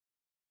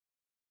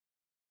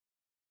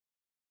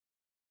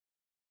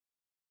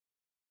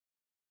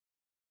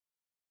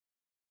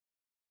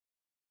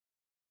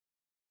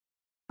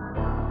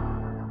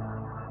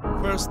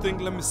First thing,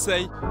 let me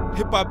say,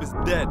 hip-hop is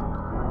dead.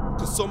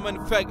 Cause so many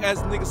fake ass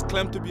niggas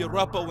claim to be a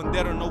rapper when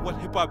they don't know what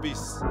hip-hop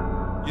is.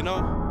 You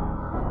know?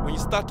 When you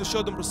start to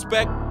show them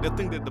respect, they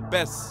think they're the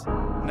best.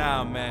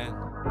 Nah, man.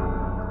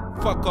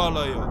 Fuck all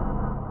of you.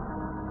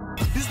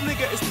 This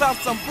nigga is start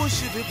some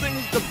bullshit, he think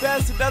he's the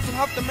best. He doesn't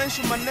have to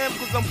mention my name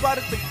cause I'm part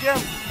of the game.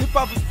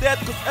 Hip-hop is dead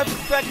cause every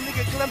fake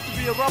nigga claim to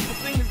be a rapper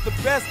think he's the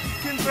best.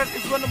 Kindred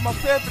is one of my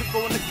favorite,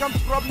 but when it comes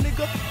to rap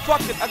nigga,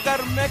 fuck it, I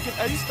gotta make it.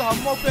 I used to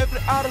have more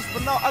favorite artists,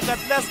 but now I got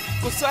less.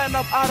 Cause sign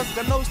up artists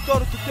got no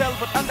story to tell,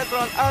 but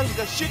underground artists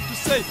got shit to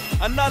say.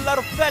 I know a lot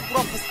of fake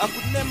rappers, I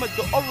could name it,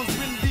 they always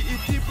win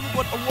BET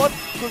Billboard Award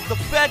cause the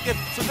faggot.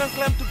 So don't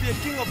claim to be a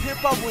king of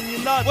hip-hop when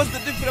you're not. What's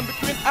the difference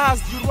between us?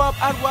 You rap,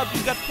 I rap,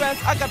 you got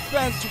fans, I got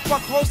fans. You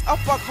fuck hoes, I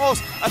fuck hoes.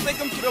 I take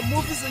them to the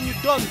movies and you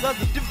don't. That's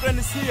the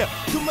difference here.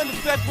 Too many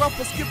fake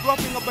rappers keep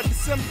rapping about the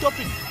same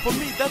topic. For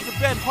me, that's a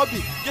bad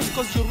hobby. Just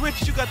cause you're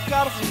rich, you got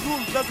cars and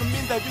tools, doesn't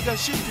mean that you got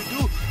shit to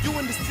do. You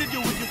in the studio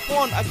with your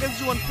phone,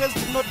 against you on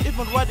Facebook, not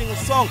even writing a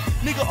song.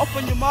 Nigga,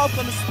 open your mouth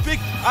and speak.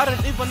 I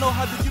don't even know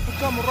how did you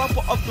become a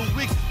rapper of the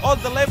week. All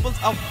the labels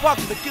are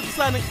fucked. They keep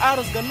signing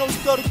artists, got no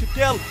story to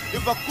tell.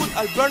 If I could,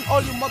 I'll burn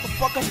all you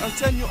motherfuckers and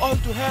send you all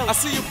to hell. I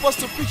see you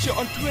post a picture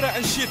on Twitter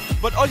and shit,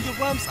 but all your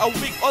rhymes are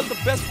weak. All the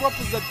best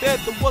rappers are dead,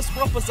 the worst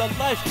rappers are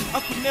alive. I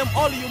could name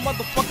all of you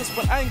motherfuckers,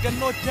 but I ain't got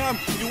no time.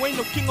 You ain't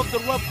no king of the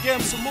rap game,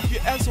 so move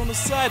your ass on the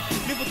side.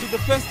 Leave it to the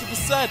fence to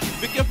decide.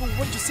 Be careful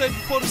what you say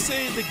before you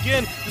say it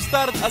again. You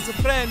started as a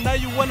friend, now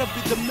you wanna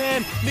be the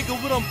man. Nigga,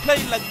 we don't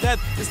play like that.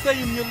 You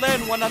stay in your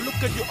lane. When I look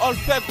at you all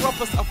fake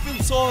rappers, I feel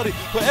sorry.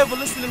 Whoever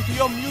listening to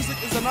your music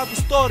is another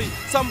story.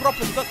 Some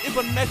rappers don't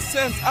even make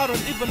sense. I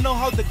don't even know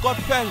how they got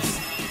fans.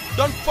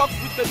 Don't fuck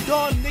with the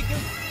dawn, nigga.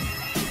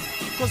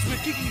 Cause we're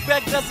kicking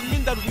back doesn't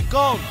mean that we're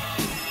gone.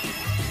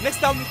 Next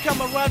time we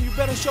come around, you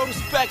better show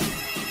respect.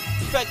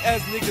 Fake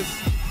ass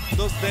niggas,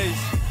 those days.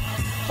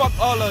 Fuck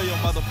all of you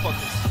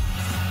motherfuckers.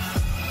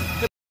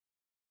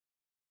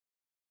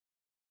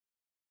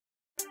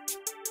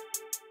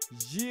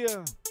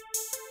 Yeah,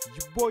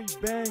 your boy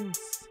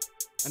Banks.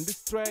 And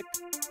this track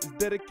is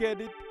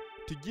dedicated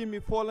to Jimmy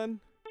Fallon,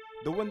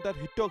 the one that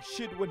he talk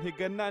shit when he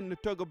got nothing to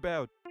talk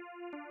about.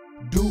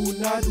 Do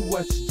not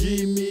watch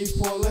Jimmy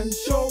Fallon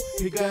show.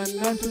 He got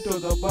nothing to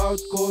talk about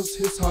cause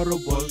he's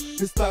horrible.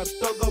 He start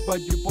talking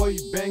about your boy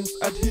Banks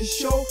at his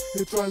show.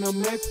 He tryna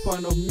make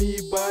fun of me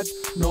but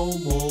no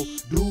more.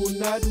 Do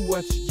not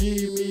watch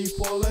Jimmy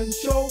Fallon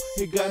show.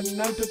 He got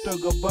nothing to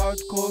talk about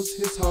cause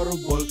he's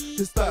horrible.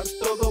 He start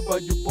talking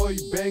about your boy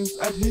Banks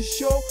at his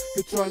show.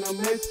 He tryna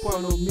make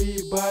fun of me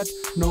but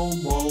no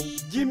more.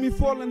 Jimmy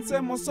Fallon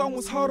said my song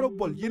was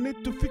horrible. You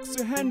need to fix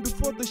your hand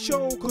before the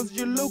show cause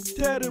you look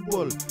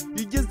terrible.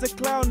 You just a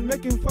clown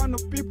making fun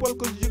of people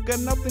cause you got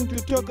nothing to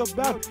talk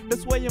about.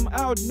 That's why I'm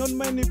out, not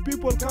many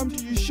people come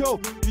to your show.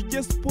 You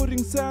just putting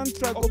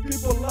soundtrack of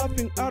people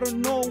laughing, I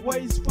don't know why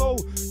it's for.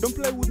 Don't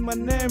play with my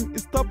name,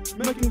 stop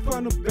making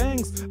fun of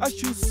Banks. I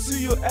should sue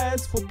your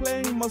ass for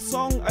playing my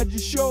song at your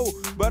show.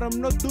 But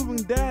I'm not doing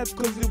that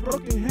cause your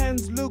broken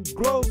hands look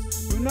gross.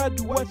 Do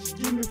not watch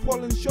Jimmy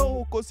Fallon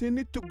show cause he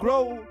need to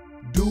grow.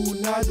 Do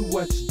not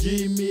watch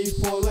Jimmy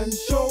Fallon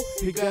show.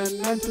 He got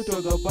nothing to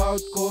talk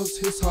about cause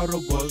he's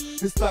horrible.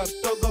 He start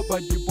talking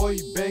about your boy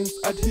Banks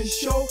at his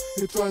show.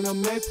 He tryna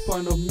make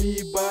fun of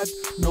me but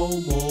no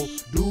more.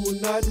 Do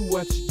not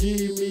watch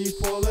Jimmy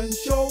Fallon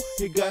show.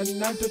 He got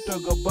nothing to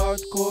talk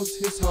about cause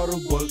he's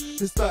horrible.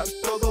 He start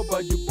talking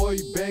about your boy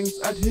Banks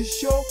at his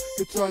show.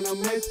 He tryna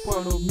make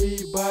fun of me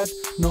but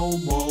no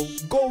more.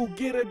 Go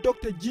get a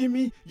Dr.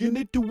 Jimmy. You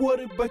need to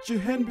worry about your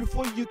hand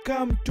before you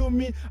come to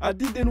me. I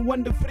didn't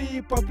want the free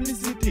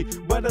publicity,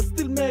 but I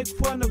still make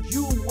fun of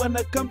you when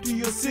I come to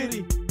your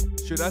city.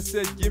 Should I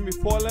say Jimmy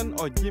Fallon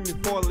or Jimmy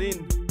Fallin?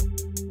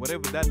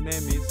 Whatever that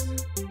name is,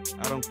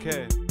 I don't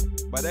care.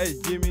 But hey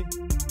Jimmy,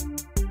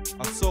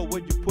 I saw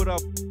what you put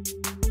up.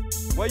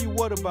 Why you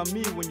worried about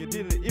me when you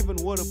didn't even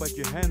worry about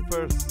your hand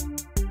first?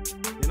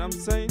 You know what I'm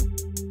saying?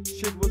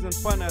 Shit wasn't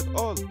fun at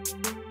all.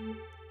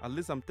 At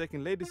least I'm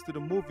taking ladies to the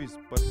movies,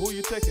 but who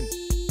you taking?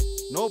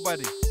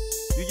 Nobody.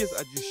 You just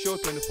at your show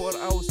 24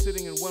 hours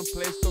sitting in one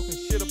place talking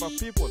shit about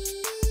people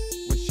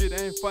when shit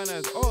ain't fun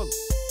at all.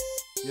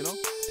 You know?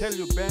 Tell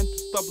your band to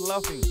stop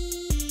laughing.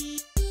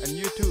 And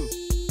you too.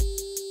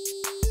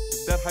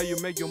 If that's how you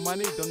make your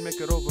money, don't make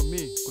it over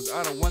me, cause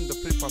I don't want the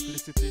free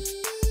publicity.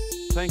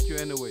 Thank you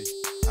anyway.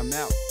 I'm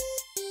out.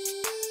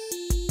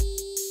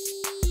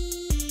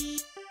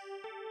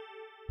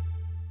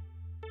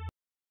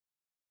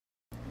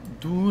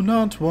 Do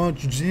not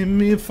watch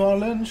Jimmy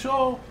Fallon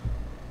show.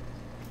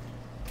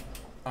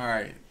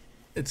 Alright.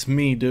 It's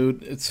me,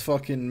 dude. It's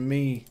fucking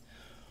me.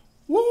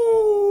 Woo!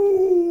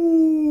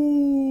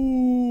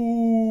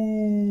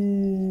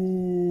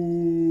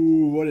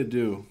 What it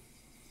do?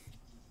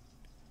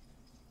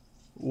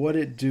 What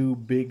it do,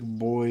 big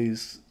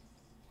boys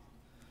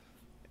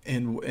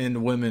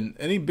and women?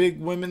 Any big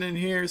women in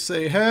here?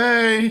 Say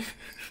hey!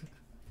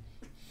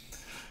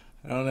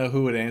 I don't know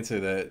who would answer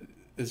that.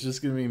 It's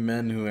just gonna be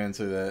men who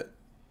answer that.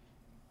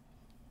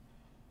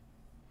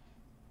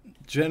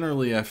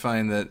 generally I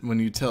find that when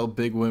you tell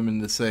big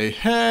women to say,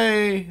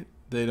 hey,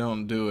 they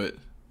don't do it.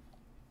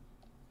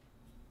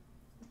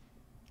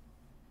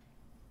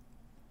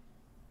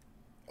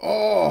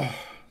 Oh,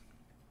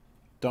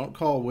 don't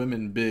call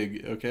women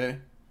big, okay?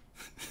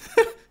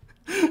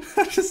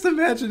 I'm just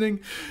imagining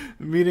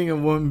meeting a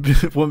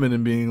woman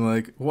and being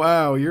like,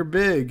 wow, you're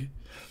big.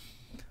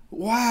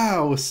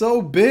 Wow,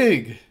 so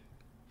big.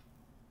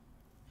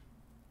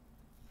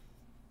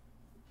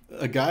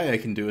 A guy, I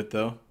can do it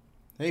though.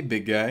 Hey,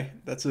 big guy.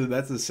 That's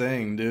a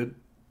saying, dude.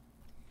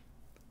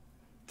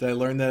 Did I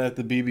learn that at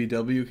the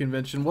BBW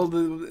convention? Well,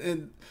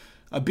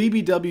 a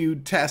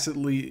BBW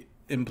tacitly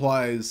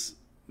implies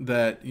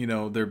that, you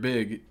know, they're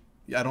big.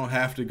 I don't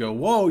have to go,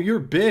 whoa, you're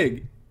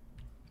big.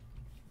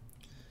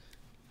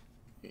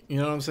 You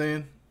know what I'm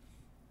saying?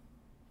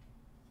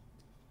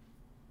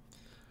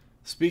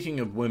 Speaking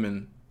of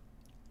women,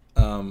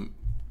 I'm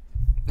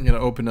going to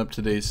open up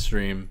today's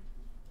stream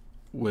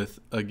with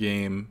a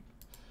game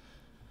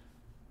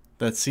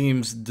that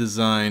seems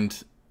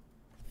designed...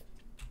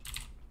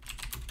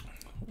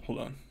 Hold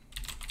on.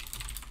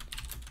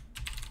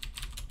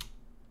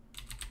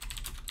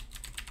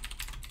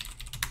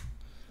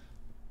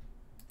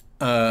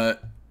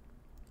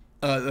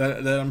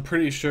 That I'm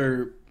pretty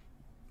sure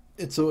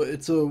it's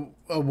a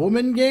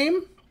woman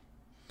game.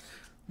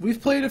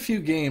 We've played a few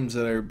games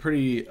that are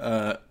pretty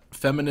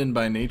feminine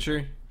by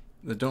nature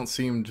that don't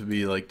seem to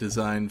be like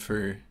designed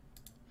for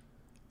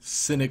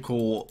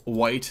cynical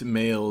white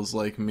males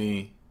like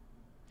me.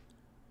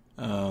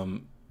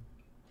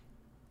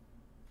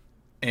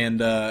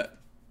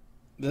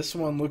 This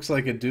one looks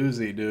like a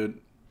doozy, dude.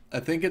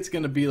 I think it's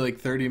gonna be like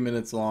 30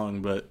 minutes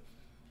long, but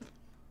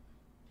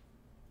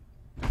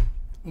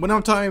when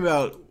I'm talking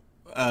about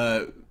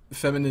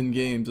feminine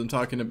games, I'm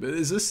talking about,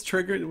 is this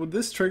triggered? Would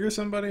this trigger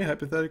somebody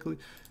hypothetically?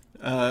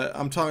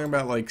 I'm talking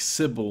about like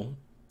Sybil,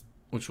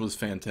 which was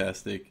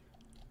fantastic.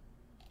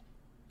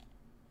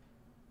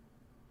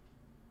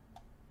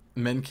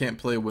 Men can't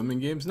play women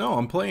games? No,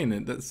 I'm playing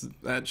it.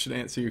 That should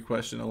answer your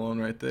question alone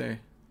right there.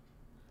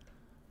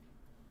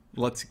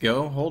 Let's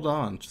go. Hold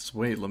on. Just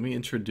wait. Let me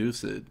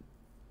introduce it.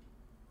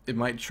 It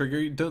might trigger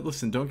you.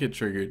 Don't get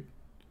triggered.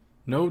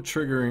 No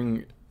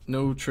triggering.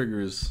 No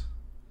triggers.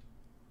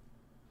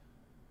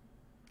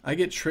 I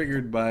get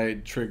triggered by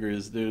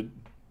triggers, dude.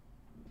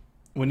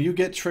 When you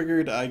get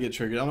triggered, I get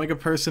triggered. I'm like a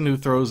person who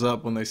throws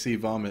up when they see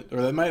vomit.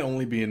 Or that might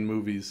only be in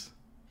movies.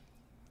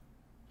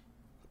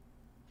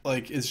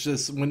 Like, it's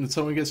just, when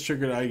someone gets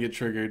triggered, I get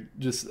triggered.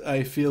 Just,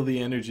 I feel the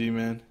energy,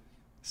 man.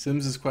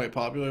 Sims is quite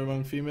popular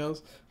among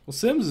females. Well,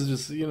 Sims is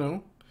just, you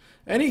know,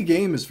 any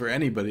game is for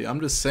anybody.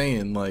 I'm just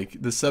saying,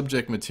 like, the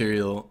subject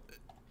material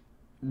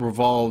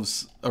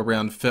revolves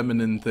around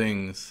feminine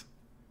things.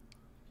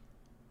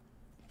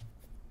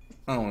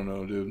 I don't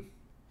know, dude.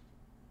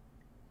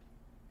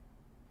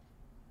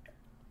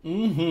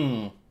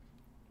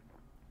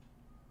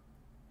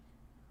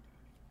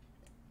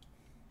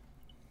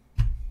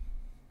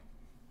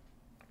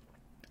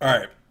 All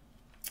right.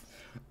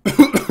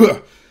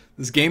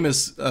 This game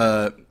is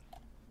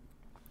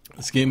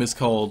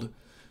called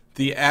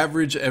The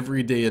Average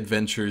Everyday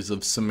Adventures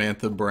of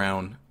Samantha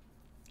Brown.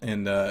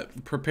 And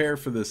prepare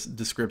for this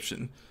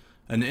description.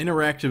 An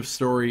interactive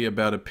story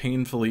about a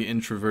painfully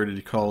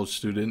introverted college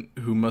student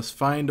who must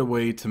find a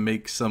way to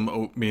make some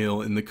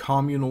oatmeal in the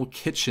communal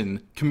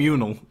kitchen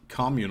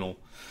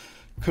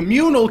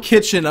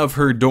of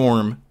her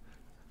dorm.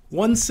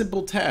 One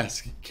simple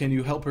task. Can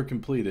you help her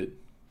complete it?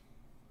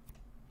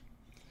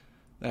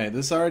 Hey,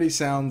 this already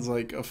sounds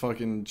like a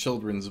fucking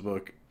children's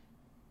book.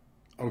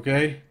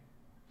 Okay?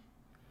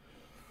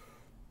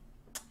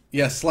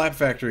 Yeah, Slap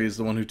Factory is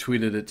the one who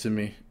tweeted it to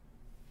me.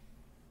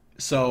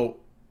 So,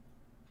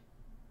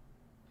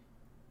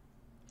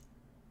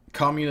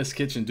 Communist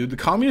Kitchen. Dude, the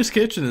Communist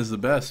Kitchen is the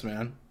best,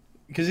 man.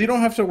 Because you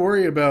don't have to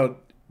worry about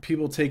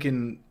people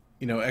taking,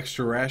 you know,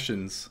 extra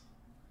rations.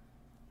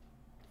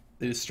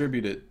 They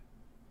distribute it.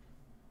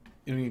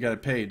 You don't even gotta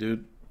pay,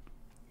 dude.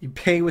 You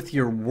pay with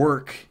your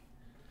work.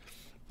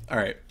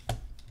 Alright.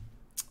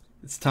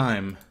 It's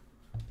time.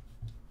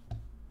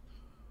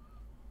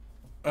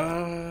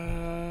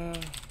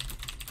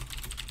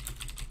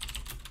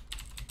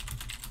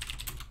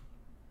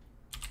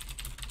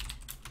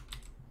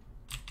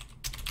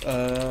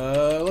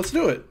 Let's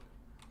do it.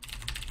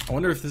 I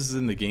wonder if this is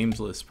in the games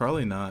list.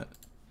 Probably not.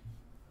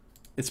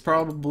 It's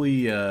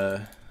probably,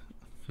 there's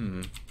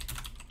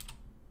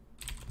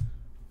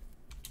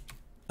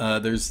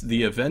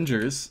the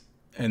Avengers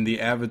and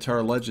the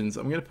Avatar Legends.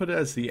 I'm gonna put it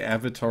as the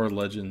Avatar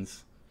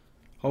Legends.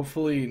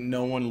 Hopefully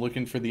no one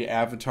looking for the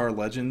Avatar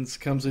Legends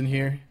comes in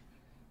here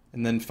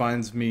and then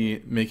finds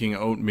me making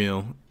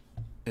oatmeal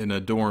in a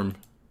dorm,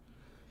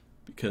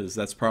 because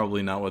that's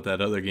probably not what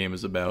that other game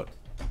is about.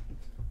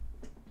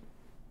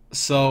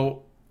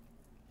 So,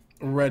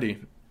 ready.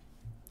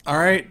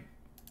 Alright.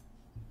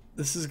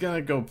 This is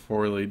gonna go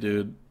poorly,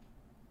 dude.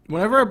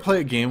 Whenever I play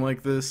a game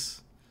like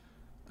this,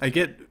 I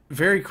get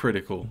very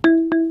critical.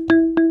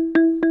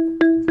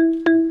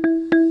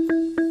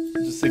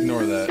 Just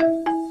ignore that.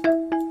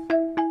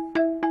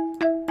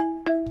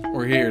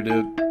 We're here,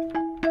 dude.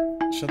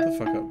 Shut the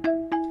fuck up.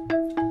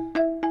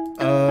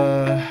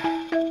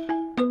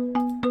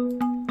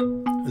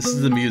 This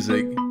is the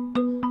music.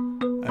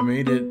 I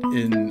made it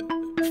in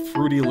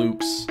Fruity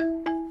Loops.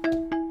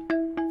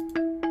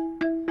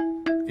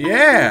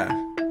 Yeah!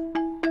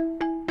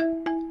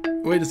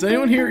 Wait, does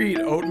anyone here eat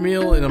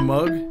oatmeal in a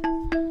mug?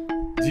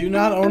 Do you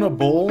not own a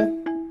bowl?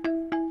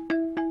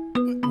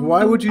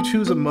 Why would you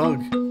choose a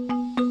mug?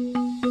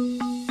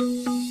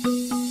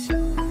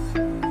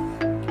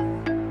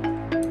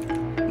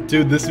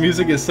 Dude, this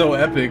music is so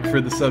epic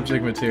for the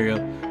subject material.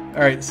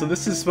 Alright, so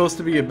this is supposed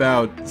to be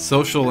about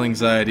social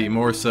anxiety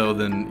more so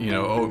than, you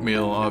know,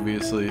 oatmeal,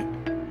 obviously.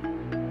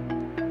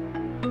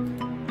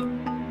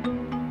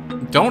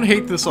 Don't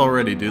hate this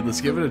already, dude.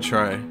 Let's give it a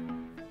try.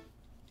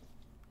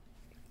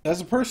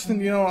 As a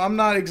person, you know, I'm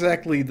not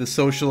exactly the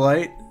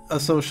socialite.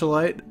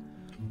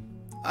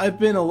 I've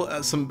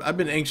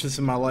been anxious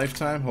in my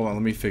lifetime. Hold on,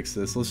 let me fix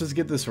this. Let's just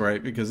get this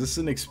right because this is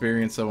an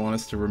experience I want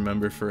us to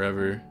remember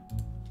forever.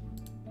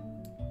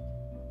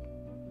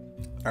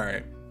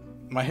 Alright.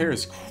 My hair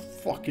is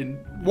fucking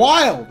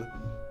wild!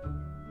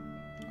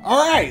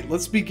 Alright,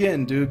 let's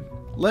begin, dude.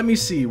 Let me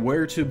see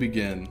where to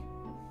begin.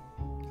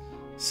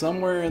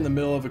 Somewhere in the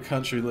middle of a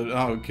country.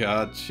 Oh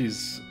god,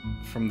 she's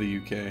from the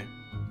UK.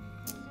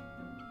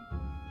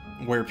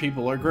 Where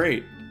people are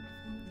great.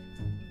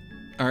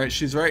 Alright,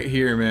 she's right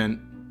here,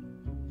 man.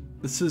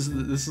 This is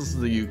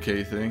the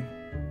UK thing.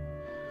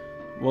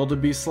 Well, to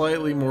be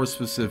slightly more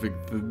specific,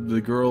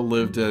 the girl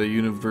lived at a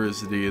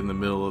university in the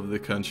middle of the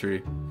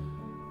country.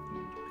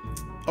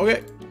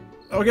 Okay.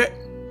 Okay.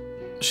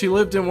 She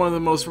lived in one of the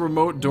most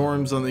remote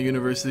dorms on the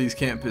university's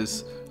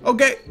campus.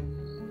 Okay.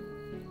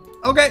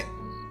 Okay.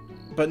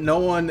 But no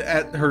one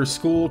at her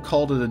school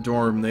called it a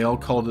dorm. They all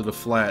called it a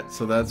flat,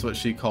 so that's what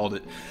she called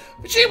it.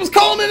 But she was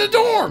calling it a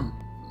dorm!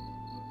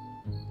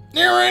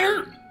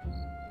 Narrator!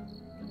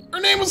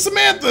 Her name was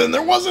Samantha, and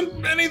there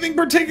wasn't anything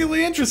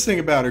particularly interesting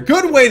about her.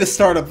 Good way to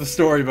start up the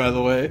story, by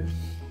the way.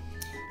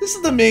 This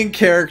is the main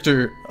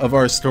character of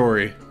our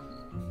story.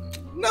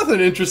 Nothing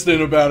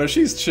interesting about her.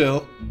 She's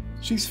chill.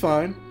 She's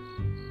fine.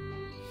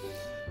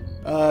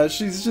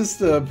 She's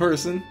just a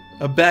person.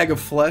 A bag of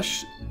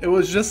flesh. It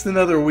was just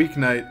another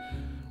weeknight.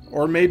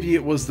 Or maybe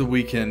it was the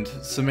weekend.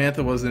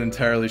 Samantha wasn't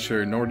entirely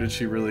sure, nor did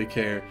she really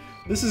care.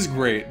 This is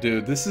great,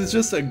 dude. This is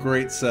just a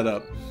great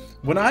setup.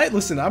 When I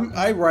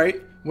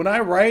write. When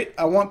I write,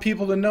 I want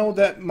people to know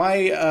that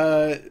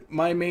my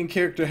main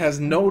character has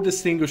no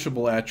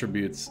distinguishable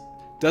attributes.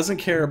 Doesn't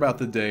care about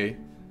the day.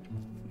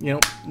 You know,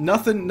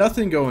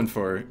 nothing going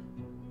for her.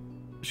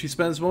 She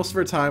spends most of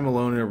her time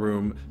alone in a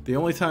room. The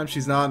only time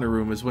she's not in a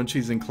room is when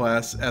she's in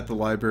class, at the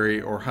library,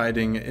 or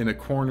hiding in a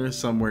corner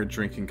somewhere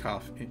drinking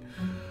coffee.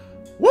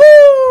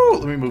 Woo!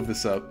 Let me move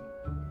this up.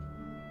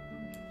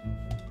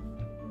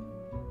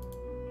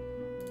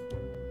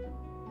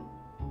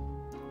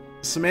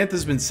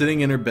 Samantha's been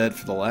sitting in her bed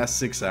for the last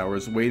 6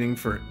 hours, waiting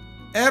for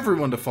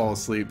everyone to fall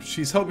asleep.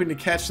 She's hoping to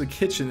catch the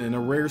kitchen in a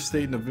rare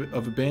state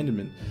of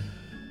abandonment.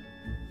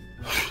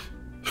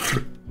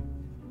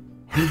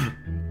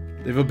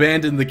 They've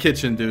abandoned the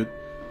kitchen, dude.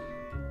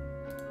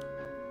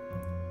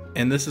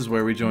 And this is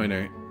where we join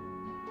her.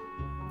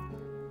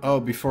 Oh,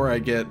 before I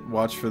forget,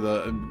 watch out for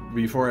the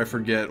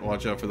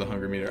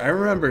hunger meter. I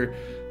remember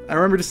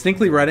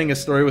distinctly writing a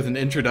story with an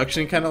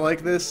introduction kind of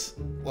like this,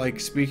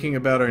 like speaking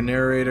about our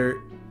narrator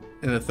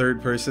in the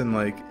third person,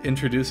 like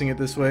introducing it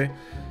this way.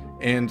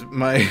 And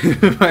my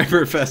my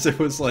professor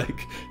was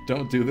like,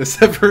 "Don't do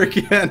this ever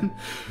again."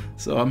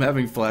 So I'm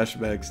having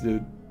flashbacks,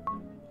 dude.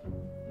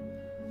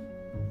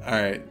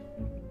 Alright.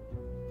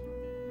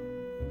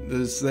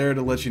 This is there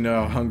to let you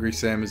know how hungry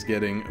Sam is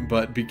getting,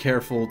 but be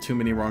careful, too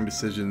many wrong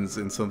decisions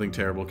and something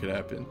terrible could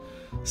happen.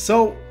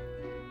 So,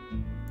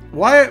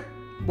 why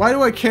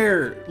do I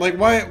care? Like,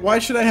 why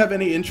should I have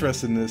any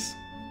interest in this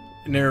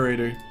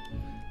narrator?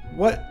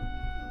 What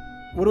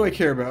do I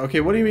care about? Okay,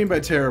 what do you mean by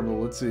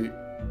terrible? Let's see.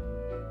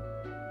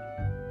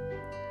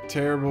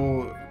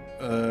 Terrible,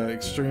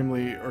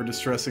 extremely or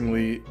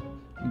distressingly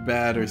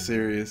bad or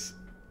serious.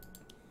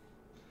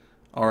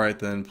 Alright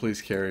then,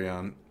 please carry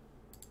on.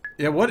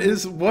 Yeah, what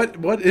is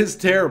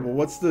terrible?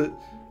 What's the...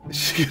 Is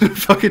she gonna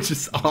fucking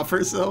just off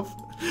herself?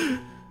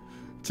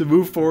 To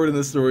move forward in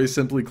the story,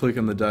 simply click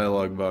on the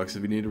dialogue box.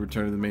 If you need to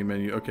return to the main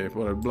menu, okay,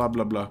 whatever, blah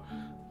blah blah.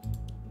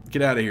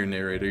 Get out of here,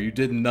 narrator. You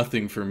did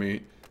nothing for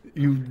me.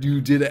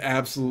 You did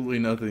absolutely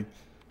nothing.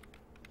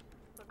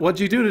 What'd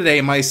you do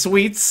today, my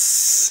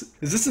sweets?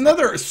 Is this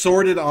another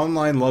sordid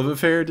online love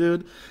affair,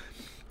 dude?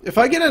 If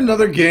I get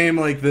another game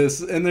like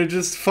this, and they're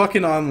just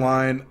fucking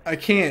online, I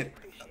can't.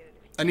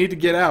 I need to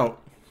get out.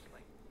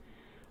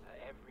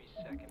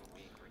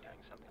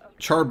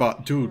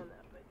 Charbot, dude.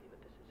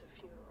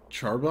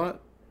 Charbot?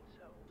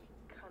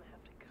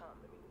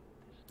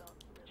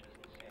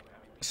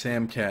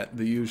 Sam Cat,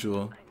 the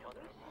usual.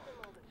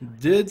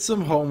 Did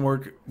some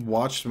homework,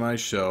 watched my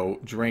show,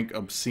 drank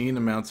obscene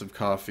amounts of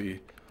coffee.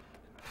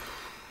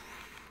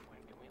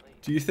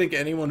 Do you think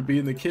anyone would be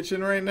in the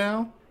kitchen right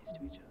now?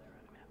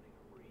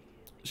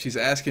 She's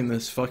asking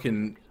this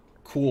fucking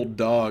cool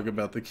dog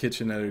about the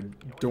kitchen at her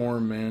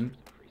dorm, man.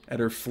 At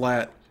her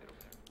flat.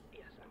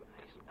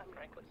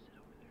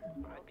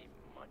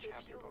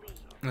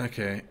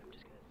 Okay.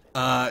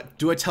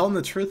 Do I tell him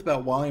the truth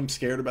about why I'm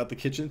scared about the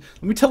kitchen?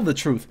 Let me tell him the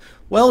truth.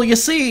 Well, you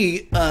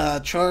see,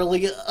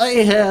 Charlie, I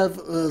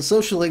have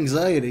social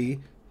anxiety,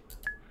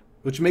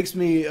 which makes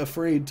me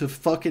afraid to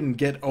fucking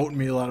get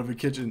oatmeal out of a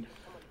kitchen.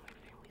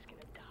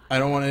 I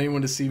don't want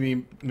anyone to see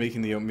me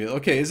making the oatmeal.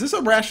 Okay, is this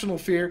a rational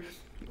fear?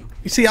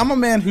 You see, I'm a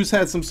man who's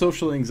had some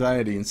social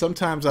anxiety, and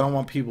sometimes I don't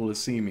want people to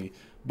see me.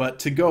 But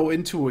to go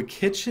into a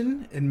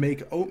kitchen and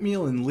make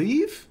oatmeal and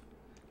leave?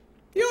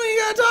 You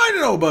ain't got time to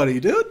nobody,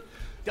 dude.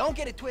 Don't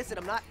get it twisted,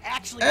 I'm not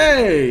actually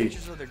Hey!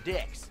 pictures of their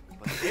dicks.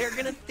 But they're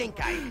gonna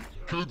think I am.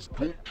 Kids,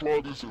 don't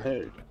try this at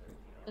home.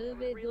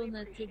 Ve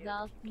donated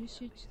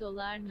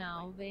 $63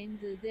 now. When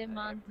the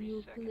demand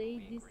you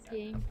play this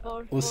game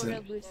for Listen.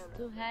 hours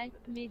to help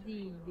me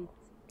deal with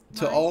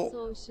To my all-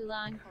 social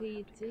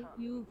anxiety,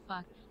 you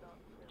fuck.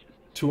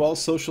 To all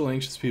social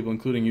anxious people,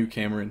 including you,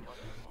 Cameron,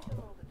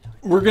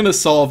 we're gonna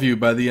solve you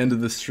by the end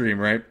of the stream,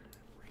 right?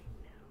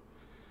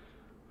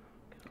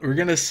 We're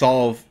gonna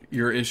solve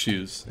your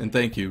issues, and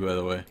thank you, by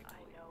the way.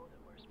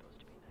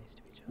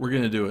 We're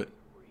gonna do it.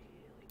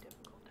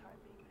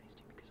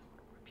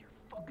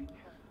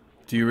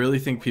 Do you really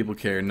think people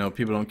care? No,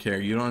 people don't care.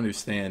 You don't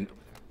understand.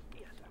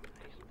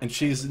 And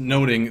she's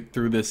noting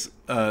through this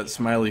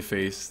smiley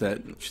face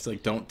that she's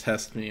like, don't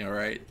test me,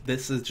 alright?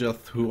 This is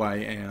just who I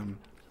am.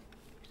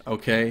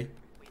 Okay?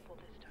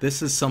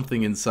 This is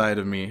something inside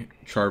of me,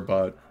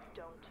 Charbot.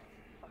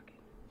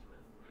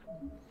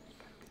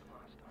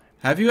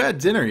 Have you had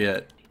dinner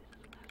yet?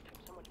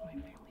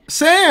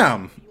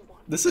 Sam!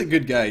 This is a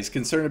good guy. He's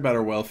concerned about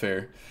our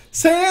welfare.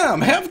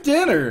 Sam, have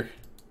dinner!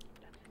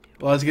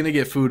 Well, I was gonna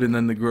get food and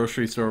then the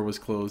grocery store was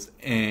closed.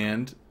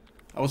 And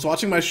I was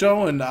watching my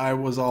show and I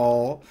was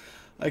all...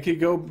 I could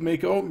go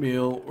make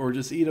oatmeal or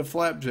just eat a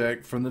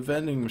flapjack from the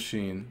vending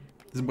machine.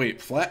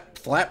 Wait,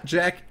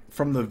 flapjack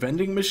from the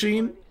vending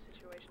machine?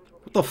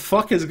 What the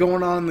fuck is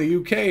going on in the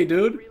UK,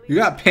 dude? You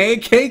got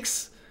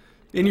pancakes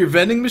in your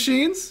vending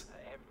machines?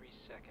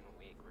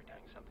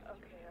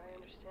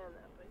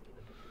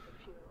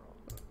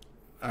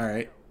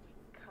 Alright.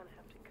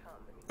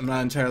 I'm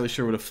not entirely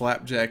sure what a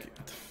flapjack...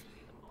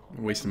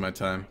 I'm wasting my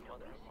time.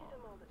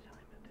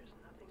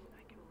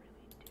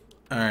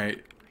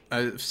 Alright.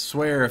 I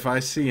swear if I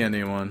see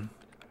anyone...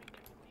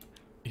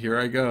 Here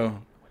I go.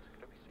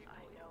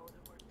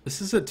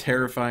 This is a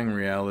terrifying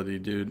reality,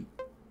 dude.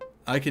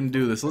 I can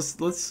do this.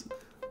 Let's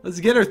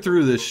get her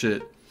through this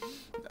shit.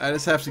 I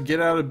just have to get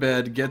out of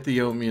bed, get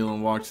the oatmeal,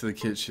 and walk to the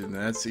kitchen.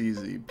 That's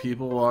easy.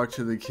 People walk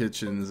to the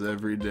kitchens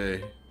every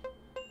day.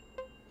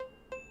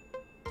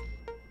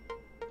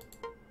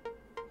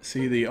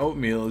 See, the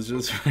oatmeal is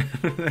just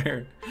right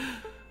there.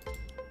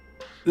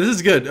 This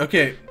is good.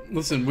 Okay,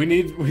 listen, we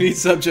need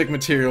subject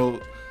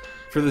material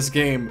for this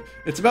game.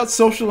 It's about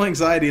social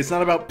anxiety. It's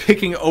not about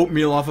picking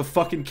oatmeal off a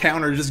fucking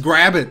counter. Just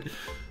grab it.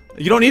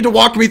 You don't need to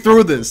walk me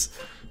through this.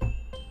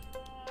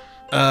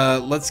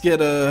 Let's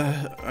get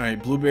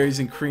alright, blueberries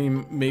and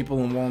cream,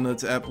 maple and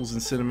walnuts, apples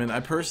and cinnamon. I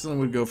personally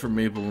would go for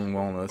maple and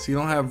walnuts. You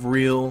don't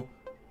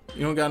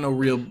got no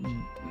real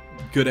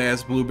good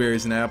ass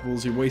blueberries and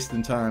apples. You're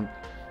wasting time.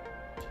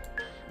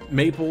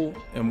 Maple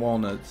and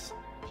walnuts.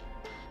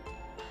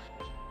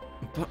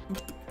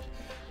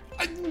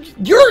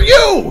 You're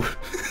you!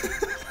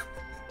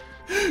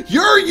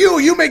 You're you!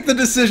 You make the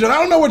decision. I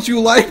don't know what you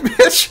like,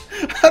 bitch.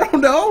 I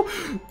don't know.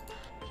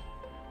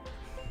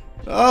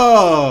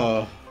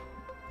 Oh.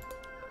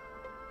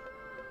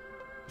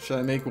 Should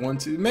I make 1,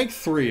 2? Make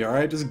 3,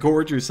 alright? Just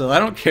gorge yourself. I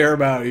don't care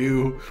about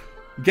you.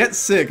 Get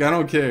sick. I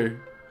don't care.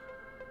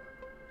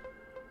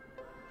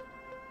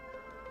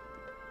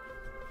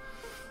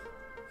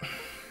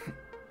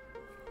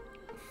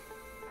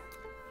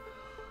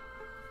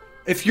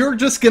 If you're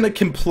just gonna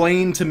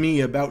complain to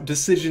me about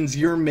decisions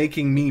you're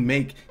making me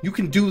make, you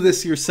can do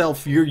this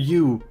yourself. You're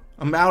you.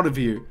 I'm out of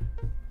here.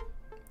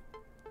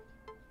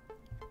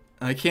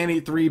 I can't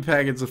eat 3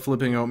 packets of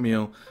flipping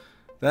oatmeal.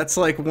 That's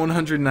like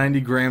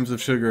 190 grams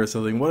of sugar or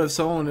something. What if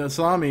someone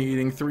saw me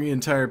eating 3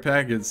 entire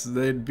packets?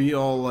 They'd be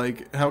all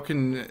like, how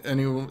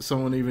can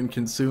someone even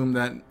consume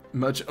that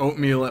much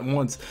oatmeal at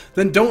once?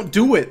 Then don't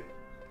do it.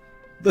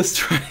 Let's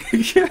try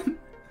again.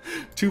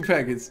 2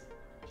 packets.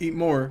 Eat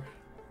more.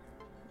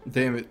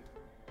 Damn it.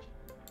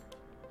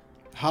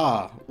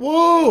 Ha.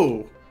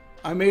 Whoa!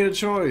 I made a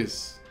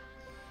choice.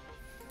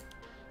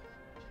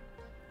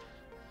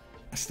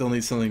 I still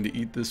need something to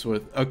eat this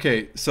with.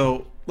 Okay,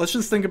 so let's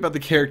just think about the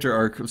character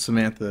arc of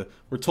Samantha.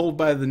 We're told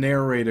by the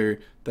narrator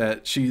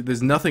that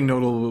there's nothing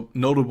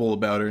notable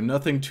about her,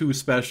 nothing too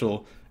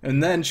special.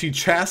 And then she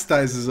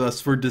chastises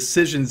us for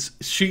decisions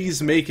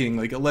she's making,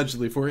 like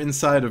allegedly, for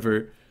inside of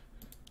her.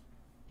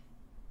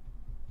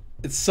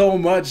 It's so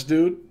much,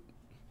 dude.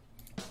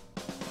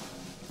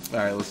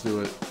 Alright, let's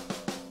do it.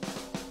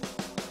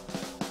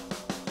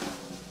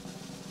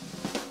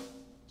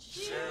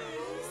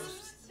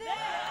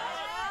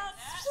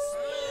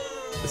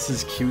 This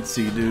is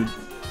cutesy, dude.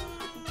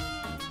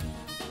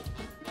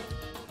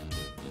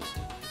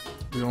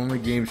 the only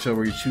game show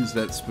where you choose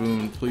that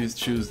spoon. Please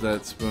choose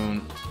that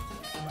spoon.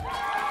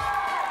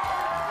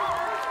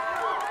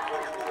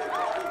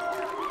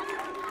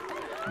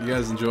 You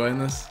guys enjoying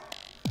this?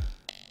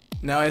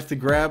 Now I have to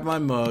grab my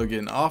mug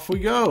and off we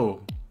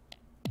go.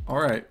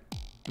 Alright.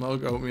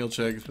 Mug, oatmeal,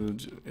 check.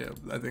 Yeah,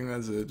 I think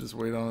that's it. Just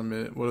wait on a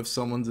minute. What if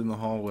someone's in the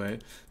hallway?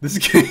 This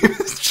game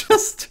is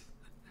just...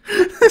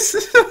 This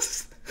is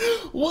just...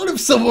 What if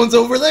someone's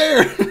over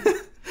there?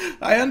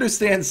 I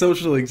understand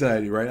social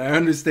anxiety, right? I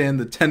understand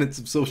the tenets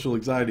of social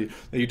anxiety,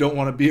 that you don't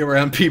want to be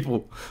around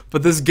people.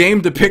 But this game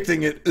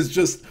depicting it is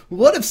just,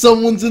 what if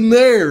someone's in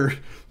there?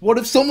 What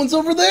if someone's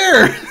over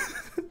there?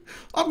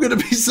 I'm gonna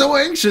be so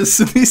anxious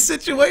in these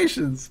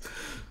situations.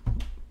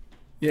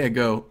 Yeah,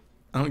 go.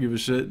 I don't give a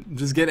shit.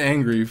 Just get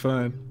angry,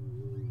 fine.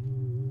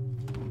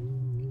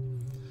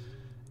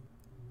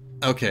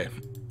 Okay.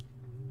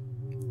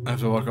 I have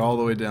to walk all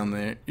the way down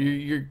there.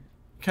 You're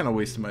kind of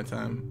wasting my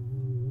time.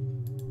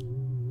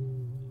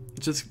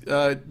 Just,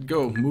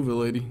 go. Move it,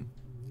 lady.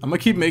 I'm gonna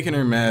keep making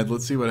her mad.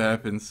 Let's see what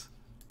happens.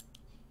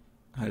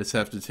 I just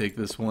have to take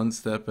this one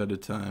step at a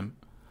time.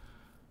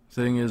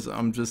 Thing is,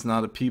 I'm just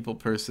not a people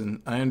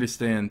person. I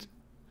understand.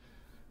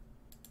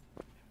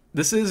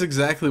 This is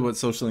exactly what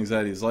social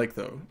anxiety is like,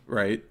 though,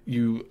 right?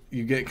 You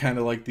get kind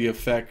of like the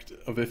effect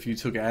of if you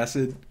took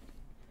acid.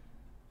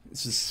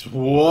 It's just,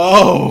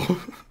 whoa!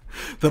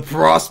 The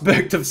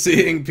prospect of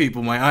seeing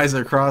people. My eyes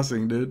are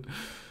crossing, dude.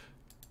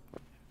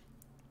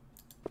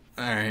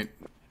 Alright.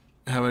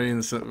 How about in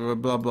this?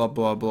 Blah, blah,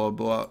 blah, blah,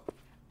 blah.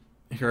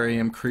 Here I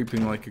am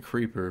creeping like a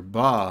creeper.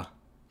 Bah.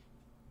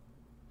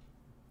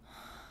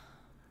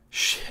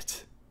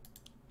 Shit.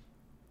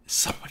 Is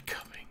someone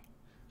coming?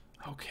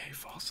 Okay,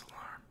 false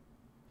alarm.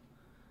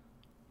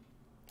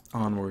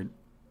 Onward.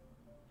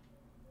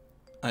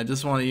 I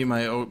just want to eat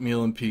my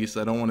oatmeal in peace.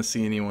 I don't want to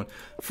see anyone.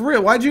 For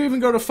real, why'd you even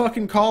go to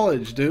fucking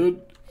college,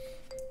 dude?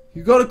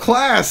 You go to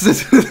class.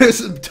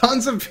 There's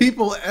tons of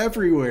people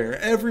everywhere.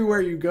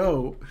 Everywhere you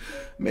go.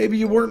 Maybe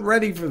you weren't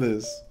ready for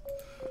this.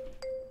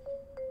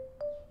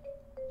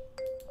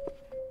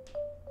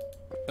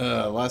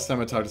 Last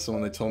time I talked to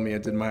someone, they told me I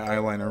did my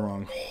eyeliner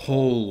wrong.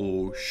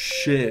 Holy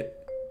shit.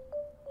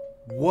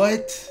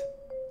 What?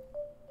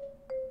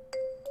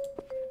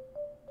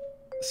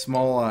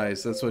 Small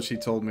eyes, that's what she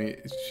told me.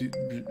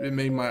 It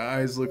made my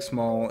eyes look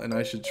small, and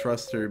I should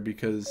trust her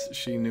because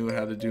she knew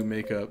how to do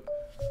makeup.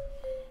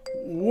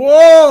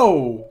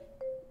 Whoa!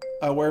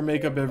 I wear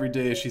makeup every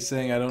day. She's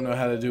saying I don't know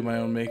how to do my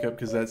own makeup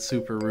because that's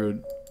super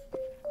rude.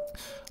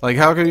 Like,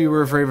 how could you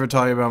be afraid of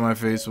talking about my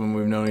face when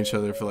we've known each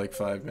other for like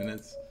 5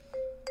 minutes?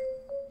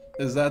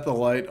 Is that the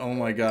light? Oh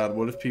my god,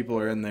 what if people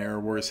are in there or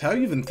worse? How are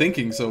you even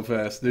thinking so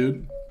fast,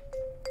 dude?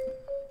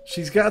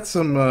 She's got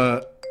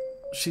some,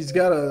 she's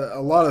got a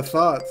lot of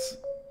thoughts.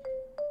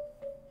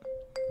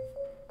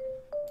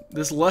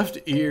 This left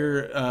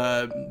ear,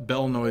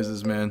 bell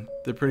noises, man.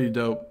 They're pretty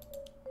dope.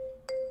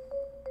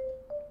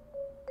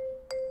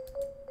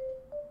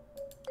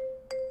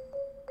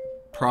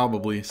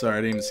 Probably. Sorry,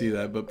 I didn't even see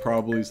that, but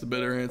probably is the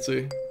better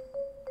answer.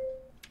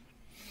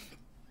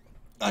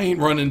 I ain't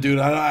running, dude.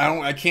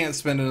 I can't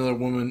spend another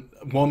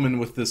woman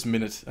with this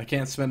minute. I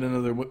can't spend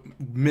another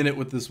minute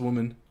with this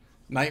woman.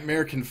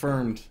 Nightmare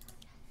confirmed.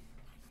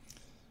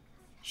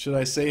 Should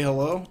I say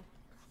hello?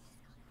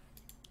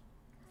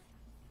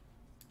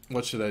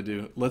 What should I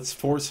do? Let's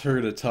force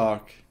her to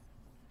talk.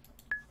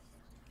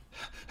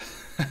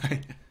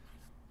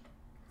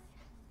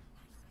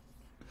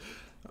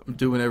 I'm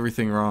doing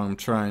everything wrong. I'm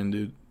trying,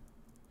 dude.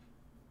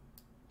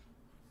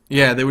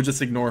 Yeah, they would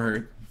just ignore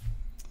her.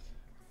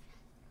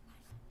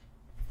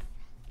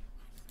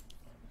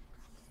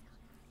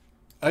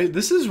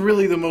 This is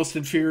really the most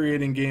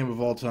infuriating game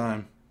of all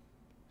time.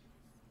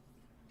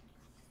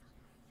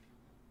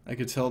 I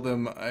could tell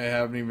them I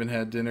haven't even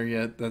had dinner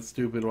yet. That's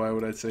stupid. Why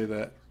would I say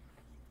that?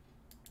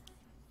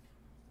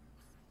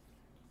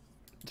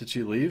 Did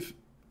she leave?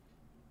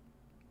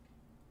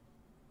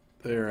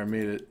 There, I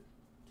made it.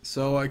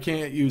 So I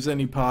can't use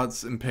any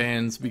pots and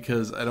pans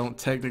because I don't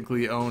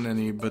technically own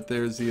any, but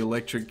there's the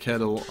electric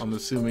kettle. I'm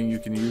assuming you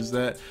can use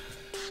that.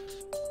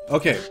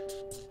 Okay.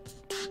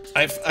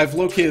 I've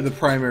located the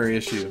primary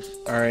issue,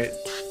 alright?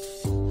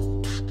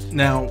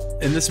 Now,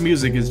 and this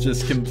music is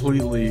just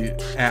completely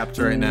apt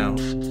right now.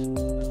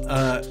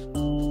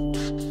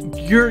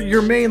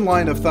 Your main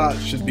line of thought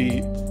should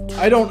be,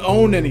 I don't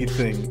own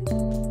anything.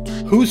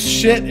 Whose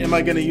shit am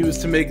I gonna use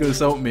to make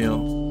this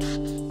oatmeal?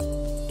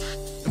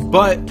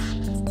 But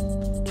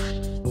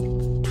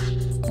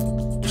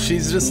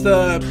she's just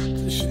a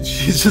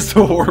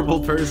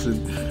horrible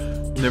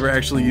person. Never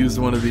actually used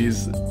one of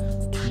these,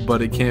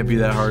 but it can't be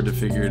that hard to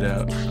figure it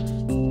out.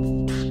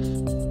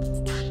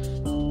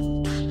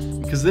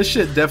 Because this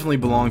shit definitely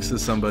belongs to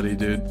somebody,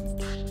 dude.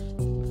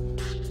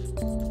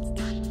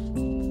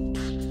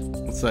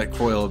 What's that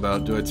coil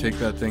about? Do I take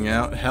that thing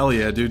out? Hell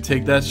yeah, dude,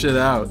 take that shit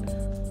out.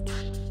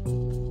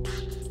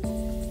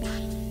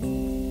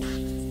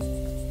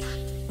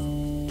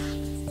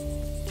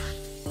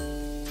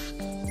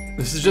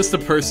 This is just a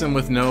person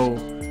with no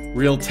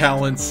real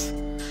talents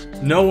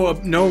No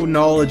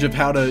knowledge of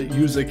how to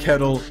use a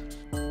kettle,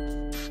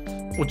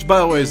 which by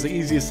the way is the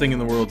easiest thing in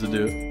the world to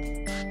do.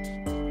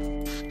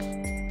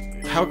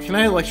 How can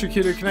I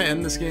electrocute her? Can I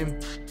end this game?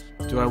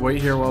 Do I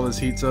wait here while this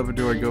heats up, or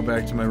do I go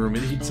back to my room?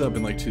 It heats up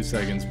in like 2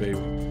 seconds, babe.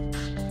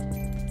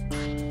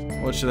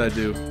 What should I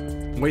do?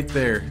 Wait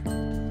there,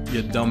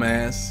 you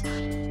dumbass.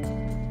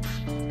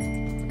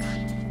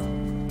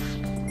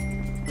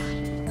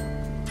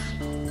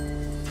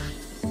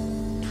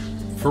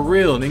 For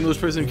real, an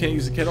English person who can't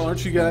use a kettle?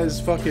 Aren't you guys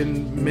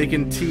fucking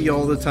making tea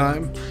all the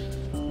time?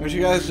 Aren't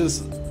you guys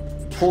just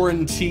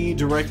pouring tea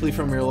directly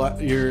from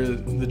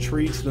the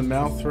tree to the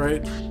mouth,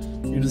 right?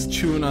 You're just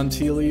chewing on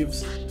tea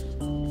leaves?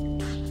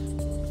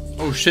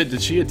 Oh shit,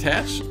 did she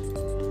attach?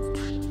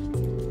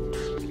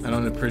 I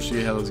don't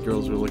appreciate how those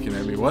girls were looking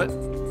at me. What?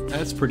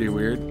 That's pretty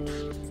weird.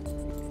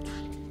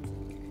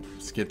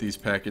 Let's get these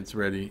packets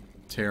ready.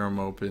 Tear them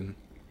open.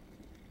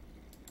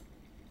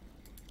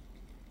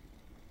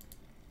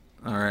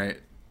 Alright.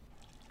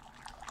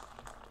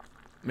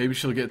 Maybe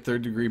she'll get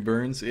 3rd-degree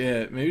burns?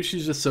 Yeah, maybe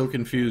she's just so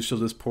confused she'll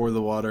just pour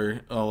the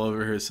water all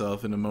over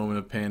herself in a moment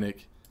of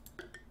panic.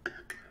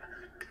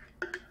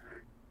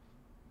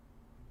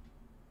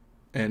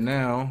 And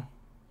now...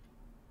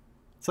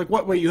 It's like,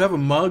 what? Wait, you have a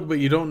mug, but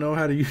you don't know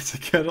how to use a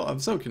kettle? I'm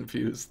so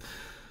confused.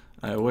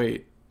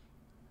 Wait.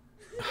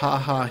 Ha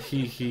ha,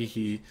 he he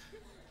he.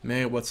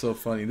 Man, what's so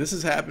funny? This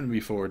has happened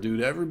before,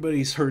 dude.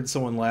 Everybody's heard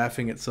someone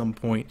laughing at some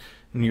point,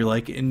 and you're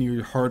like, in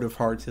your heart of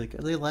hearts, you're like,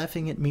 are they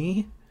laughing at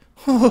me?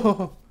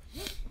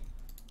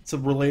 It's a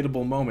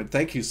relatable moment.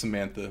 Thank you,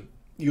 Samantha.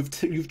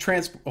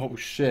 Oh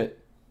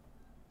shit.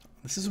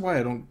 This is why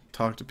I don't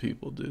talk to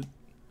people, dude.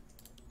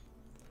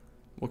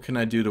 What can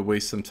I do to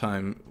waste some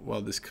time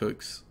while this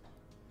cooks?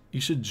 You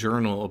should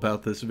journal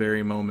about this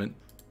very moment.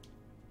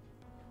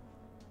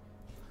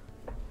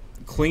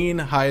 Clean,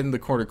 hide in the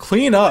corner.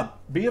 Clean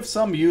up! Be of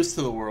some use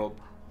to the world.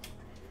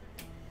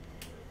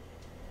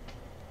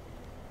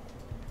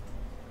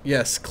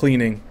 Yes,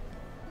 cleaning.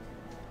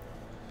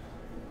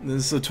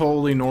 This is a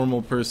totally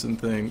normal person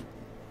thing.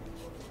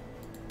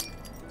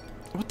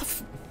 What the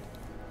f...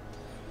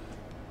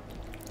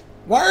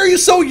 Why are you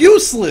so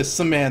useless,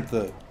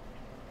 Samantha?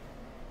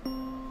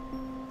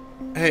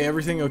 Hey,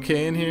 everything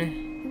okay in here?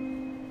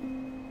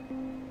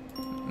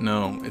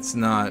 No, it's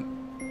not.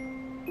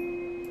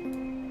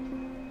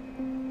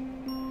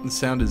 The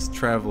sound is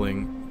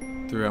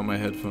traveling throughout my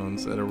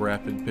headphones at a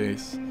rapid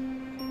pace.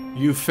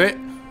 You fit.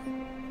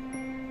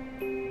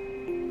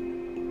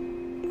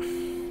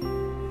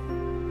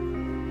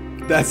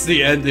 That's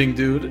the ending,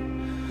 dude.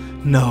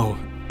 No,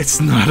 it's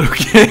not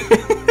okay.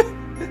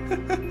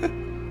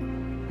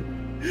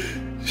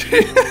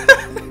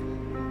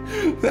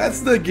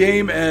 That's the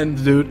game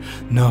end, dude.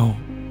 No,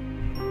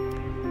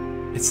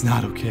 it's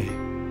not okay.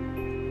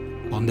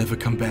 I'll never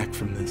come back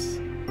from this.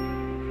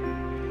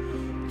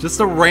 Just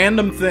a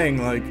random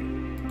thing, like,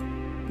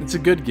 it's a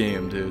good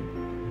game, dude.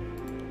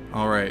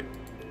 Alright.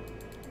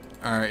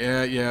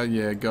 Alright,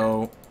 yeah,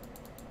 go.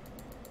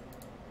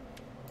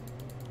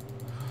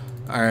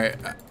 Alright.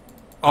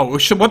 Oh,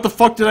 shit, what the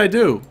fuck did I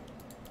do?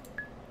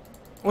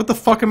 What the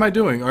fuck am I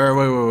doing?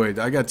 Alright, wait.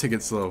 I gotta take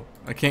it slow.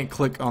 I can't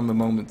click on the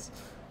moments.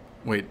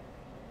 Wait.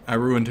 I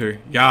ruined her.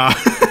 Yeah.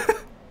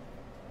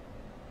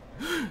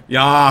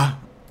 Yeah.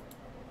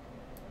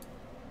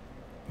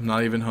 I'm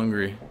not even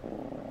hungry.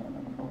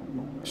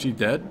 Is she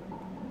dead?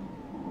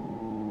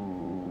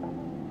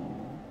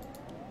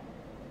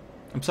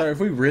 I'm sorry, if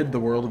we rid the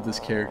world of this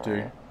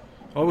character,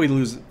 what do we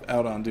lose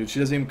out on, dude? She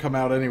doesn't even come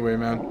out anyway,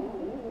 man.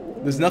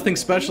 There's nothing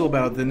special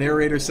about it. The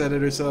narrator said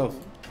it herself.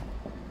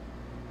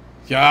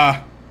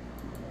 Yeah.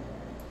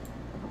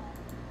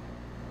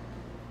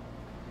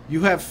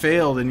 You have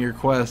failed in your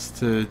quest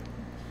to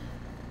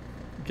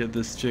get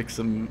this chick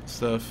some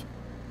stuff.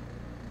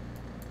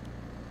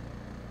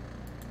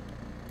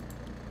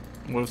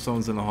 What if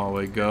someone's in the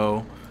hallway?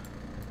 Go.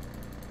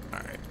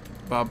 Alright.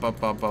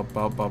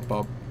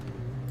 Bop.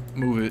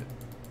 Move it.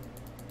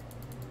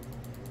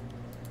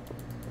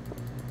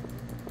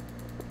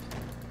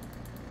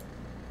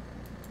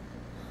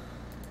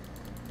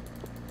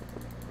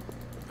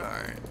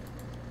 Alright.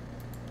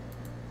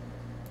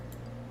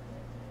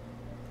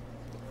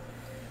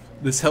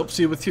 This helps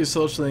you with your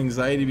social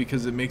anxiety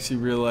because it makes you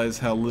realize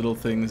how little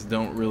things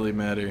don't really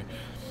matter.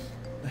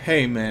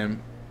 Hey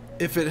man,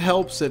 if it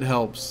helps, it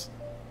helps.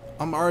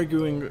 I'm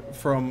arguing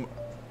from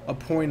a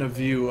point of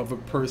view of a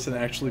person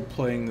actually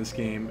playing this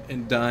game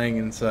and dying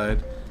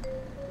inside.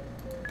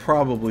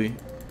 Probably.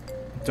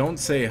 Don't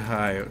say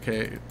hi,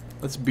 okay?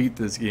 Let's beat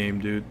this game,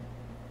 dude.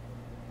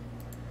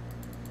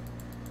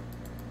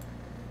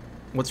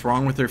 What's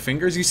wrong with her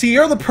fingers? You see,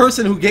 you're the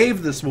person who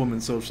gave this woman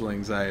social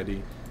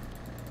anxiety.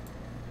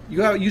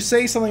 You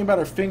say something about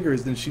her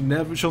fingers, then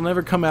she'll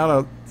never come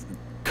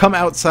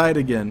outside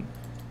again.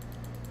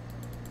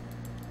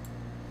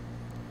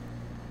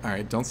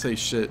 Alright, don't say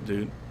shit,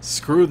 dude.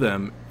 Screw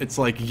them. It's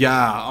like,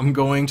 yeah, I'm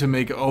going to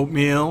make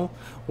oatmeal.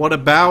 What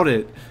about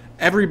it?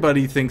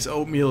 Everybody thinks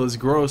oatmeal is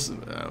gross. I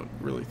don't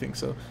really think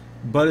so.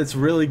 But it's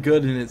really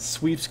good and it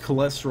sweeps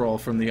cholesterol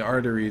from the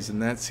arteries,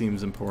 and that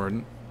seems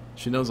important.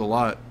 She knows a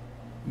lot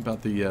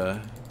about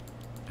the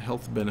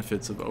health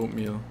benefits of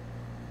oatmeal.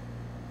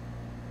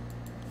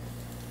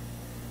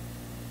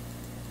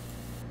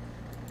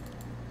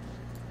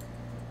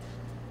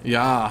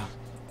 Yeah.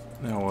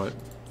 Now what?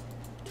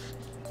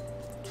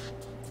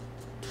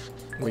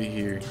 Wait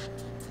here.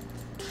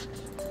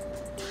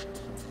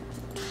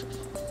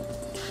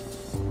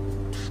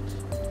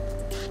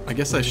 I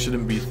guess I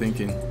shouldn't be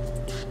thinking.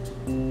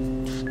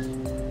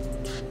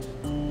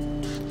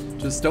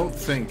 Just don't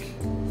think.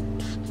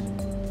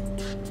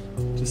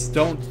 Just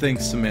don't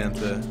think,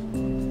 Samantha.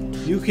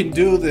 You can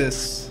do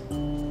this.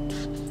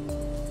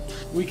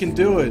 We can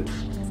do it.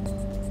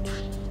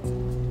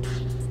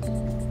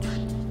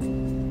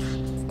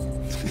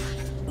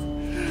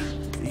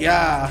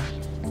 Yeah.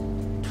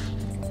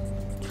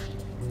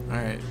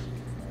 Alright.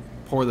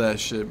 Pour that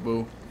shit,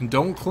 boo. And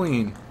don't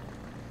clean.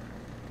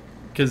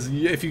 Because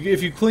if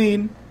you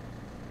clean,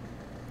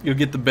 you'll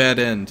get the bad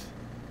end.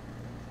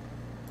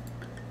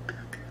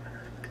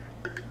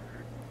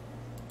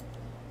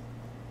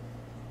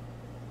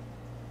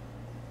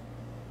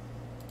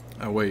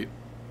 Oh wait.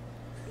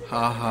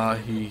 Ha ha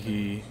he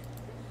he.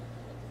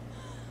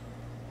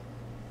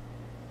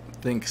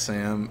 Think,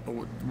 Sam.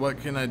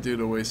 What can I do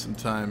to waste some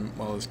time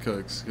while this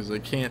cooks? Because I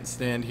can't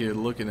stand here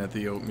looking at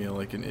the oatmeal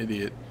like an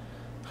idiot.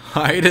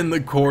 Hide in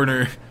the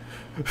corner.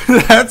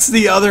 That's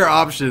the other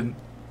option.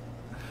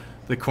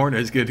 The corner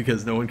is good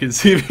because no one can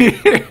see me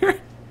here.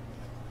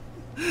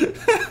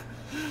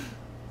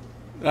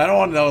 I don't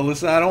want to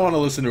listen. I don't want to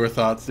listen to her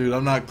thoughts, dude.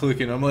 I'm not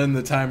clicking. I'm letting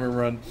the timer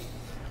run.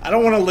 I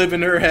don't want to live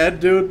in her head,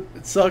 dude.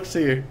 It sucks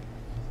here.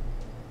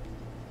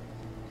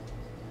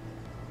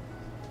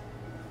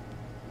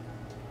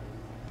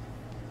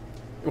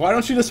 Why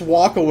don't you just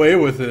walk away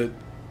with it?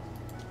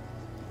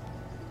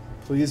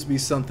 Please be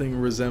something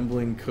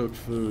resembling cooked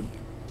food.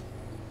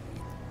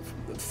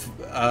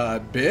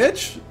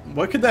 Bitch?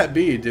 What could that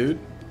be, dude?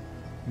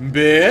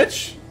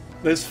 Bitch?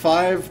 There's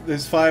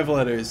five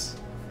letters.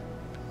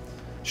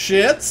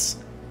 Shits?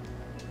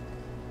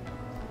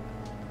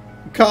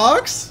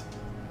 Cocks?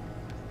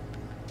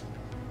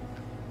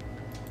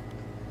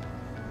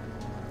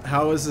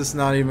 How is this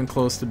not even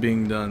close to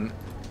being done?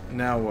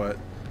 Now what?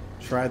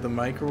 Try the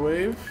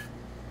microwave?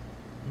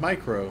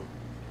 Micro.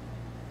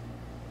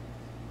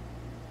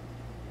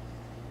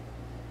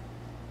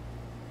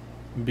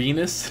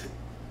 Venus?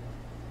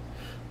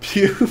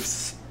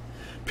 Pubes?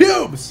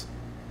 Pubes!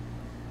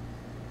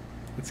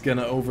 It's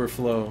gonna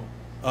overflow.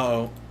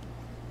 Uh-oh.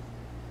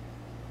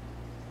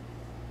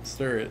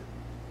 Stir it.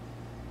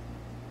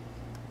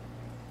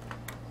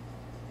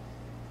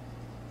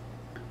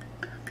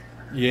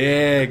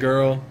 Yeah,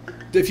 girl.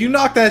 If you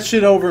knock that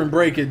shit over and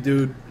break it,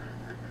 dude.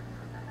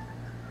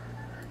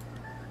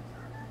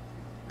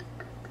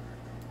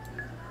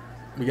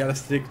 We gotta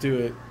stick to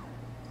it.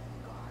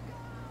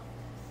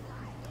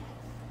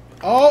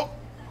 Oh!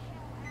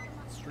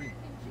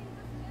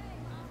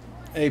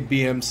 Hey,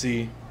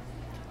 BMC.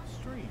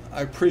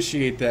 I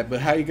appreciate that, but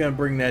how you gonna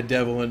bring that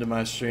devil into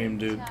my stream,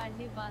 dude?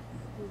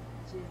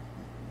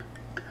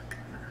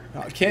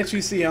 Can't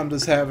you see I'm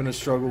just having a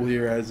struggle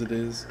here as it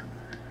is?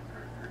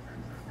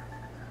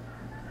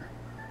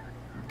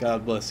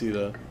 God bless you,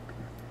 though.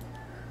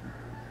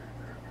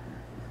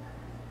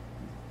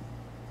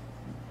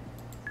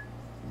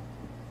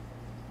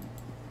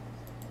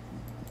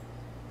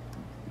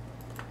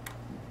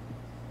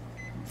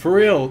 For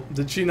real,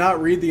 did she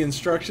not read the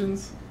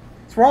instructions?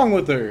 What's wrong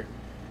with her?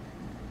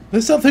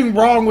 There's something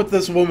wrong with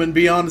this woman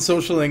beyond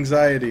social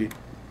anxiety.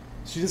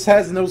 She just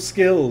has no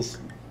skills.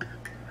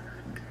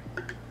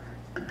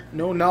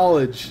 No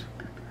knowledge.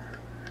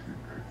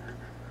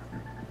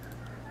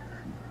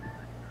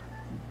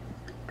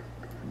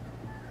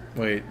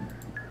 Wait.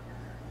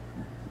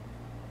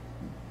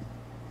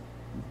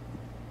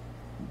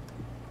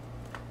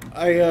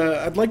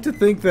 I'd like to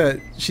think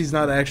that she's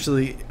not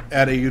actually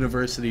at a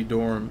university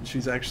dorm.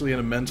 She's actually in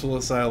a mental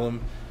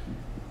asylum.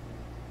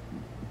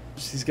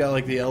 She's got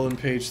like the Ellen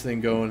Page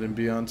thing going in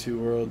Beyond Two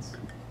Worlds.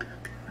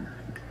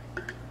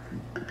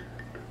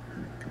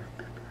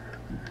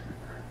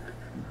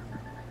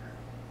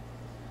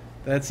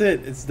 That's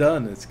it. It's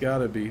done. It's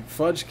gotta be.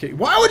 Fudge cake.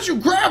 Why would you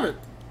grab it?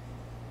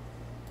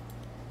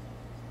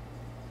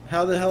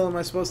 How the hell am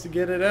I supposed to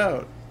get it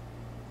out?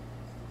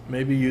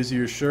 Maybe use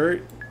your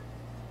shirt?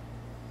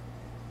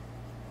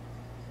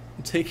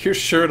 Take your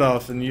shirt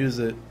off and use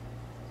it.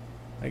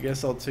 I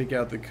guess I'll take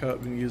out the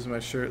cup and use my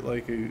shirt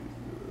like a...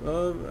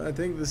 I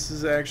think this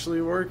is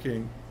actually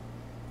working.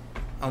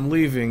 I'm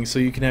leaving so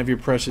you can have your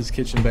precious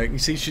kitchen back. You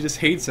see, she just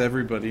hates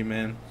everybody,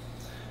 man.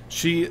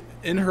 She,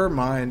 in her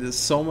mind, is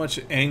so much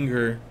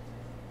anger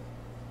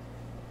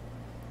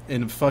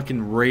and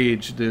fucking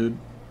rage, dude.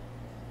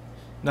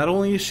 Not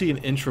only is she an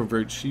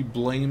introvert, she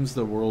blames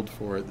the world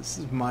for it. This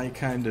is my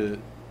kind of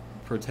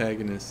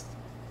protagonist.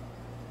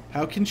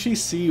 How can she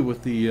see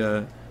with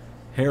the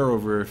hair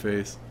over her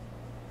face?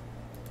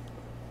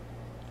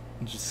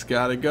 Just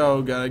gotta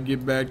go. Gotta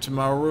get back to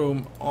my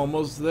room.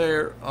 Almost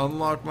there.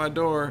 Unlock my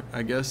door.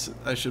 I guess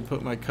I should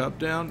put my cup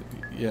down?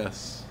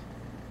 Yes.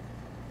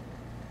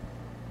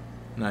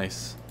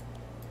 Nice.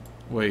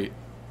 Wait.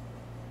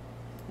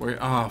 Where?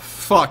 Oh,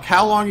 fuck.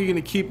 How long are you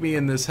gonna keep me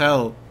in this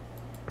hell?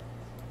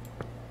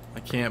 I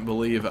can't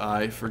believe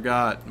I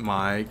forgot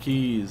my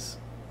keys.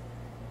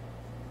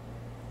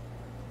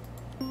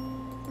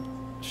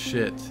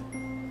 Shit.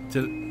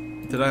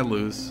 Did I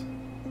lose?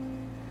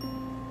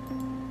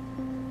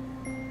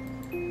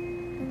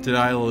 Did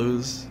I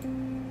lose?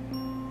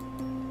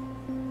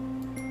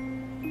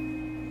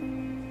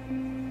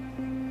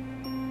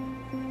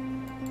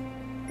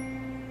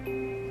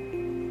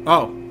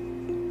 Oh.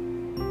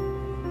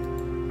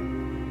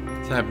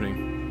 What's happening?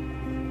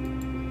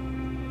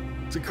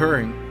 What's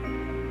occurring?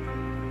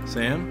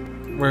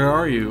 Sam? Where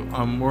are you?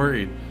 I'm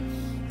worried.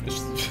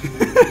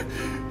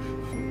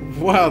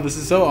 Wow, this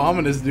is so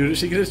ominous, dude. Is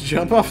she gonna just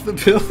jump off the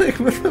building?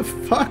 What the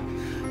fuck?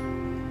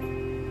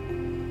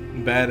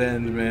 Bad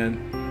end, man.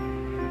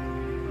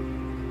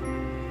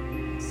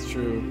 It's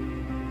true.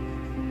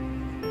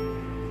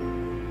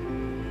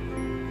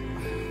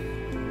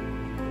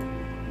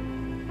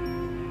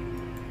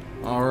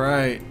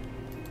 Alright.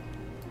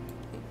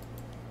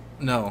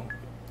 No.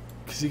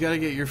 Because you gotta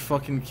get your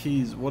fucking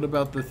keys. What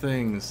about the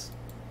things?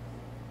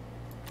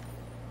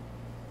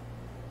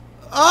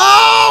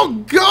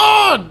 Oh,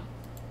 God!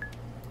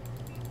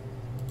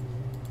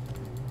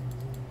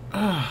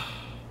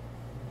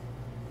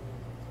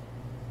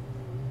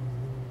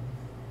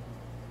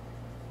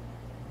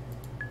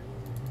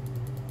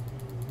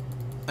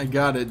 I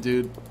got it,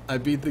 dude. I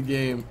beat the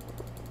game.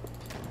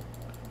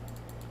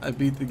 I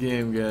beat the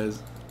game,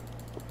 guys.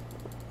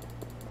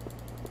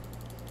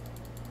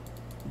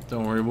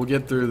 Don't worry, we'll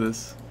get through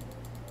this.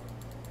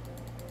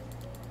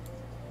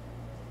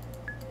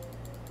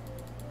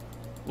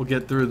 We'll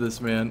get through this,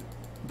 man.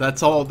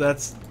 That's all.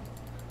 That's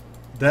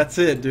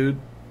it, dude.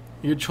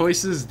 Your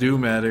choices do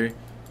matter.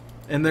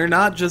 And they're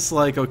not just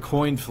like a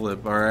coin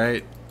flip,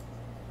 alright?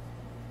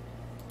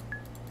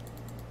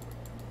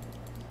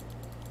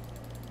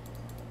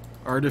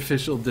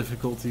 Artificial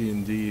difficulty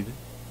indeed.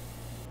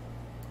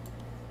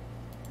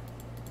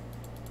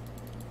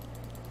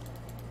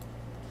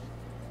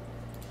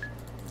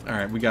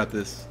 Alright, we got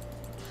this.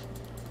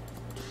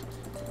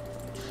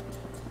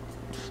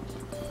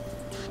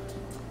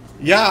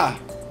 Yeah!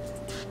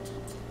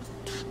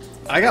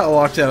 I got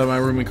locked out of my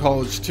room in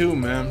college too,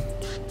 man.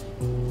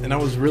 And I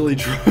was really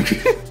drunk.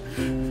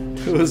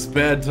 It was a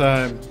bad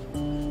time.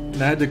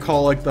 And I had to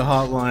call like the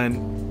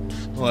hotline.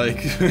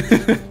 Like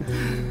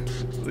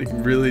like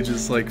really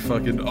just like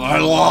fucking I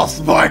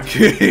lost my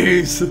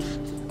keys.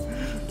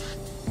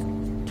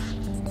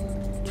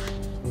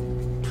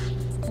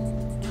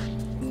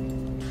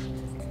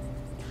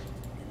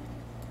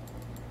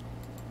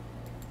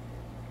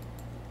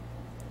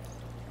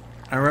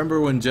 I remember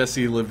when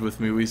Jesse lived with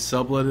me, we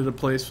subletted a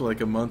place for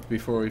like a month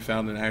before we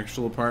found an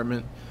actual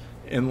apartment.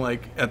 And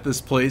like at this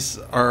place,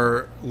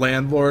 our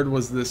landlord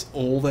was this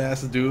old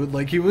ass dude.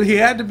 Like he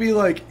had to be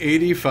like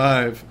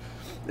 85,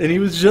 and he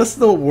was just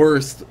the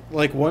worst.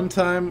 Like one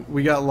time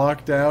we got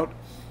locked out,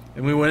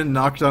 and we went and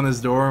knocked on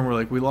his door, and we're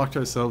like, we locked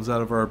ourselves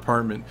out of our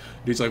apartment.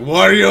 And he's like,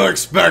 what do you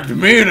expect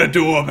me to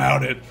do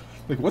about it?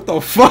 Like what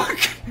the fuck?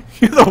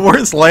 You're the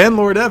worst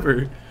landlord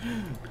ever.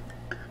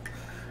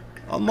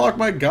 Unlock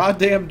my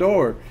goddamn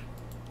door.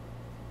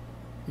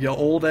 You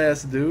old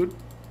ass dude.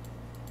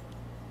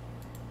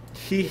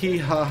 Hee hee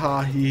ha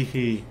ha hee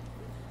hee.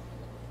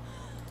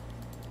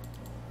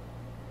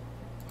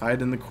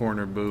 Hide in the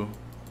corner, boo.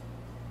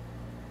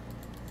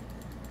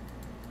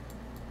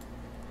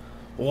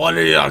 What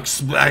do you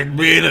expect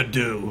me to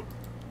do?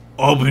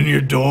 Open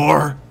your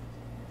door?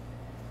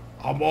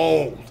 I'm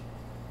old.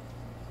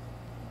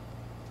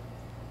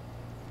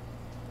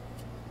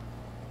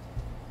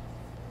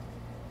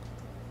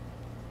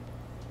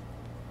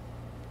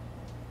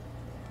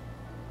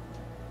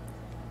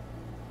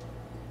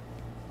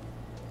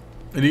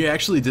 And he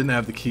actually didn't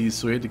have the keys,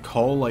 so we had to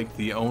call, like,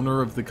 the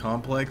owner of the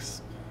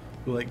complex,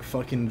 who, like,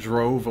 fucking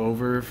drove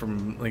over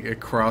from, like,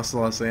 across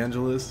Los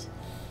Angeles.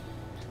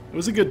 It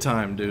was a good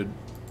time, dude.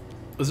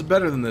 It was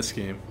better than this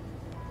game.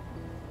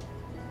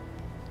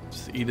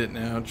 Just eat it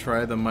now,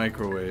 try the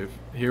microwave.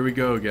 Here we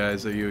go,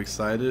 guys. Are you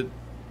excited?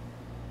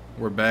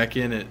 We're back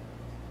in it.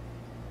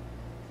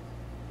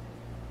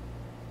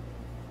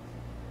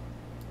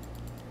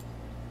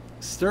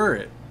 Stir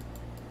it.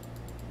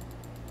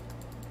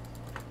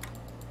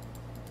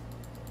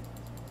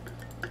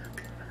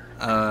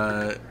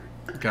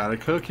 Gotta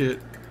cook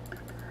it.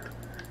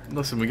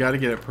 Listen, we gotta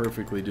get it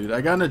perfectly, dude.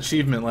 I got an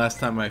achievement last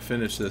time I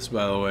finished this,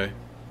 by the way.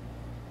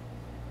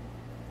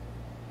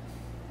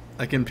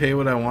 I can pay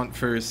what I want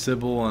for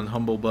Sybil on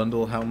Humble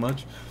Bundle. How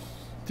much?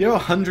 Do you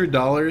have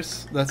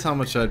 $100? That's how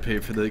much I'd pay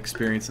for the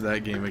experience of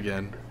that game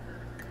again.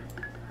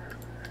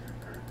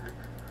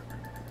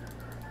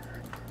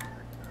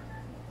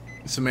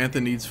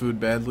 Samantha needs food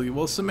badly.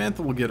 Well,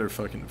 Samantha will get her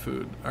fucking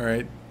food,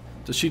 alright?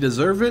 Does she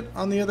deserve it,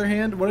 on the other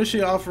hand? What is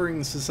she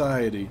offering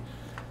society?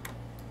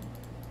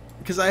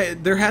 because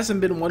there hasn't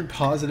been one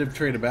positive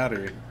trait about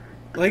her.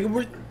 Like,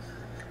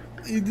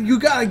 you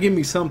gotta give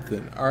me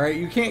something, alright?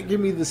 You can't give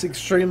me this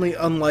extremely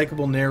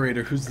unlikable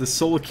narrator who's the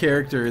sole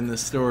character in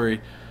this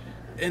story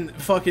and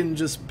fucking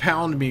just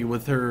pound me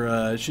with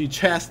her, she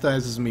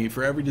chastises me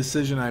for every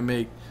decision I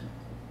make.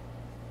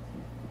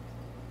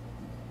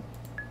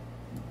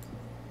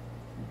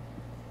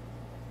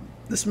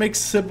 This makes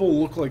Sybil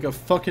look like a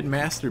fucking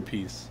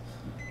masterpiece.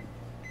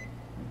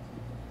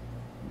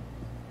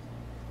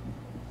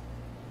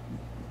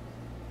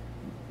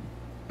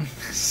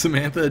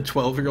 Samantha, a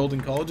 12-year-old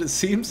in college? It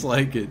seems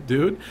like it,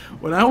 dude.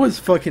 When I was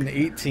fucking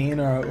 18,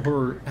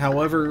 or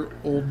however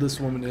old this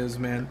woman is,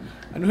 man,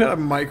 I knew how to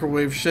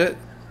microwave shit.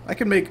 I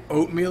can make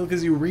oatmeal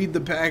because you read the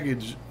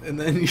package, and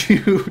then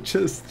you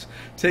just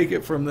take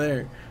it from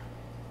there.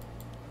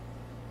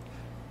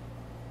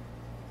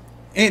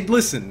 And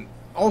listen,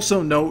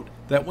 also note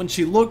that when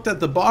she looked at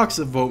the box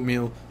of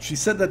oatmeal, she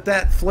said that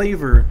that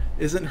flavor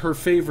isn't her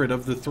favorite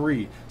of the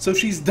three. So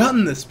she's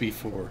done this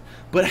before.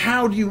 But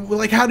how do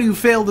you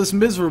fail this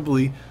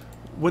miserably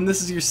when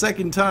this is your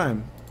second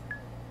time?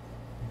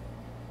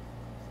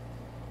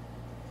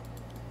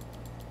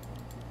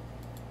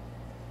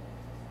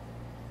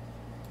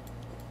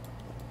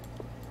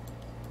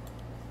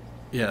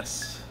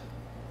 Yes.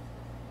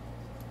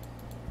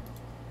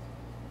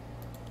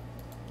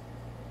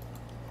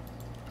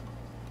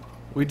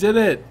 We did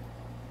it.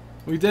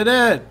 We did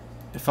it!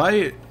 If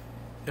I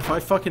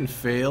fucking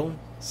fail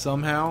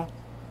somehow,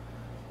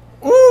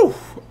 ooh,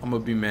 I'm gonna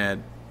be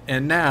mad.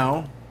 And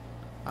now,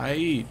 I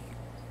eat.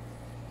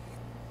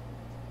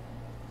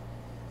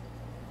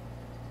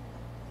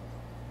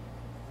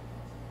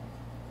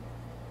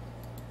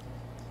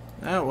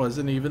 That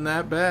wasn't even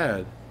that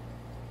bad.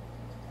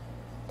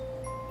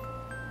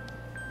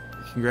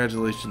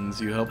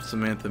 Congratulations, you helped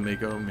Samantha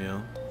make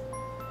oatmeal.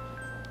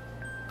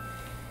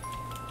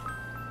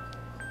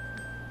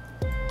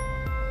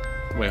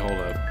 Wait, hold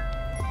up.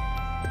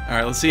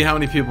 Alright, let's see how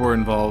many people were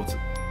involved.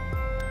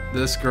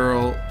 This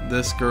girl,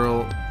 this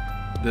girl,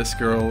 this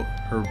girl,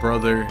 her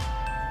brother,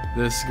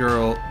 this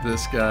girl,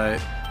 this guy.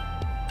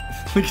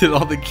 Look at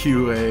all the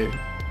QA.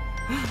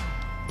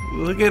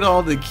 Look at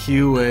all the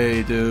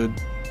QA, dude.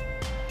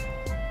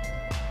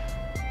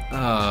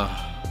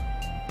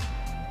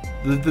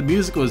 The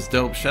music was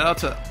dope. Shout out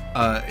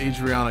to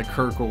Adriana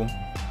Kirkle.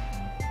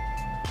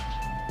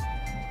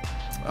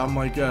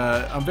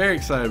 I'm very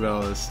excited about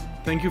all this.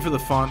 Thank you for the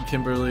font,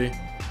 Kimberly.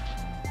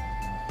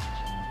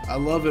 I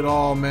love it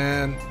all,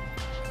 man.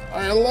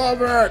 I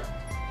love it!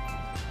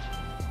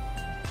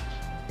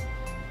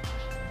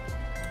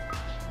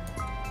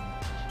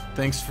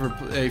 Thanks for...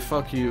 Hey,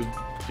 fuck you.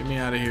 Get me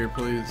out of here,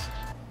 please.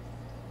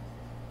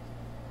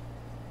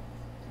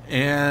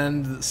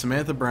 And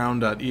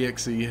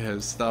SamanthaBrown.exe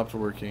has stopped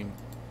working.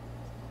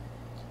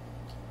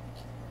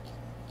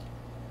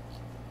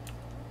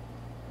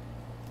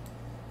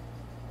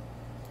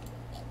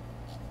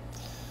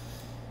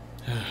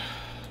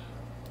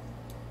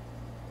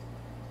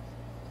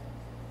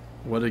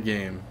 What a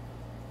game.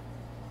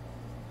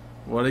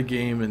 What a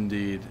game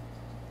indeed.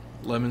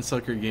 Lemon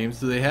Sucker Games.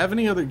 Do they have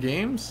any other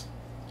games?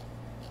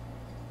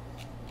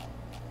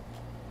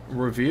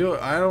 Review?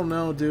 I don't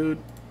know, dude.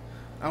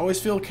 I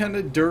always feel kind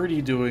of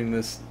dirty doing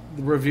this,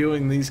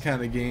 reviewing these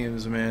kind of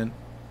games, man.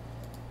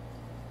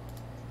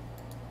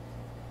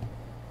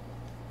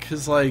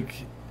 Cause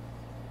like,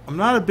 I'm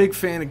not a big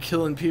fan of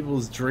killing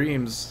people's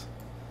dreams.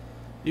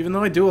 Even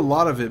though I do a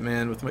lot of it,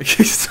 man, with my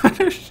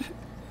Kickstarter shit.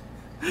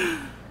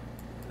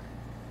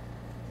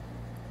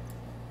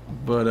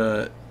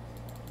 But,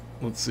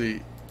 let's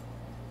see.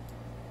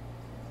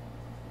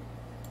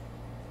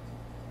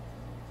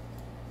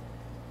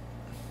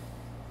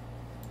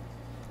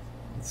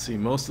 Let's see,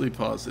 mostly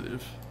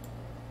positive.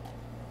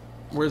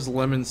 Where's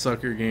Lemon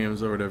Sucker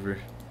Games or whatever?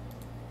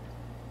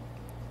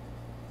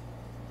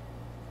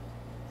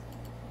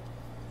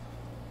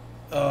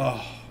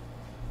 Oh.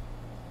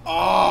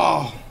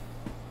 Oh.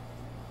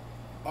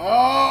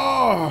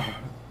 Oh.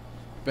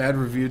 Bad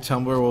review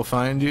Tumblr will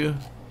find you.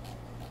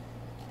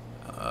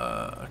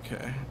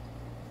 Okay.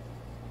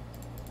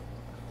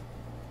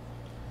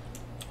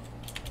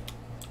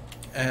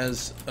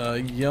 As a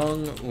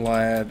young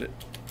lad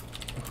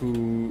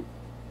who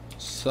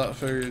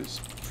suffers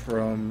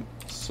from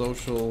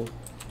social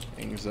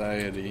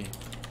anxiety,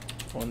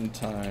 one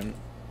time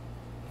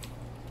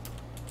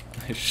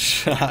I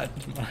shot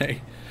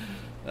my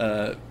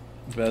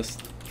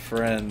best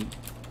friend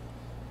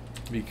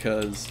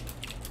because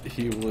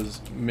he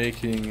was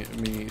making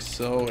me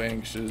so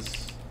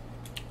anxious.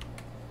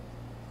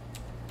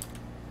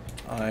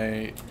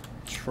 I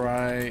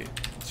try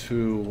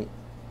to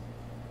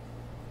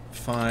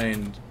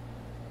find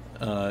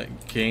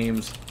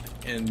games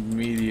and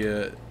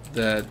media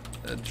that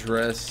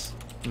address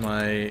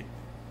my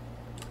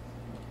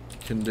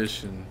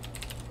condition.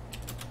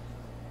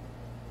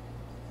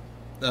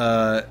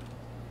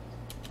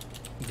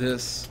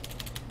 This,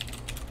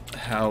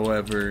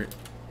 however,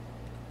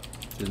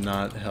 did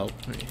not help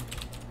me.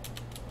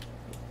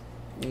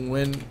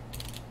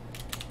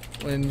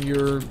 When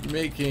you're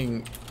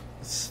making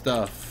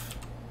stuff,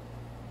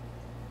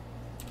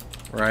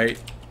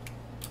 right?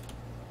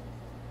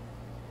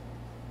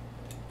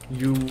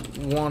 You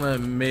want to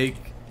make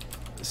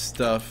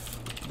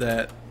stuff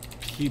that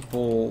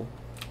people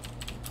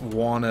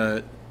want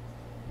to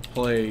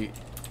play,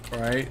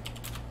 right?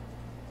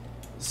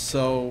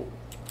 So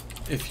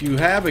if you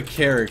have a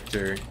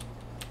character,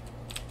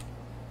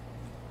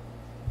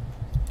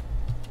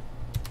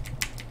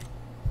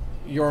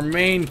 your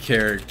main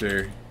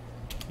character,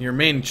 your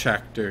main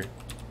chapter,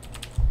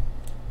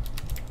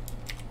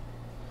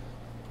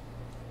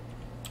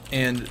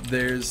 and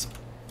there's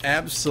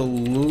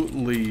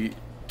absolutely,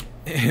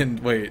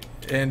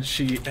 and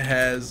she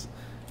has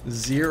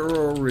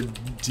zero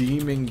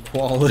redeeming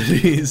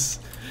qualities,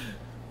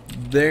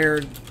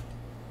 they're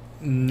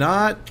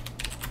not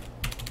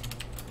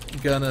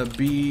gonna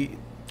be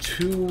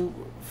too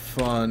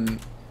fun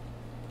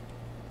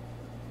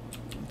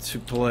to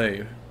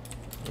play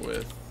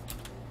with,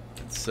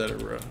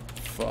 etc.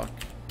 Fuck.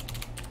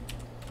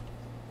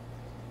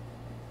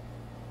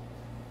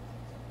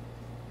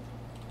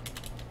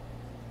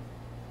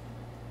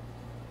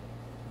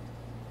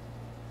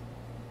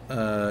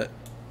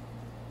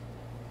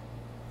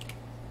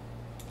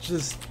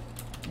 Just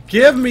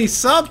give me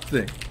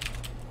something.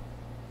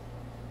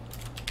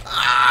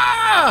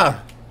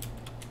 Ah!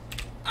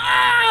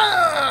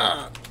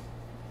 Ah!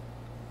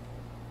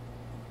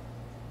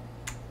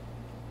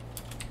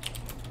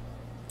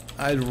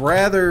 I'd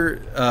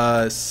rather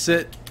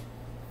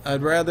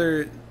I'd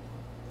rather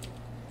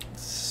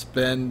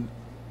spend.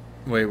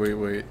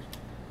 Wait.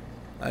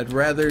 I'd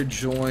rather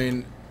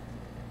join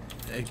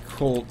a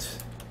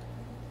cult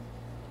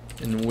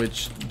in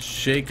which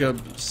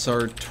Jacob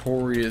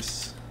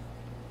Sartorius.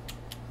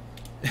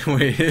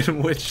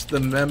 In which the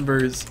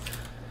members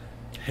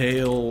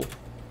hail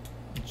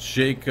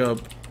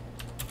Jacob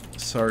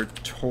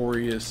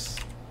Sartorius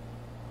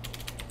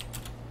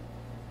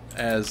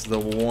as the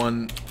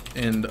one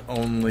and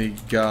only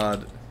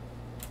God,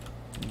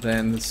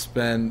 than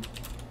spend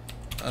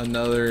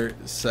another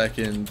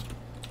second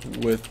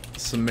with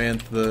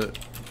Samantha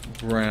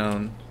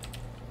Brown.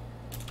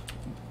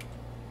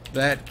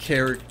 That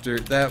character,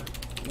 that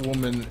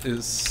woman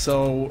is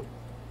so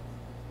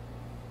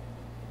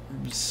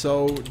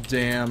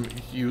damn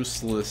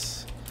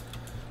useless.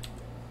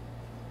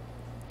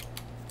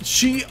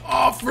 She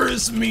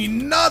offers me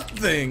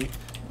nothing,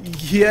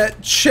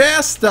 yet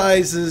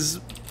chastises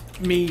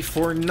me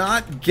for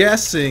not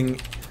guessing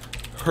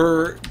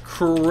her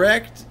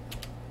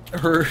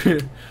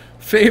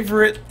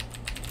favorite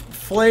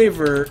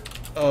flavor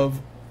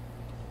of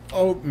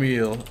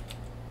oatmeal.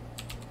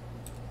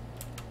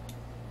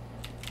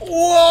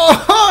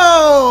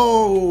 Whoa!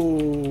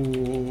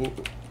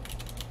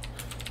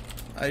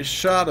 I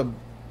shot a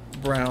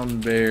brown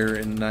bear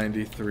in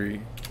 '93.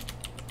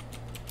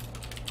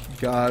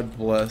 God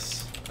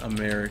bless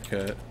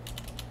America.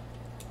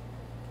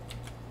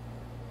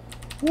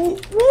 Woo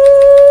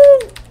woo!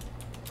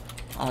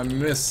 I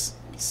miss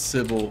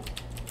Sybil.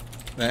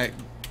 That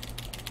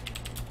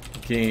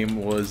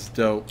game was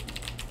dope.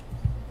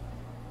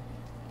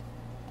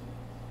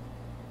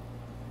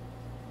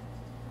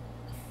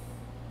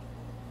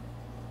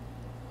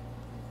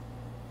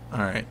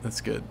 Alright,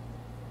 that's good.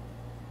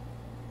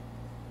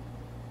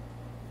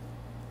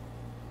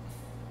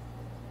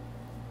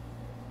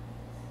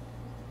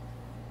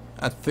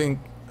 I think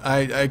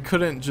I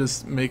couldn't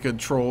just make a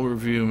troll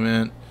review,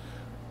 man.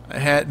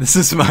 This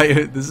is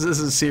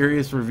a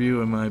serious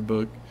review in my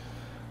book.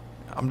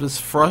 I'm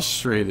just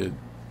frustrated.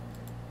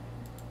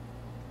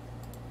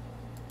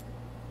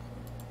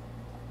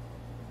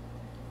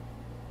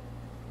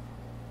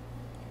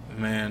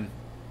 Man,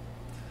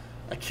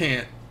 I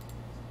can't.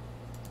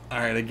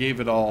 Alright, I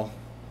gave it all.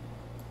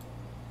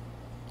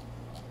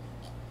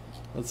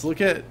 Let's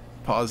look at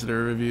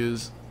positive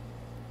reviews.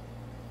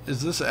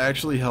 Is this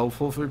actually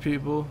helpful for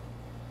people?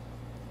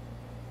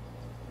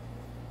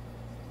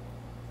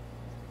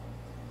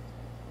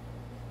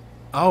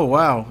 Oh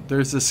wow,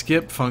 there's a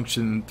skip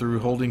function through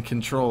holding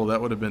control.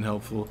 That would have been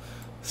helpful.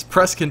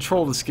 Press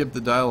control to skip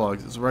the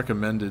dialogues. It's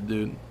recommended,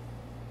 dude.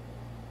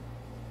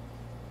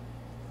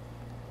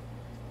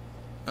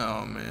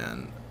 Oh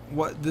man.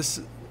 What this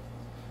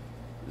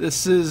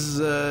is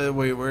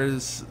wait, where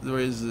is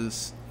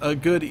this? A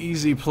good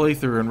easy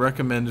playthrough and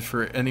recommended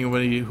for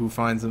anybody who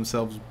finds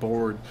themselves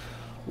bored.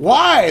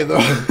 Why though?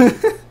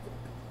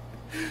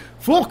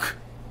 Fuck!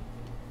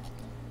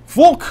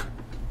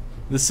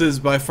 This is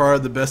by far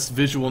the best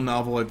visual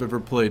novel I've ever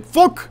played.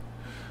 Fuck!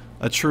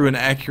 A true and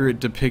accurate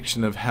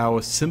depiction of how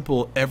a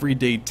simple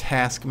everyday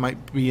task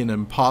might be an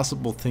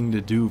impossible thing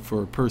to do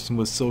for a person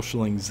with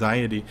social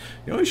anxiety.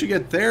 You know, you should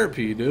get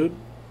therapy, dude.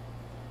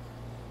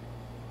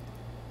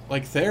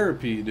 Like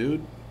therapy,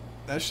 dude.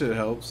 That shit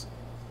helps.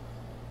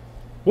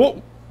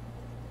 Whoa!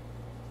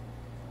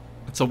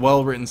 It's a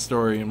well-written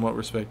story in what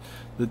respect?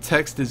 The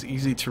text is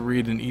easy to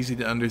read and easy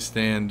to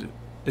understand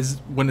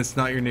when it's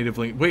not your native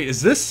language. Wait,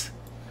 is this?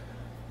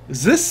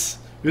 This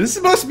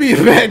must be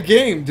a bad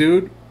game,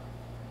 dude.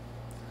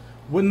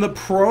 When the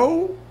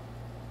pro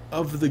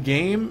of the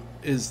game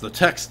is the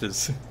text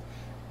is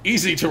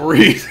easy to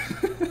read.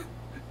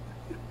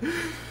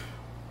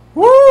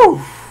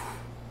 Woo!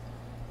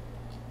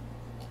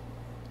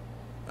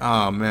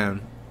 Oh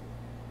man,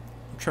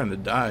 I'm trying to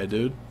die,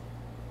 dude.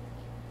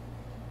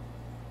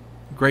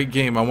 Great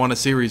game. I want a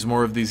series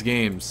more of these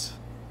games.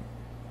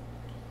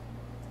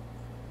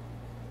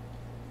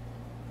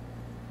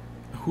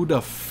 Who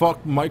the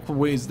fuck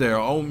microwaves their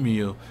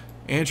oatmeal?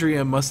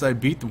 Andrea, must I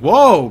beat...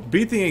 Whoa!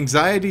 Beat the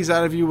anxieties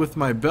out of you with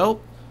my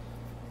belt?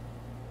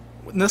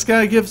 And this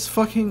guy gives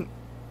fucking...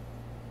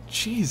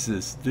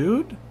 Jesus,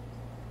 dude.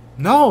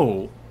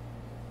 No!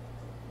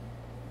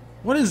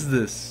 What is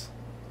this?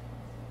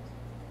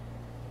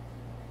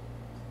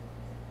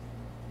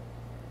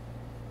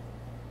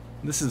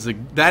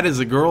 That is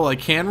a girl I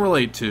can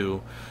relate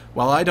to.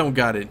 While I don't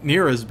got it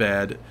near as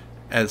bad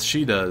as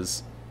she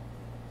does,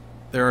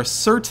 there are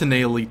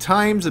certainly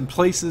times and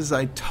places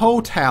I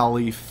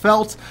totally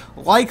felt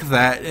like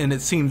that, and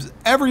it seems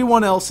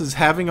everyone else is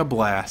having a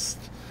blast.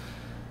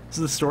 This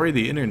is the story of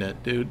the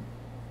internet, dude.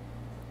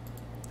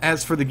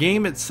 As for the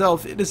game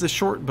itself, it is a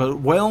short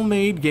but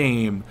well-made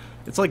game.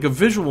 It's like a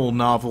visual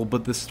novel,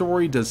 but the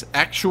story does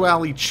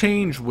actually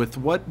change with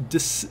what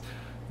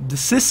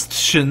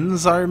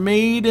decisions are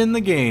made in the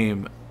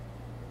game.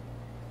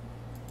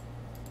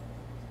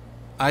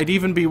 I'd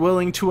even be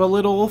willing to a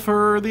little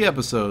for the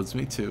episodes.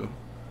 Me too.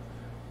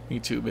 Me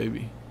too,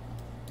 baby.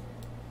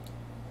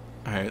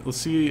 Alright, let's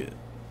see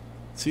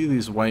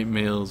these white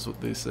males,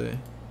 what they say.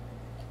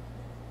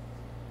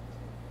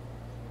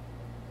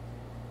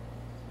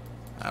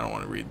 I don't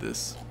want to read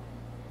this.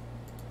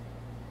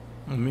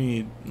 Let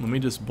me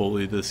just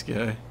bully this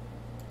guy.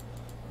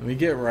 Let me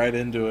get right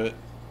into it.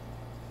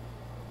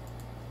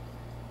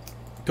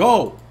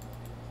 Go!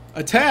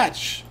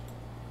 Attach!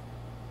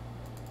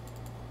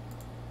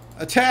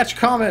 Attach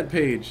comment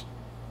page.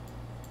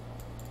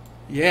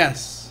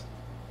 Yes.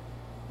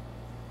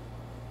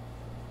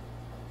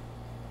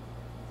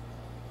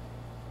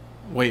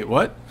 Wait,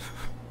 what?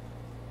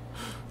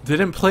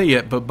 Didn't play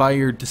yet, but by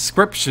your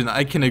description,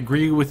 I can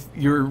agree with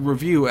your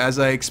review as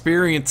I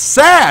experienced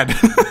sad!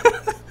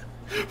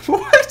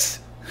 What?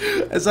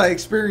 As I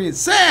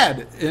experienced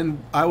sad,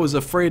 and I was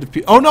afraid of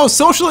people. Oh no,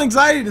 social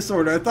anxiety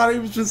disorder. I thought he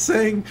was just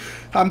saying,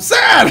 I'm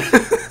sad!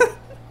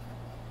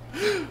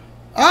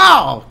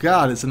 Oh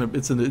God, it's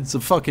a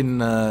fucking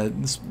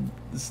this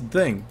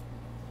thing.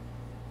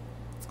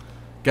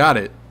 Got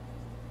it.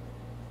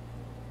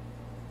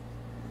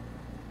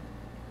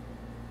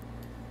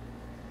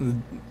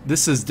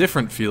 This is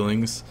different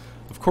feelings.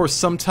 Of course,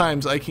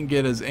 sometimes I can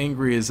get as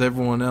angry as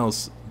everyone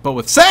else, but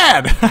with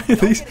sad.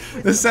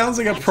 This sounds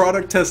like a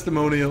product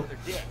testimonial.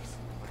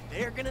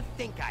 They're gonna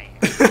think I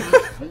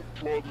am.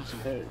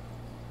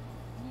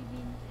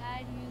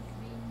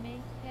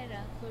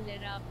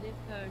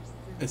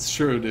 It's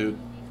true, dude.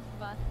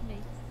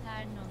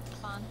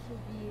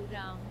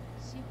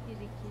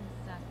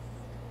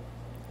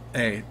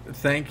 Hey,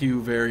 thank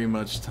you very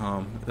much,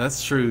 Tom.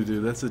 That's true,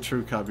 dude. That's a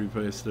true copy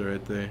paster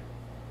right there.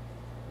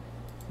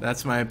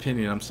 That's my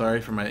opinion. I'm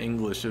sorry for my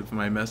English if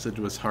my message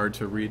was hard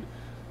to read.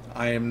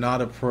 I am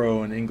not a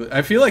pro in English.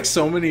 I feel like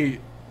so many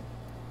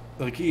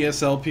like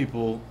ESL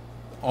people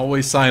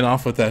always sign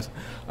off with that.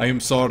 I am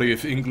sorry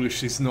if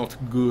English is not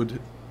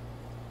good.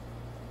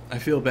 I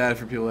feel bad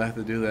for people that have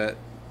to do that.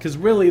 Because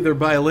really, they're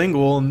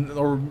bilingual,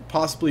 or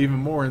possibly even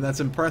more, and that's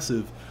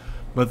impressive.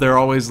 But they're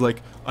always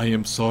like, I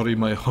am sorry,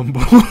 my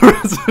humble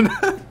words.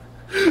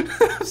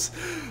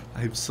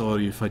 I'm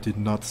sorry if I did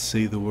not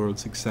say the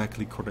words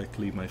exactly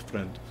correctly, my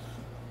friend.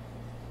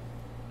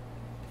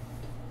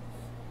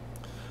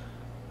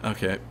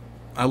 Okay.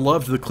 I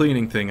loved the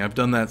cleaning thing. I've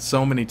done that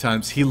so many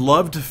times. He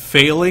loved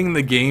failing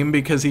the game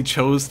because he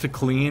chose to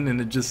clean, and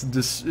it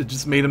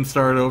just made him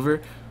start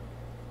over.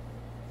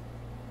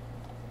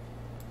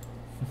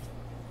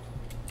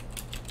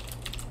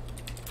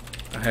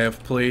 I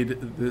have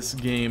played this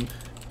game,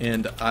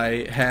 and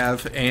I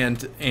have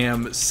and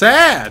am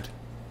sad.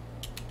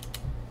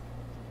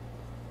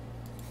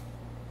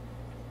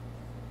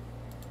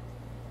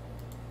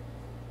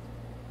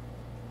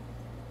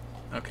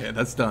 Okay,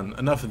 that's done.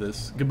 Enough of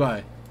this.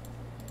 Goodbye.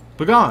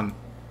 Begone!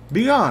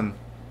 Begone!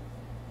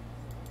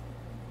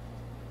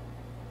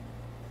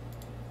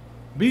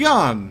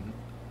 Begone!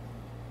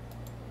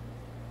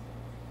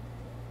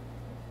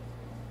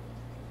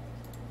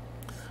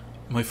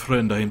 My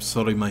friend, I am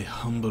sorry, my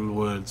humble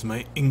words,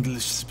 my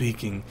English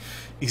speaking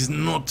is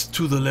not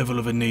to the level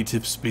of a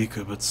native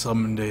speaker, but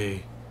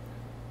someday,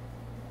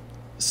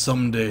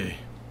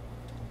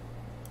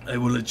 I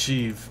will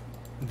achieve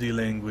the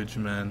language,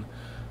 man.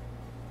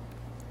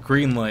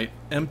 Green light,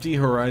 empty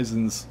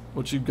horizons,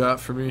 what you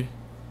got for me?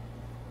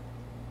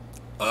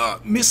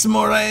 Miss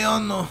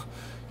Moreno,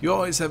 you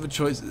always have a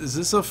choice. Is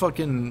this a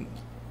fucking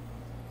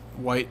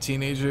white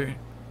teenager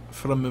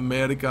from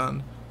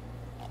American?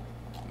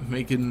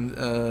 Making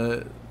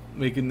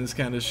this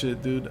kind of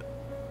shit, dude,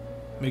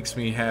 makes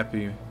me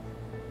happy.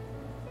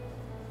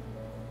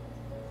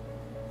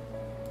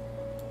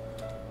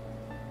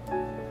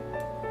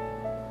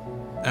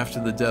 After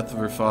the death of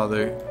her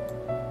father,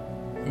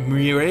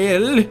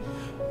 Miel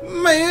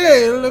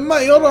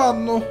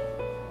Majorano.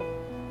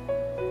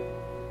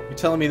 You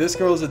telling me this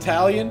girl is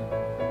Italian?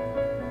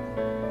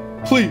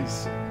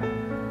 Please.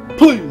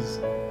 Please.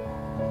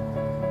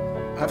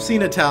 I've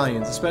seen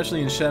Italians,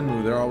 especially in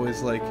Shenmue, they're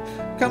always like,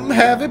 come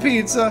have a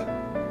pizza.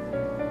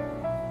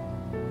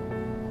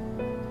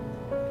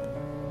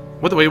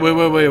 What the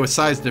wait,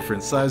 size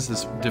difference. Size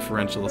this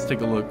differential. Let's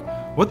take a look.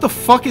 What the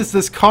fuck is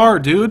this car,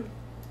 dude?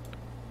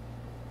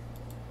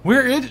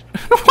 Where it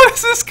what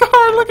is this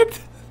car? Look at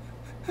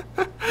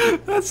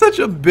that's such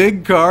a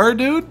big car,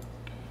 dude.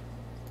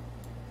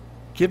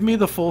 Give me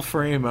the full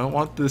frame. I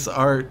want this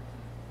art.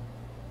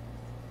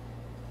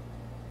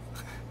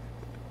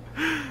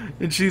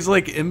 And she's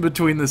like in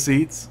between the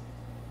seats.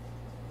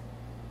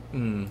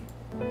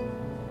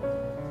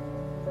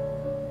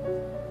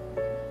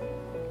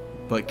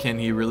 But can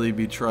he really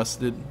be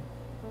trusted?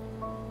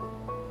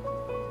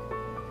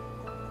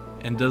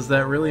 And does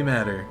that really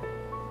matter?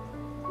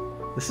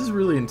 This is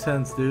really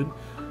intense, dude.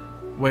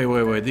 Wait.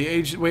 The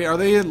age. Wait, are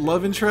they a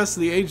love interest?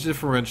 The age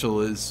differential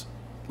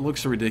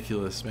looks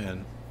ridiculous,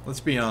 man.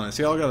 Let's be honest.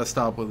 Y'all gotta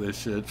stop with this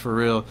shit for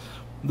real.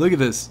 Look at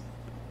this.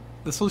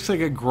 This looks like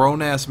a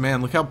grown-ass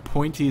man. Look how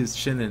pointy his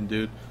chin is,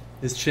 dude.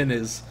 His chin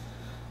is.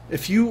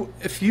 If you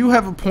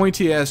have a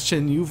pointy-ass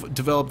chin, you've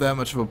developed that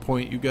much of a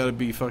point, you gotta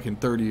be fucking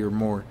 30 or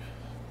more.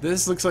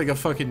 This looks like a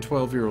fucking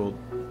 12-year-old.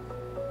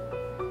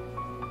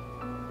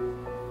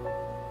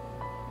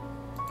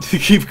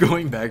 Keep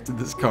going back to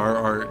this car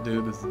art,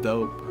 dude. It's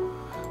dope.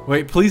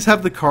 Wait, please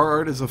have the car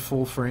art as a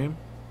full frame.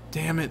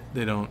 Damn it,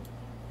 they don't.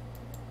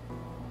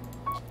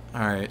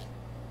 Alright.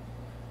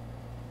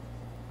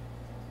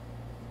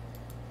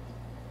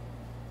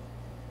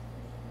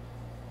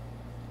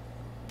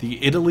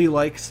 The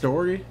Italy-like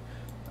story?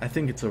 I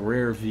think it's a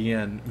rare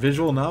VN.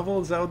 Visual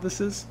novel? Is that what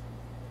this is?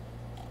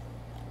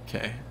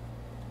 Okay.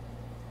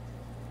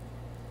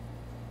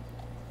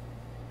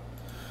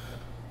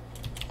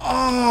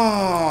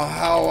 Oh,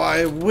 how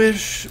I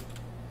wish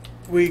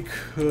we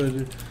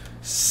could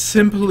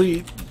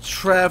simply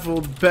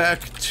travel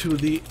back to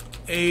the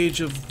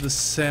age of the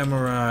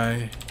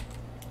samurai.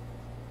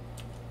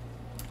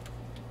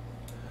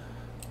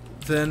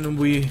 Then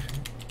we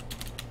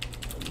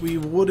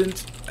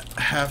wouldn't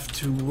have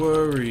to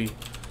worry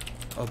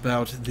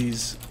about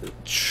these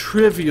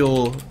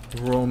trivial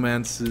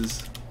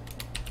romances.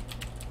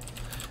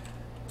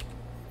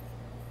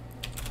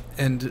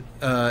 And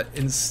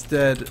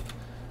instead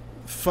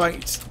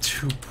fight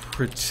to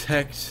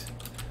protect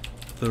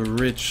the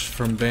rich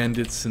from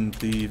bandits and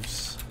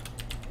thieves.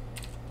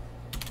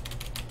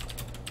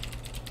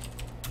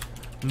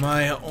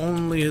 My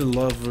only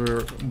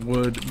lover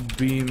would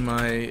be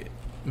my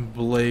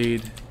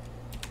blade.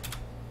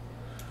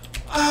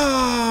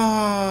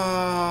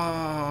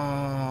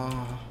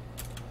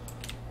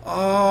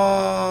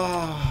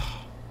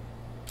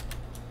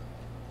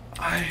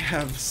 I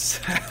have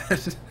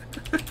sad.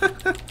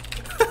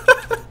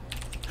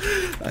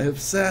 I have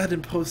sad,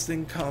 and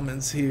posting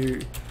comments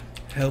here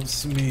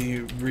helps me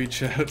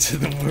reach out to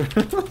the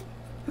world.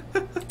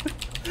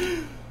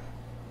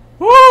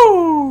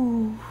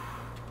 Woo!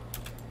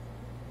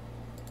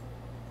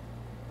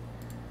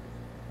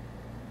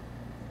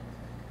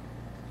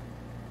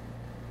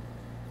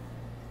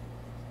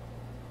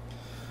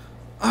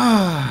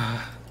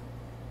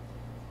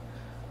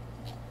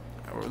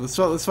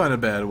 Let's find a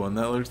bad one.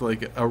 That looks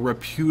like a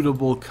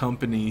reputable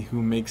company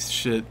who makes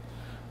shit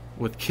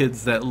with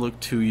kids that look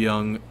too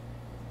young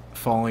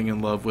falling in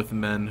love with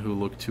men who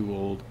look too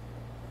old.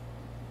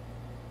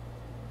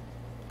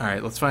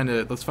 Alright, let's find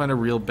a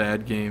real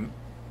bad game.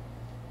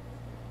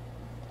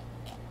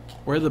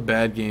 Where are the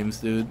bad games,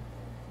 dude?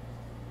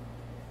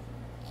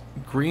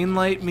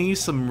 Greenlight me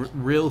some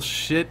real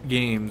shit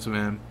games,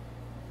 man.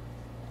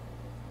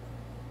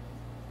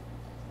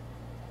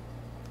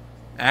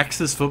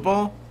 Axis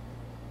football?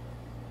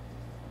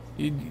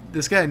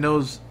 This guy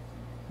knows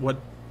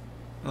what,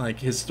 like,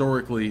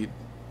 historically,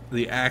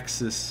 the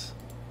Axis.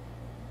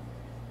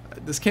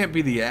 This can't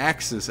be the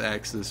Axis,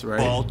 right?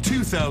 Ball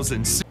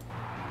 2006.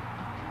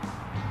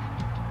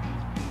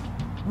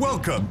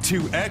 Welcome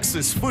to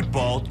Axis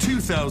Football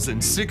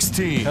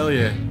 2016. Hell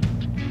yeah.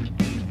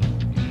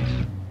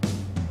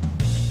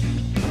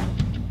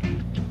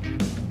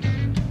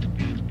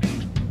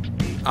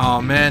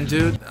 Oh man,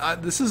 dude,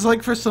 this is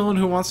like for someone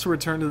who wants to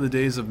return to the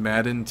days of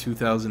Madden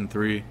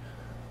 2003.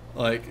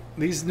 Like,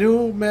 these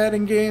new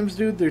Madden games,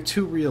 dude, they're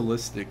too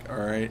realistic,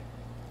 alright?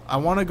 I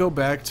want to go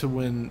back to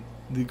when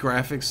the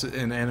graphics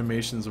and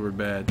animations were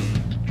bad.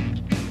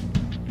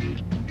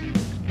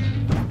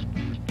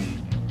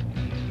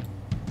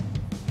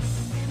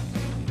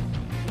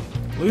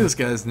 Look at this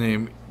guy's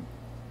name.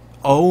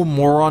 Oh,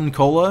 Moron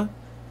Cola?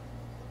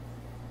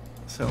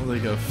 Sounds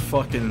like a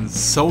fucking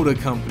soda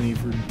company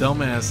for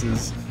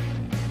dumbasses.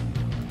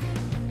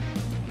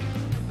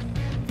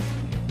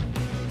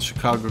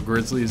 Chicago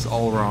Grizzlies,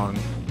 all wrong.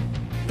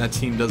 That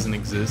team doesn't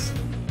exist.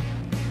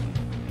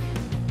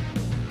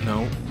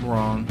 No,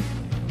 wrong.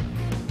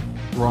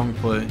 Wrong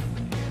play.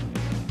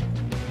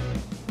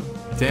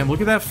 Damn,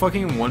 look at that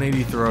fucking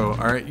 180 throw.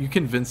 Alright, you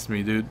convinced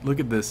me, dude. Look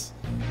at this.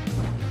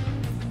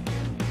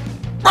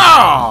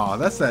 Ah!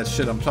 That's that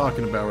shit I'm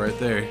talking about right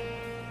there.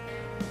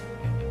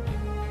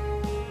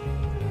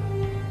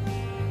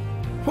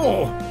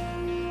 Oh!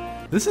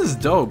 This is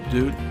dope,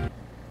 dude.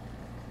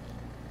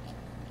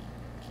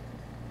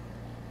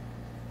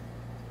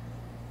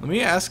 Let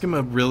me ask him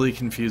a really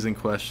confusing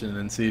question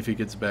and see if he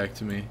gets back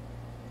to me.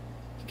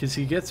 Because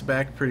he gets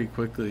back pretty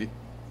quickly.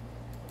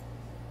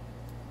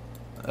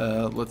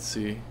 Let's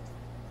see.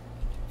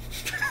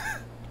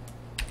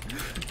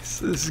 Is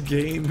this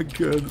game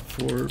good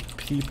for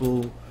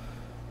people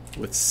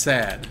with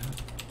SAD?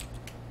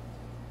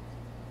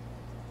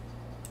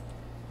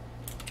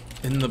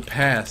 In the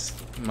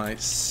past, my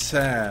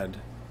SAD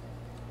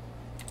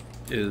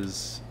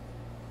is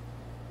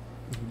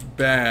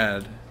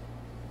bad.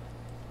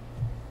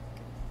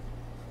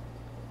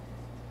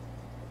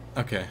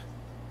 Okay.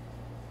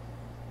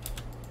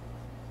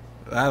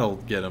 That'll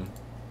get him.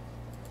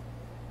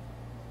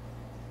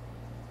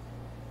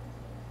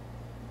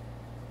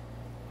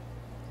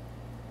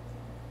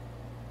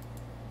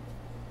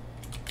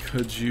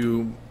 Could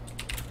you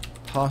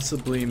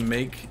possibly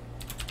make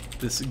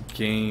this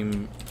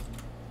game...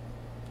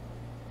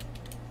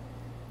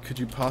 Could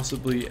you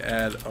possibly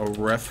add a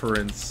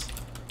reference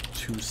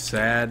to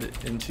SAD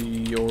into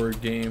your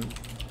game?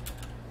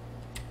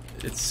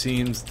 It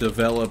seems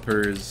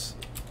developers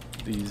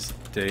these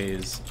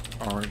days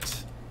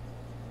aren't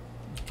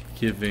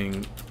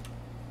giving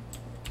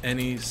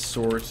any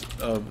sort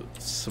of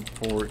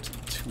support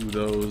to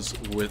those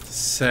with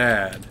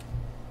SAD.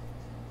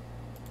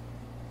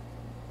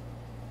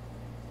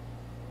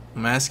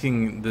 I'm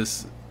asking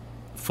this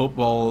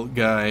football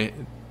guy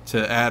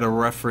to add a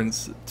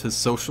reference to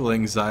social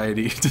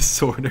anxiety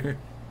disorder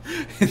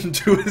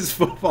into his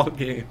football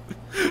game.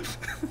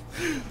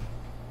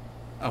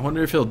 I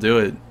wonder if he'll do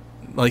it.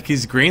 Like,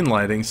 he's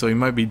greenlighting, so he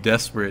might be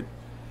desperate.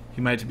 He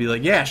might be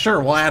like, yeah,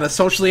 sure, we'll add a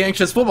socially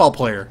anxious football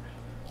player.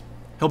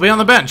 He'll be on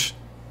the bench.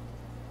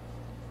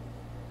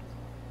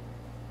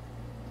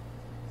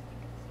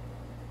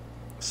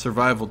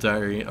 Survival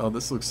diary. Oh,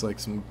 this looks like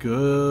some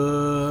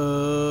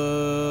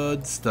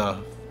good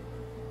stuff.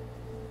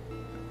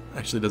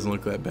 Actually, doesn't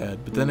look that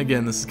bad. But then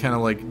again, this is kind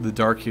of like the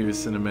Dark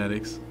Years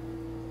cinematics.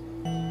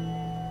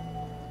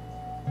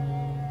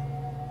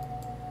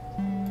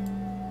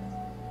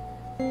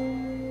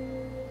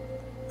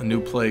 A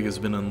new plague has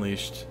been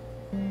unleashed.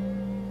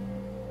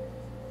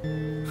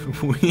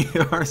 We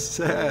are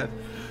sad.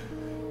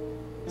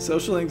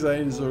 Social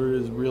anxiety disorder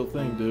is a real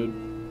thing, dude.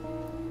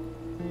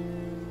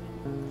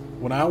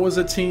 When I was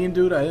a teen,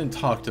 dude, I didn't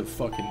talk to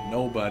fucking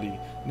nobody.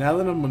 Now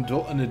that I'm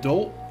an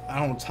adult,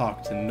 I don't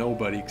talk to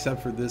nobody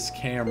except for this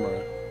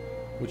camera,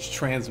 which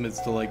transmits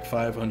to like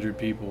 500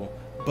 people.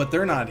 But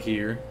they're not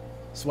here,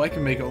 so I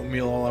can make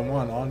oatmeal all I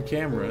want on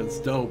camera. It's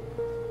dope.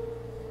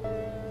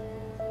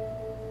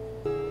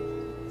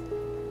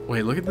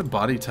 Wait, look at the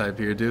body type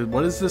here, dude.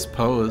 What is this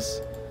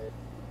pose?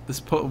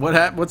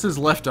 What's his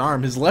left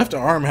arm? His left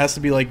arm has to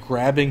be like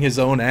grabbing his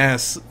own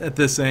ass at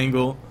this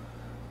angle.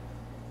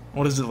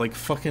 What is it, like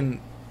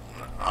fucking...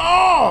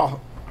 Oh!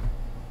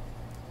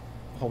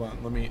 Hold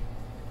on, let me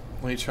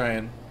try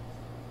and...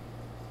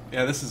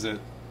 Yeah, this is it.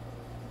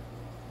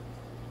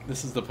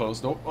 This is the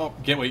pose. Nope. Oh,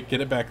 get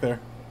it back there.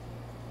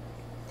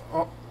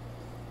 Oh.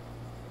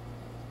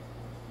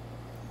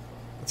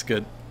 That's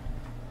good.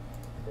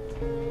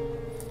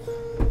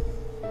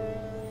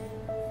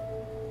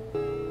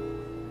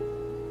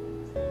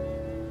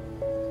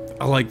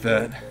 I like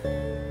that.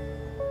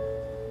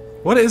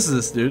 What is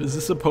this, dude? Is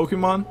this a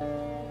Pokemon?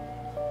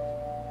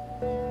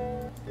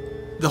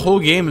 The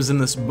whole game is in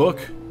this book.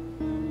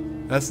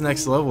 That's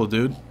next level,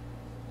 dude.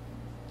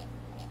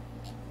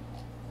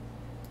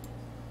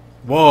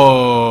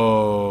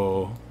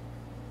 Whoa.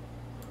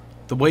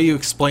 The way you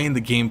explain the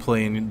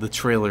gameplay in the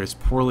trailer is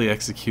poorly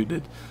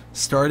executed.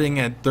 Starting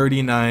at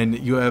 39,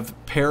 you have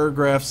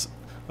paragraphs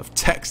of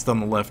text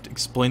on the left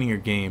explaining your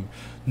game.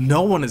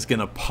 No one is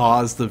gonna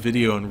pause the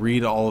video and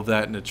read all of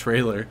that in a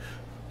trailer.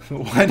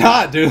 Why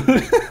not, dude?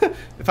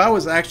 If I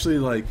was actually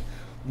like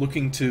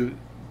looking to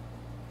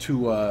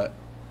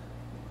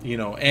you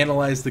know,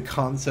 analyze the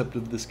concept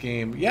of this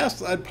game,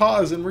 yes, I'd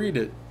pause and read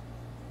it.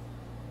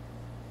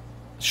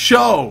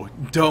 Show,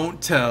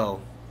 don't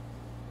tell.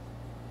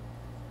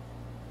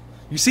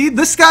 You see,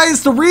 this guy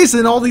is the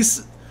reason all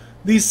these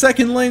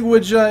second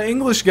language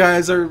English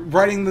guys are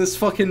writing this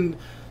fucking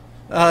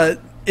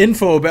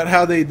info about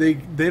how they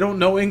don't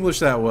know English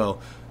that well.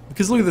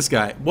 Because look at this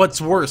guy. What's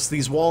worse,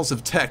 these walls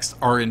of text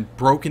are in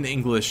broken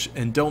English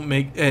and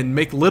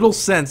make little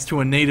sense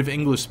to a native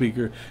English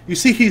speaker. You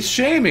see, he's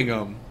shaming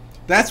them.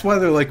 That's why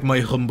they're like, my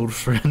humble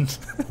friend.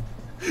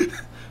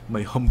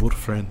 My humble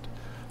friend.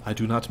 I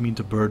do not mean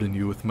to burden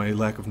you with my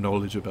lack of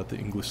knowledge about the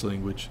English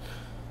language.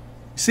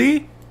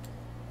 See?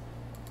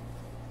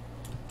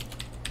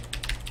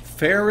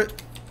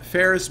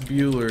 Ferris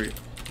Bueller,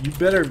 you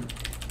better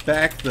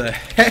back the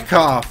heck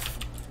off.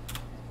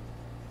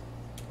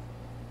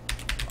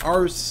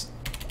 Our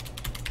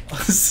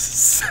sad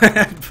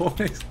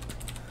boys.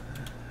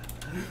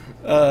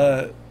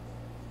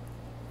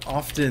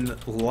 often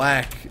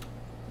lack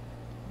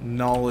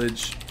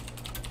knowledge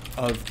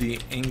of the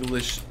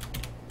English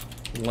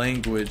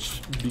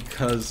language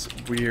because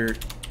we're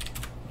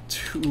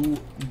too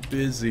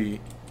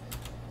busy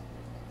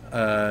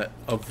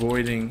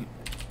avoiding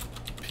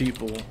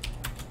people.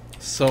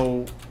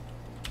 So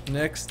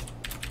next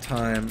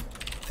time,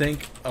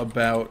 think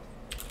about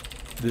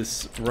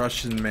this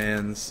Russian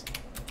man's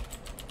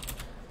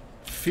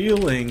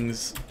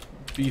feelings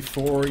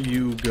before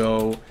you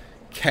go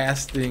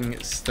casting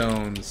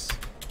stones.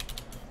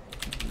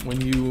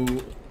 When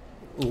you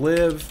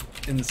live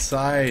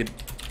inside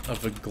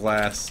of a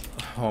glass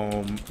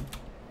home,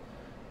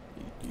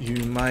 you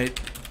might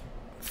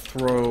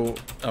throw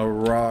a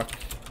rock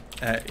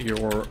at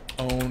your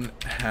own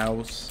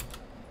house,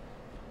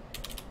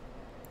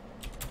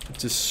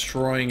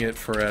 destroying it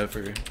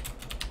forever.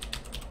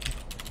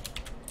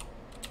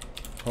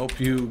 Hope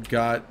you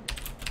got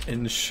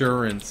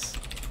insurance,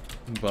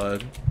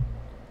 bud.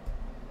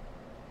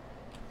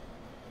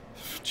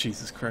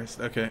 Jesus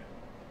Christ, okay.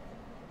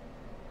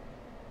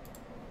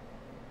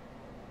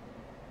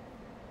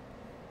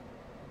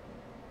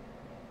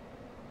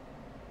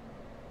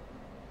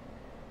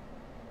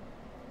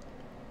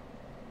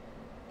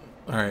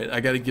 Alright, I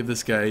gotta give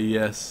this guy a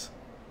yes.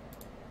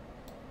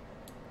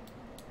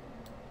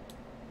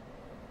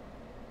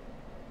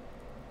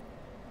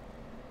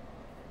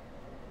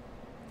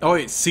 Oh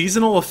wait,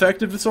 seasonal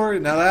affective disorder?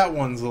 Now that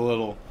one's a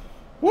little...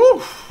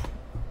 Woo!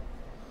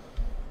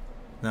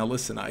 Now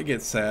listen, I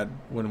get sad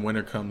when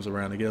winter comes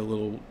around. I get a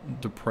little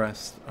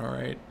depressed,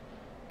 alright?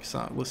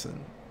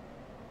 Listen.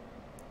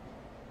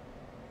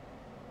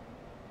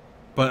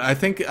 But I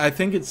think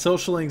it's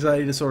social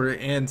anxiety disorder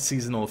and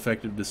seasonal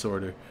affective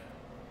disorder.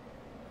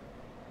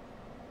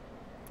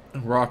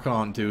 Rock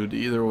on, dude.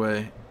 Either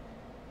way.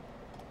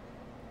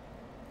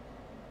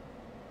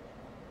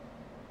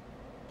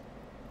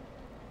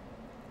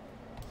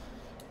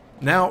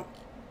 Now,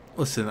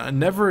 listen,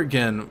 never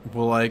again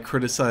will I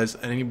criticize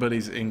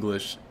anybody's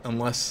English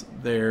unless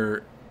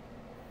they're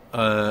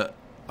a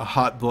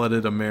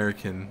hot-blooded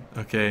American,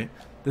 okay?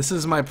 This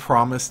is my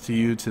promise to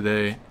you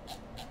today.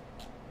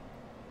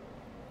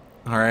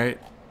 Alright?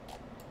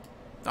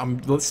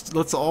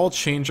 Let's all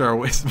change our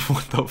ways.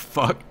 What the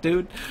fuck,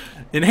 dude?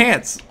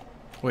 Enhance!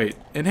 Wait,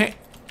 enhance.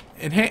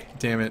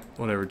 Damn it.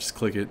 Whatever, just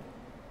click it.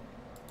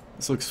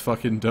 This looks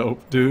fucking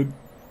dope, dude.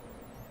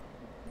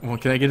 Well,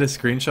 can I get a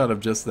screenshot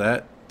of just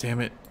that? Damn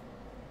it.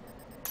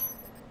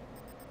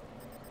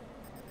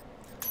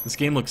 This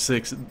game looks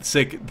sick.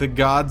 Sick. The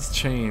God's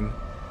Chain.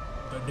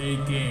 The day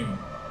came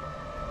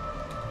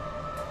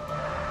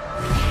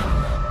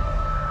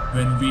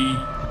when we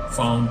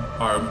found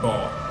our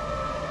God.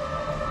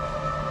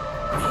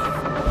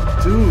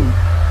 Dude.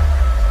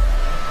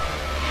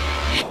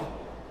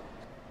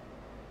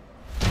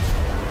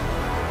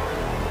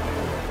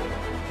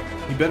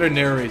 You better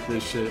narrate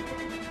this shit.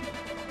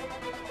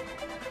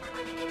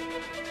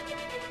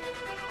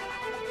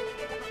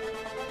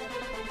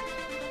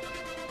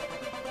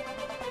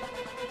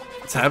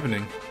 What's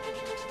happening?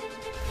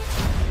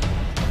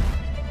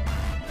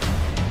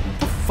 What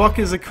the fuck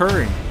is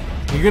occurring?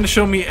 You're gonna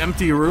show me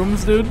empty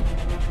rooms, dude?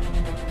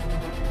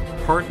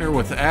 Partner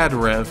with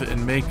AdRev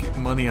and make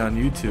money on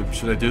YouTube.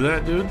 Should I do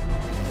that, dude?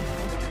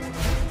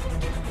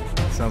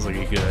 Sounds like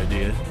a good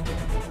idea.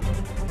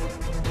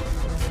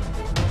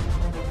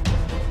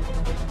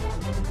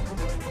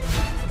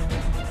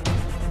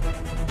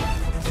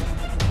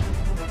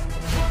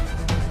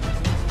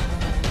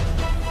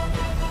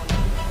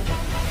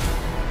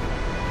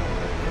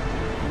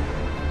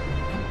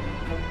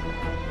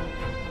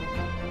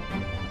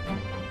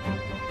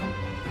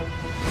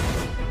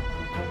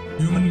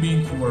 Human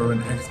beings were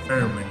an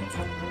experiment.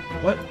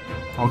 What? Okay,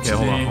 hold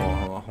Today-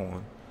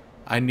 on.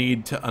 I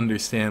need to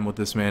understand what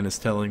this man is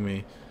telling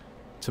me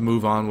to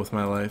move on with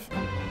my life.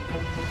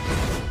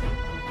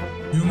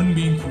 Human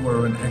beings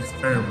were an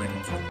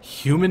experiment.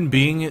 Human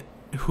beings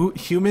were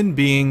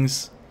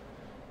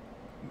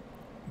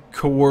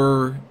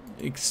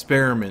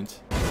experiment.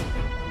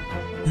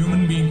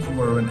 Human beings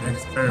were an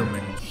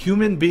experiment.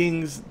 Human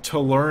beings to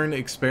learn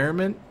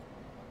experiment?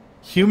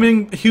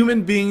 Human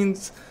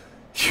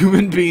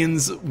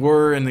beings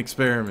were an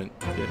experiment.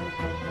 Yeah.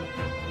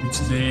 Which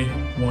they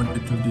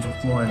wanted to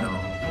destroy now.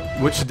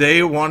 Which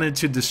they wanted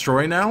to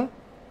destroy now?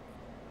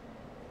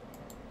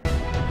 We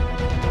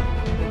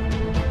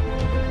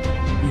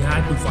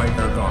had to fight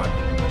our God.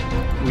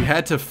 We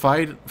had to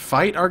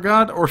fight our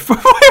god? Or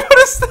what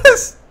is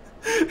this?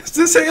 Is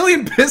this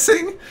alien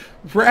pissing?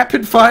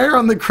 Rapid fire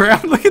on the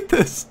ground? Look at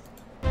this.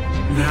 We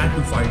had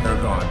to fight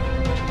our God.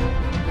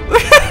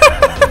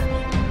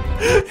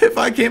 If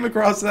I came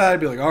across that,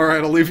 I'd be like,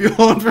 alright, I'll leave you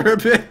alone for a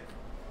bit.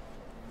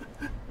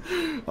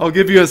 I'll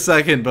give you a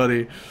second,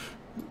 buddy.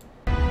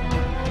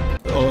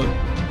 Oh.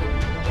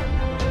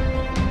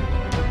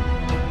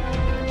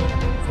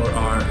 For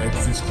our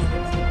existence.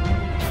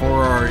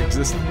 For our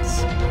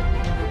existence.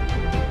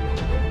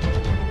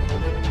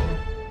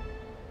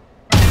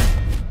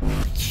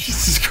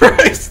 Jesus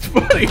Christ,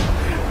 buddy.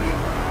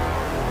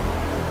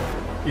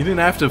 You didn't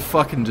have to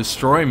fucking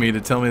destroy me to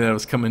tell me that it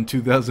was coming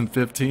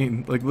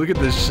 2015. Like, look at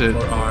this shit.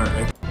 or are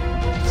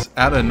It's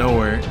out of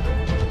nowhere.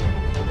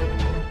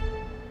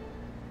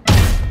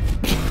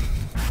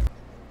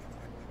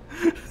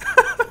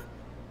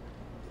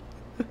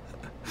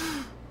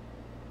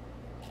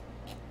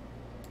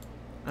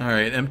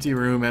 Alright, empty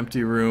room,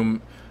 empty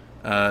room.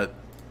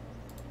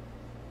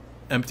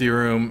 Empty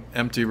room,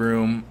 empty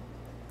room.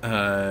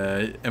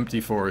 Empty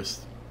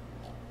forest.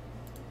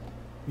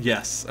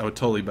 Yes, I would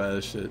totally buy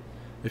this shit.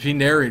 If he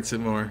narrates it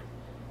more.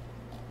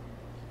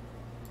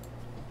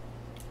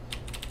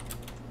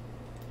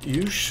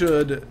 You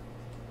should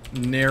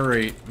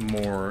narrate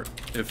more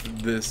if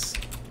this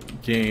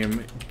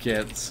game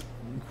gets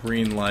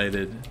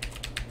green-lighted.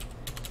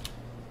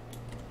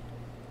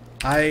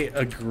 I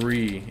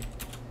agree.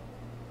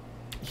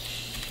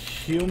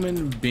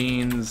 Human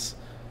beings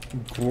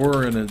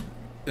were an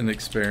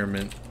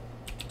experiment.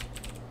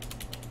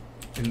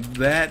 And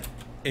that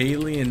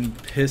alien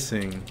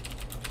pissing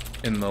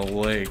in the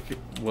lake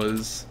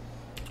was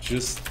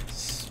just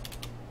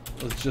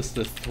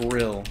a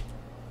thrill.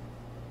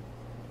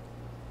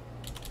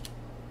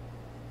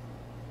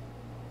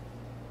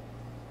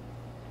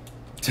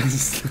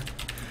 Does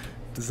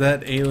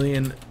that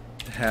alien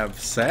have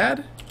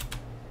sad?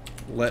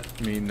 Let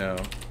me know.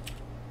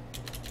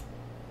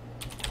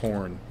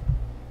 Porn.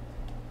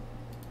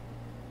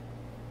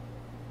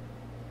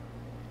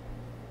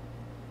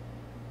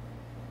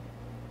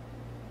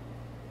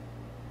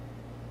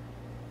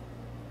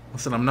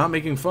 Listen, I'm not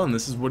making fun.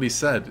 This is what he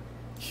said.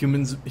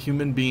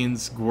 Human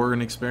beings were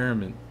an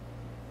experiment.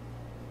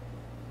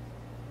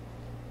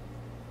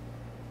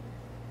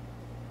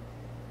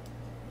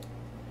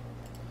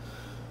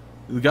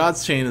 The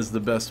God's Chain is the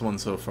best one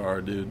so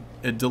far, dude.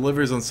 It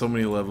delivers on so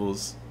many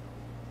levels.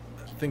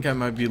 I think I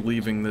might be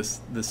leaving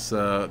this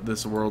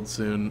world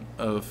soon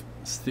of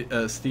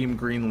Steam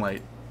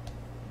Greenlight,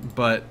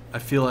 but I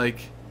feel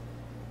like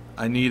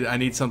I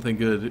need something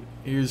good.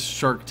 Here's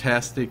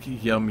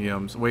Sharktastic Yum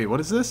Yums. Wait, what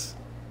is this?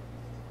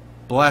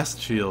 Blast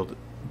Shield.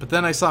 But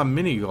then I saw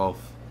Mini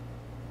Golf.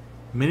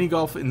 Mini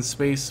Golf in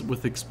space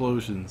with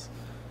explosions.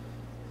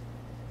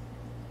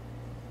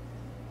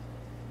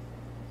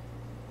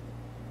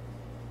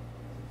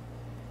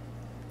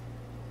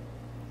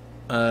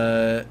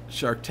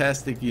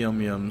 Sharktastic Yum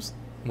Yums.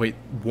 Wait,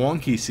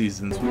 Wonky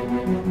Seasons.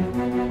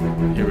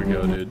 Here we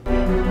go, dude.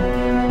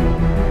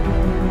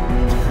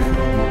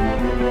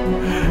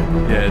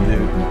 Yeah,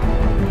 dude.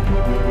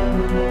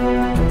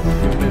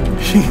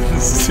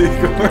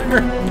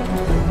 Cigar.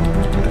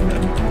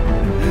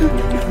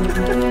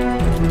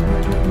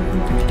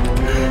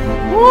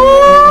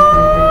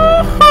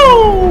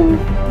 Woo-hoo!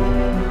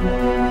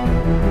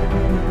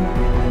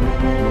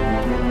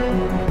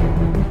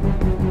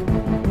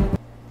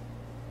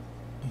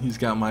 He's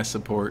got my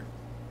support.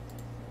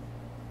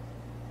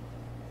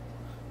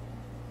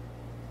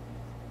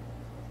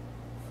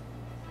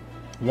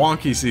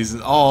 Wonky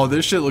Season. Oh,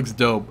 this shit looks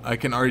dope. I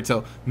can already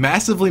tell.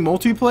 Massively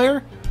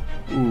multiplayer?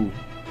 Ooh.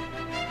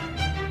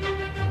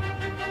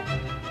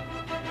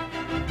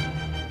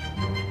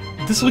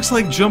 This looks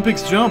like Jump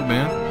X Jump,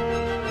 man.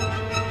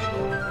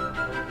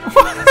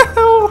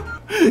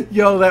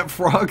 Yo, that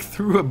frog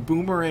threw a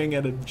boomerang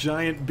at a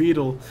giant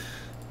beetle.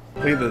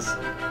 Look at this.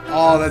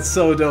 Oh, that's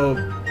so dope.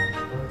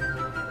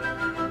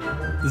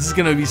 This is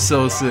gonna be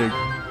so sick.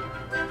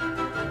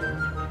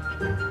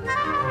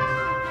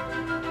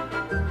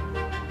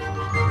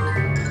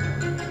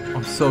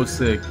 I'm so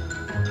sick.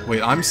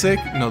 Wait, I'm sick?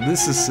 No,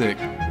 this is sick.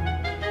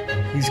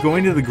 He's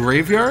going to the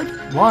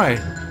graveyard? Why?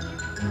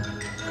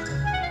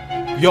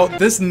 Yo,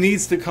 this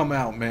needs to come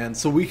out, man,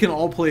 so we can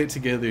all play it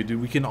together, dude.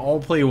 We can all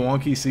play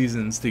Wonky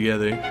Seasons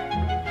together.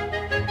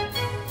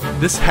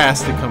 This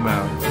has to come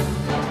out.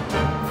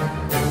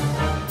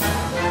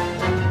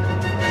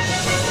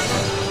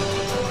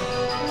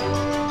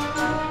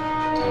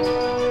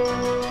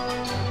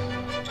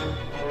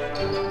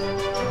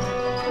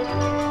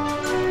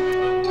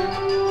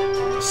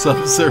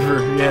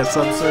 Sub-server, yeah,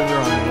 sub-server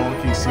on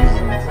Wonky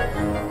Seasons.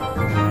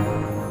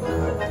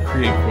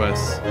 Create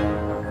quests.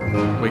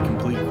 Wait,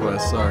 complete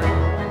quests, sorry.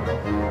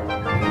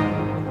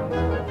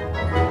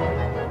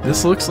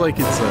 This looks like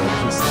it's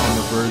just on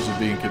the verge of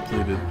being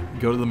completed.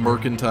 Go to the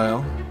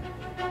Mercantile.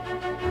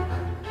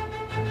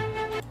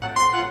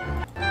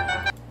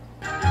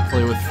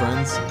 Play with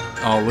friends.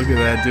 Oh, look at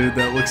that, dude.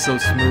 That looks so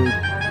smooth.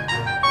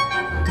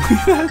 Look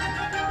at that.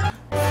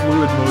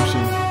 Fluid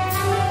motion.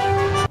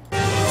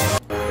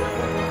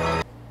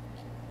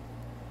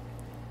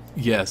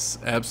 Yes,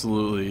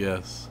 absolutely,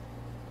 yes.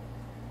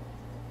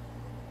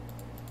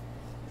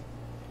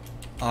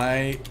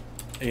 I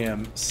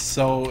am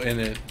so in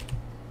it.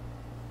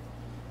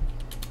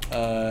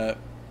 I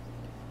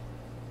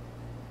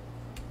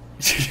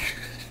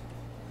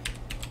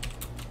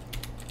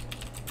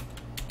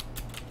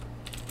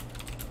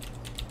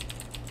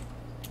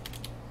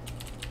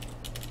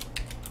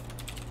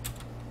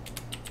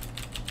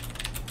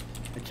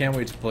can't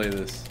wait to play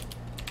this.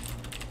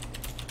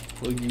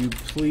 Will you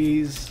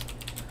please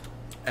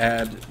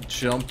add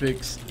Jump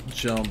X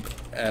Jump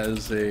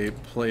as a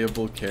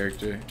playable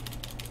character.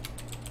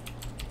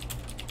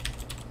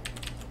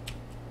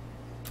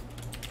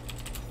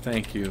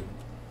 Thank you.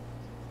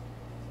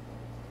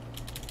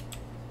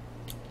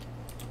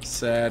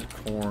 Sad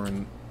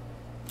Corn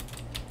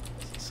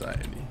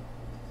Society.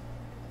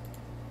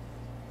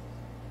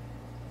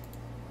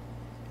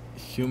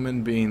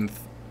 Human being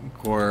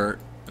core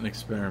an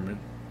experiment.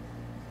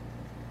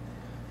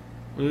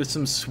 There's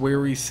some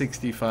sweary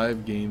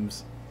 65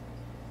 games.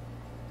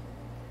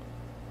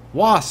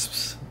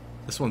 Wasps!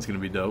 This one's gonna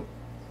be dope.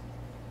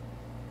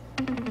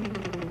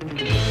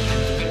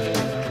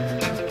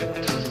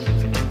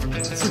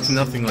 This looks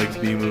nothing like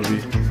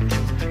B-movie.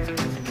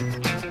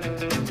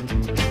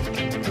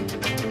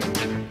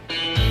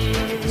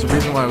 There's a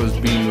reason why it was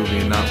B-movie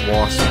and not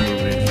Wasp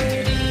movie.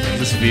 Is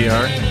this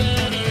VR?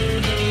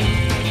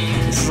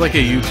 This is like a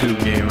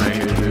YouTube game right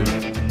here, dude.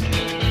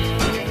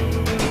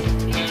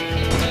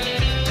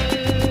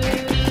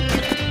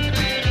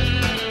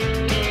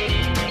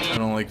 I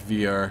don't like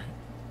VR.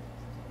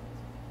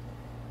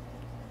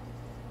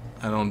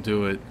 I don't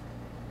do it.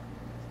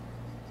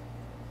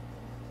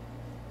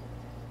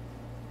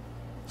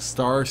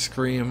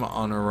 Starscream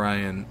on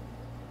Orion.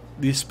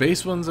 These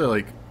space ones are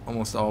like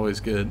almost always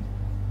good.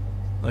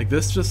 Like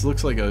this just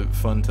looks like a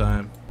fun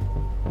time.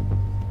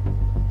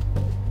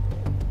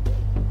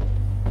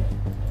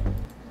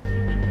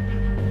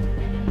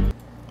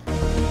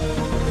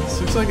 This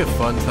looks like a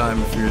fun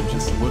time if you're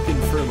just looking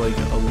for like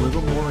a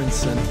little more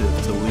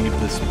incentive to leave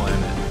this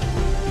planet.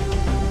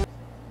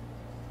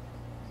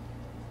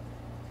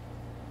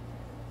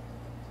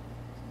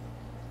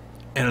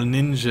 And a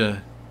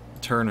Ninja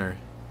Turner.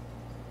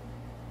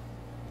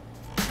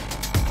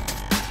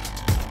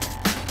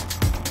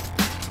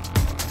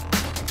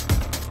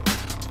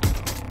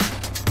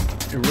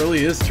 It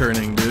really is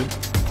turning, dude.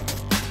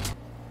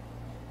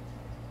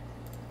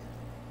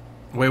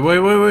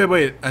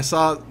 Wait. I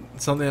saw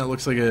something that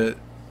looks like a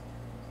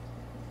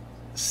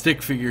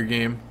stick figure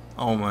game.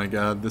 Oh my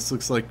god, this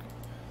looks like...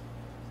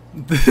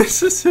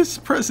 This is his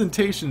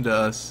presentation to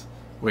us.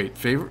 Wait,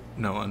 favorite?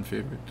 No,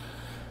 unfavorite.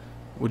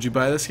 Would you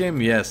buy this game?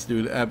 Yes,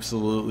 dude,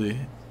 absolutely.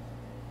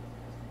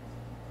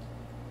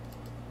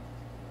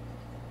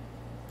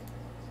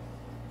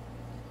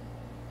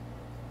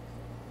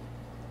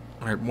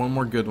 Alright, one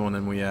more good one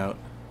and we out.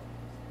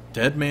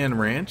 Dead Man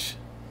Ranch?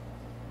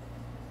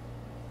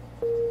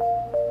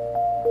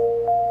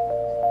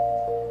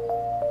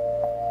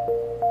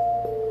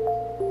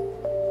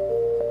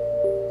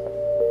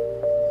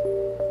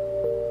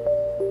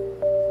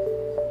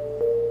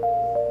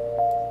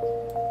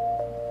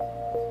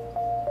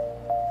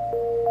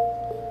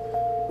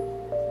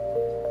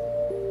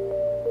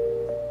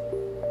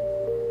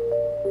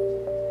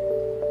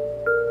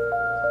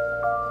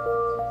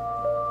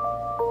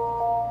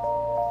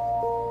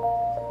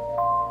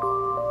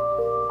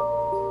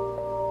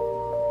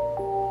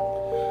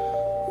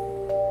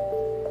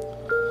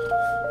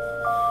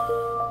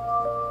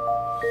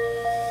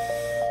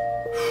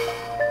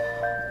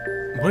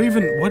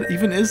 What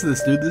even is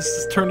this, dude? This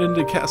is turned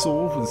into Castle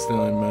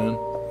Wolfenstein, man.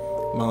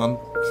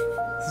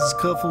 This is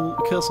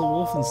Castle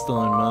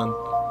Wolfenstein, man.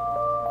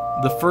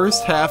 The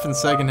first half and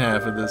second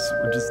half of this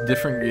were just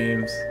different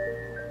games.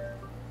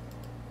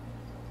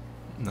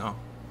 No.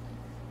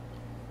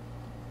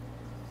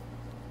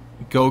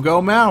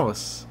 Go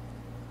Mouse.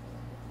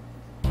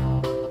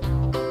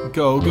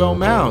 Go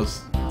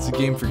Mouse. It's a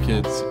game for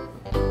kids.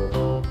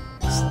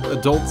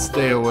 Adults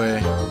stay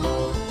away.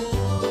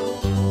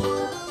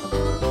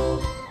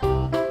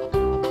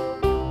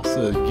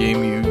 A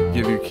game you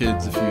give your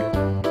kids if you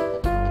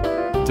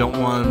don't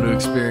want them to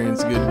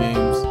experience good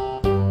games.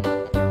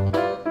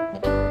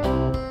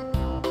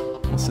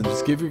 Listen,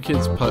 just give your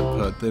kids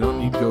putt-putt. They don't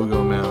need Go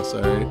Mouse,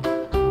 alright?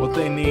 What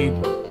they need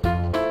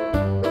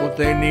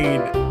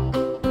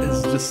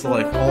is just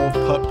like all of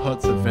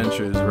Putt-Putt's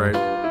adventures, right?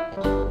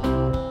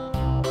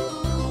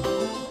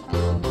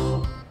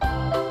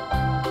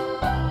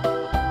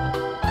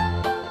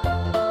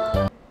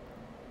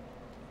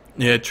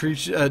 Yeah,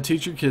 teach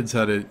your kids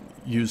how to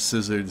use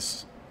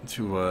scissors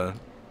to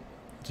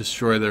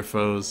destroy their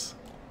foes.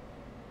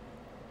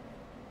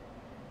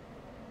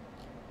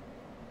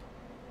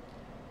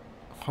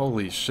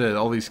 Holy shit,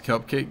 all these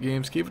cupcake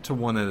games. Keep it to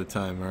one at a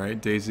time, alright,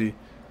 Daisy?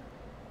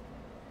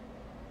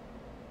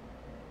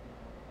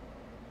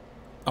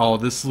 Oh,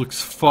 this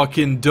looks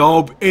fucking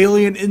dope.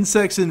 Alien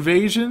Insects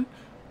Invasion?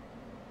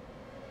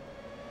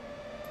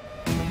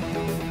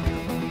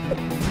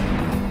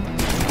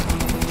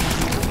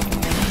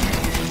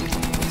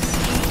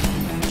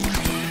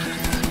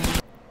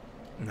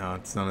 No,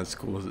 it's not as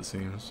cool as it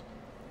seems.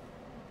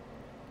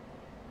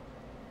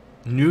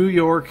 New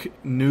York,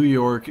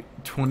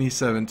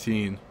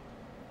 2017.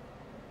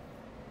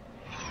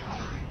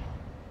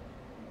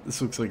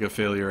 This looks like a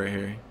failure right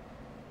here.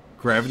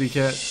 Gravity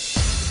Cat?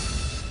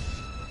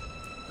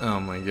 Oh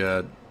my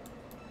god.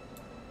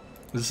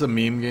 Is this a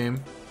meme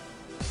game?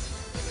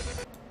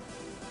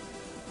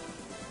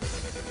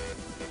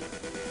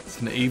 It's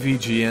an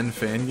AVGN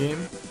fan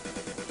game?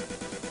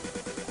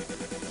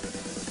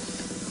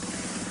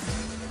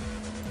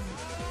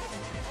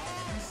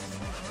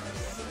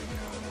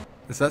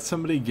 that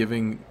somebody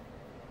giving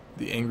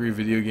the angry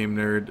video game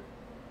nerd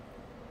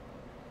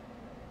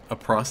a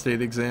prostate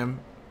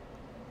exam?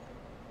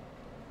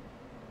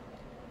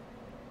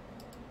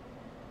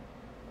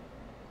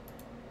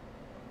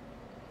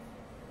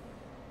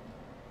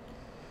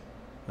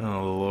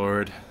 Oh,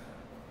 Lord.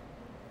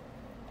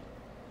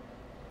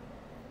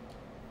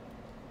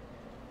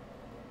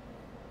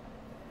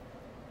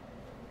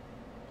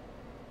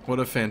 What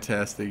a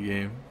fantastic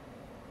game.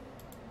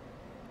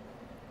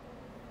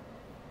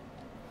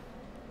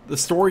 The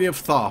Story of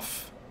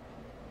Thoth.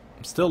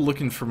 I'm still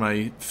looking for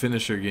my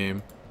finisher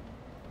game.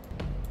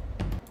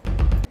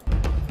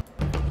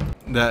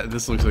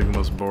 This looks like the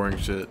most boring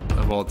shit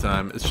of all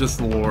time. It's just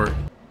lore.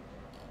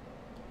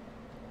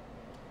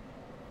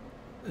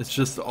 It's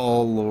just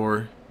all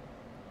lore.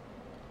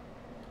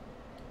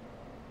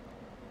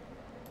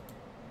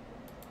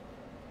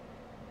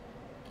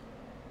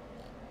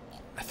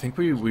 I think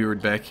we were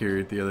back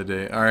here the other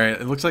day.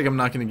 Alright, it looks like I'm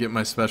not gonna get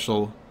my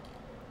special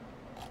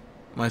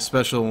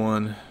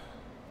one.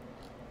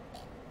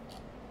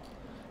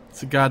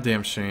 It's a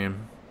goddamn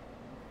shame.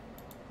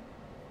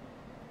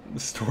 The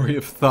Story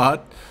of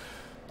Thoth.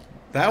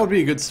 That would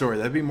be a good story.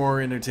 That'd be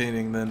more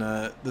entertaining than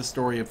the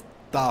Story of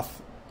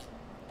Thoth.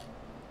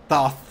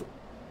 Thoth.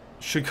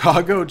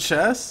 Chicago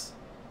chess?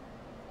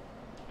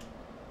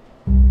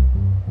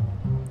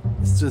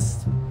 It's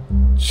just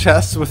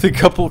chess with a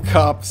couple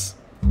cops.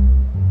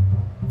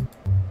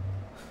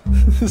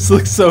 This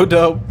looks so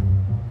dope.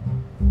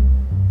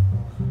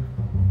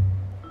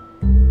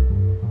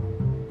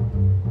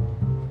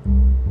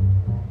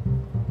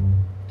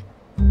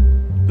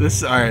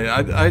 This, alright,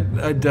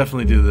 I'd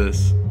definitely do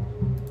this.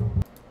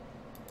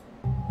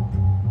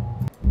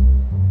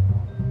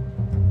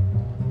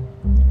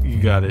 You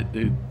got it,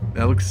 dude.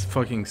 That looks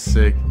fucking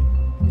sick.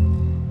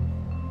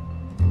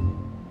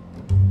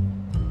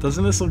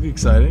 Doesn't this look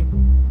exciting?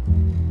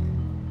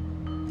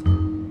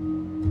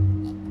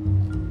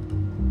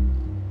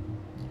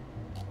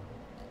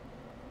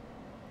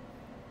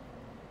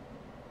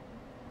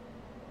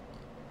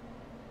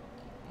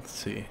 Let's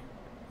see.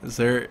 Is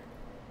there...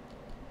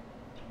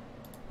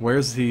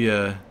 Where's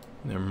the,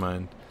 never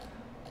mind.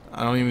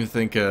 I don't even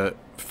think,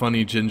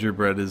 funny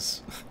gingerbread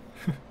is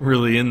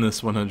really in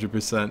this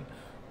 100%.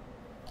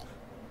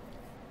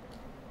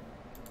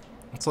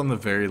 What's on the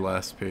very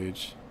last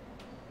page?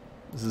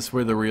 Is this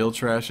where the real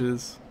trash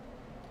is?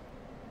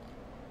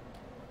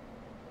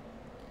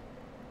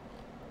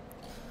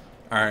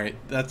 Alright,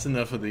 that's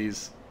enough of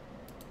these.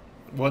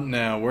 What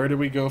now? Where do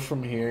we go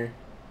from here?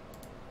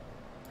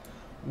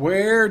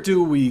 Where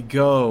do we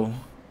go?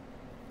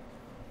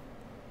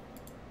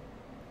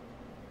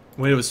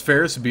 Wait, it was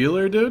Ferris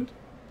Bueller, dude?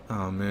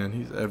 Oh man,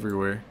 he's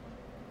everywhere.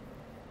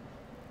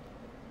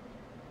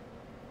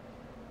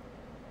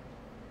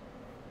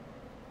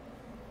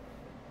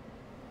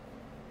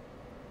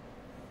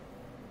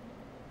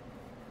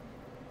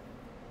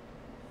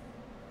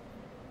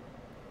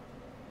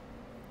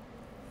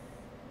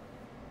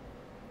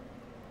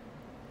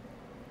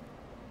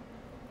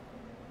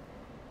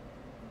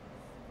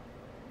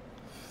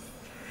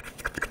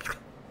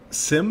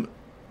 Sim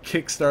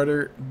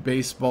Kickstarter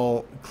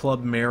Baseball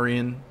Club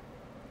Marion.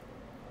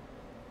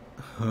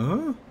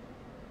 Huh?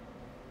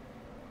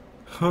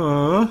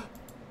 Huh?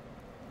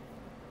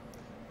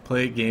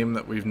 Play a game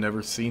that we've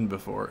never seen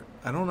before.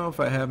 I don't know if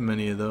I have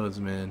many of those,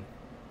 man.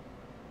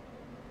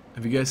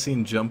 Have you guys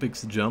seen Jump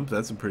X Jump?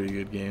 That's a pretty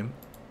good game.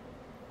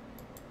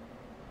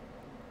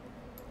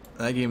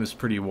 That game is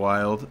pretty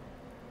wild.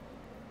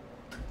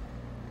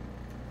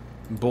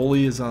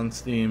 Bully is on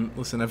Steam.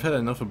 Listen, I've had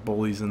enough of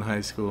bullies in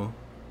high school.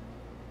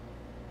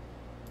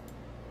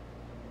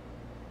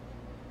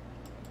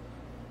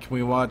 Can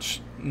we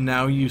watch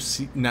Now You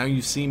See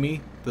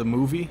Me, the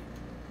movie?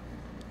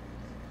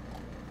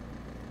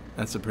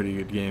 That's a pretty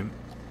good game.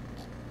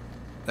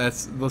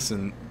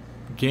 Listen,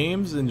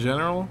 games in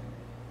general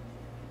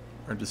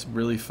are just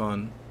really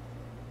fun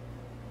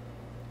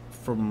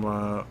from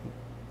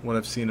what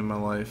I've seen in my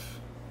life.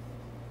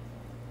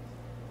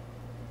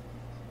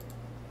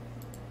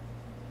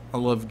 I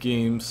love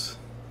games.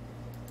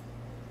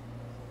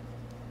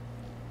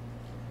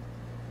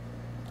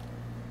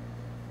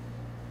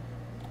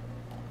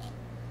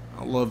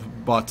 I love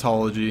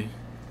botology.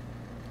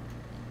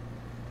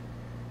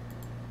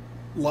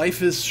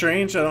 Life is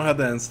Strange? I don't have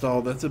that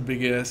installed. That's a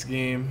big ass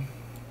game.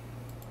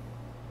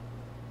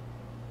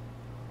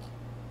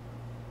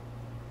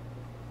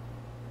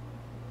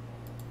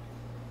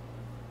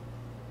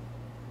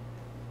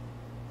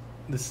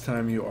 This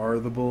time you are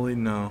the bully?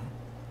 No.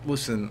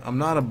 Listen, I'm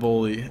not a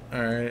bully,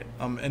 alright?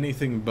 I'm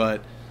anything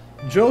but.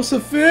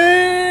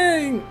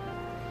 Josephine!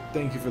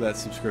 Thank you for that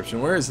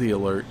subscription. Where is the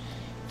alert?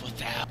 What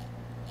the hell?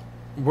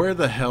 Where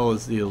the hell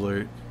is the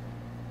alert?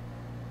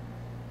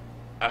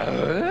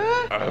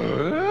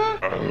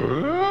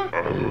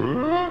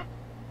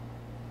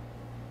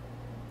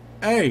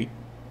 Hey!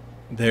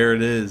 There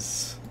it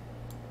is.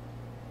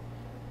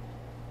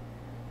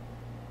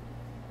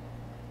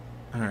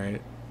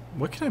 Alright.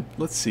 What can I...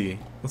 Let's see.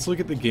 Let's look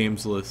at the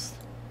games list.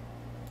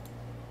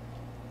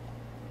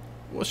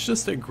 was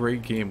just a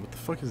great game. What the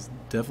fuck is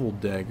Devil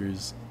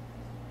Daggers?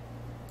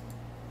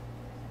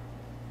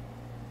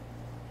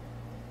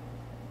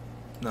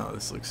 No,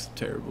 this looks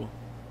terrible.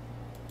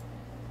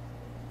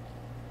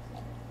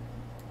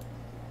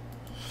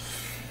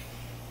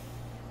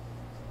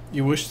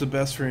 You wish the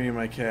best for me and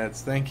my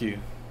cats. Thank you.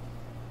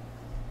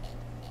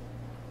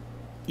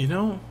 You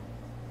know,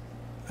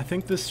 I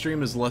think this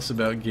stream is less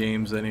about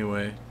games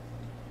anyway,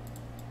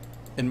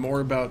 and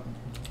more about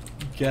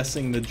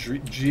guessing the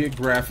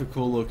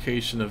geographical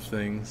location of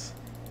things.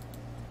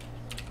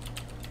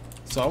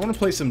 So I want to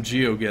play some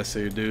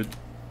GeoGuessr, dude.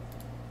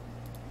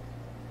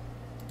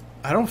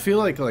 I don't feel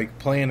like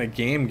playing a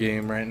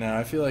game right now.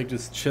 I feel like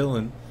just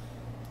chilling.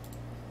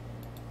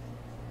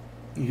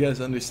 You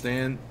guys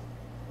understand?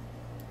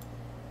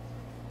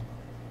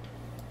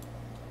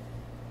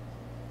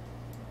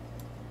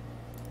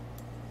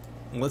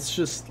 Let's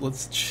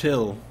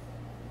chill.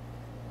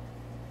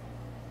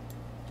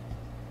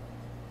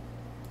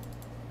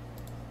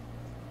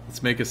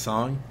 Let's make a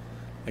song.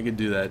 I could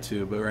do that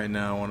too, but right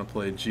now I want to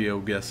play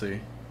GeoGuessr.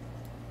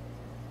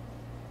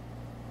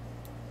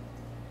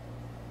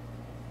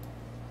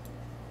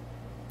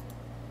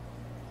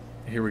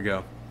 Here we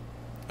go.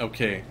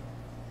 Okay.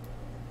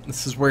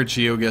 This is where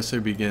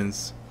GeoGuessr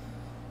begins.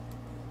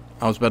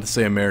 I was about to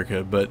say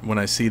America, but when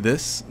I see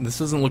this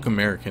doesn't look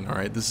American,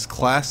 alright? This is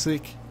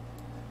classic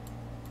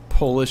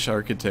Polish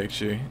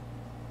architecture.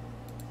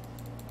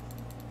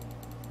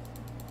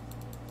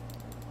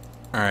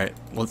 Alright,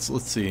 let's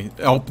see.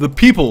 Oh, the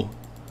people!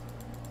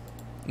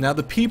 Now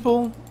the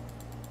people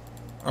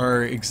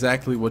are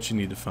exactly what you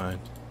need to find.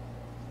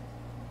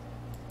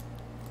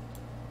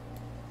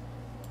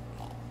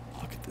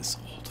 Look at this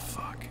old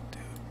fuck,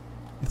 dude.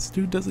 This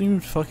dude doesn't even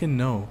fucking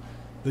know.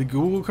 The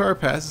Google car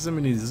passes him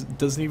and he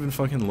doesn't even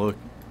fucking look.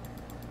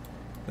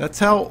 That's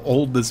how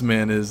old this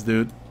man is,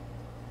 dude.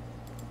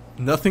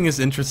 Nothing is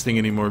interesting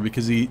anymore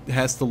because he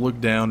has to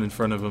look down in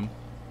front of him.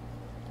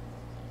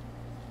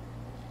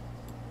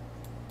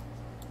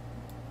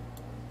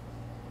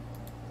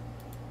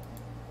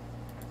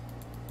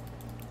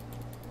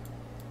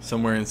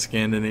 Somewhere in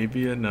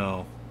Scandinavia?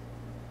 No.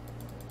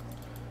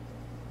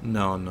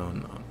 No.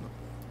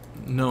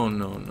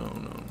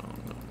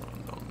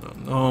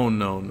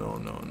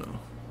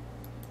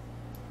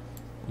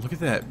 Look at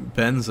that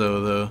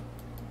benzo though.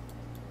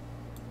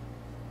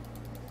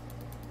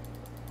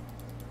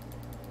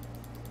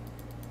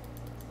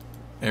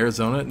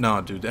 Arizona? No,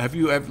 dude. Have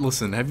you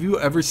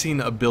ever seen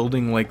a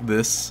building like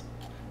this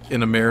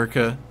in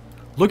America?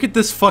 Look at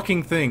this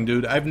fucking thing,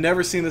 dude. I've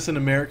never seen this in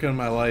America in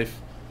my life.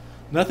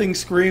 Nothing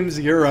screams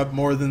Europe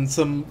more than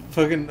some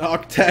fucking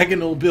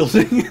octagonal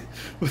building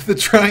with the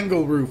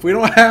triangle roof. We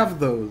don't have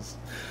those.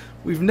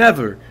 We've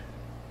never.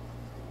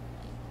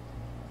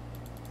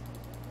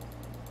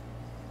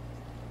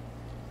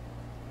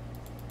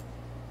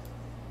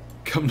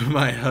 Come to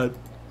my hut.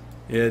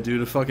 Yeah,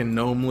 dude, a fucking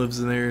gnome lives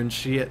in there and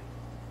shit.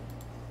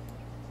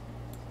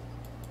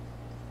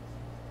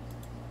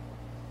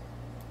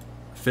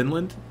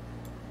 Finland?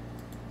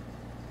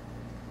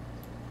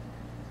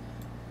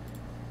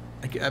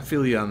 I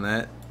feel you on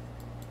that.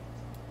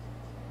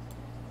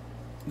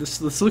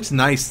 This looks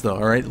nice though,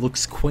 alright? It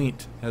looks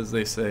quaint, as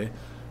they say.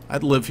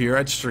 I'd live here.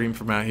 I'd stream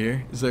from out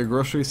here. Is there a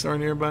grocery store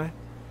nearby?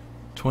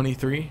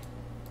 23?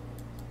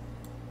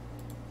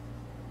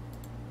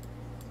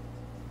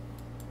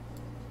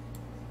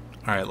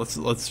 Alright,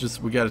 let's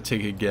just, we gotta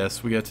take a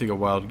guess. We gotta take a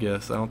wild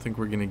guess. I don't think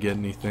we're gonna get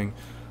anything.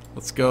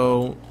 Let's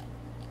go.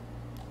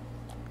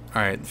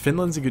 Alright,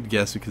 Finland's a good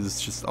guess because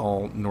it's just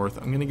all north.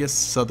 I'm gonna guess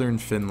southern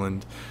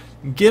Finland.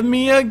 Give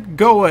me a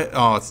go at.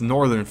 Oh, it's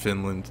northern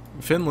Finland.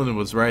 Finland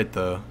was right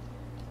though.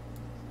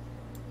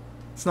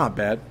 It's not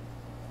bad.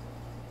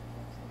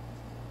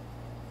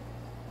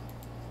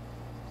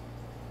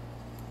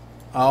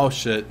 Oh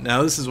shit.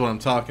 Now this is what I'm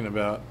talking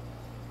about.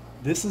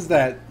 This is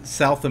that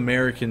South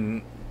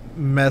American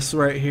mess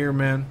right here,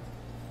 man.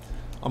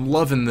 I'm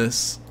loving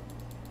this.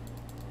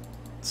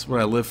 This is what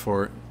I live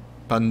for.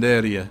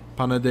 Panaderia.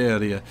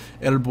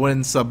 El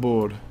buen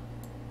sabor.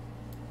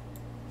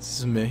 This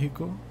is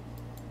Mexico?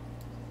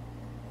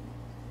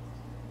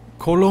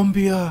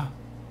 Colombia!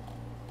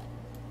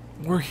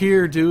 We're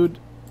here, dude.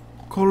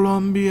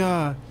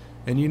 Colombia!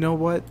 And you know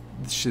what?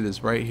 This shit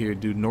is right here,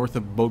 dude. North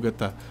of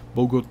Bogota.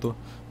 Bogota.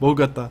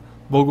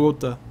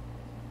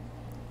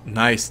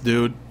 Nice,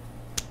 dude.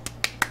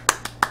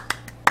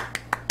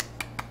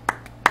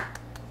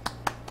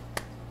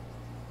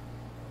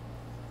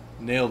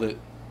 Nailed it.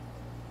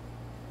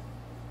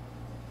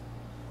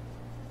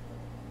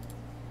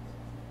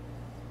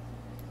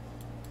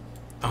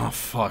 Oh,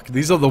 fuck.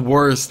 These are the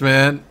worst,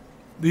 man.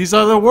 These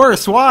are the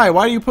worst. Why?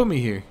 Why do you put me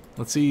here?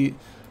 Let's see.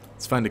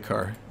 Let's find a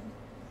car.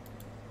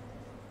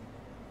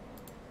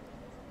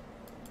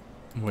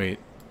 Wait.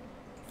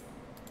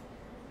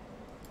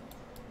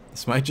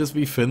 This might just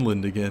be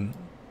Finland again.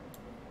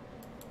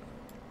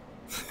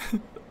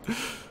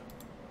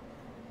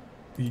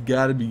 You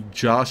gotta be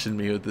joshing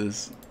me with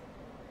this.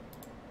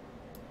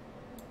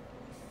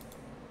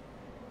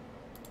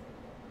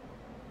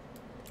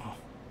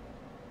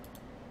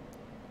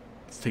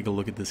 take a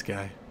look at this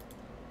guy.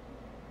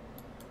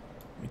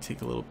 Let me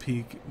take a little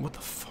peek. What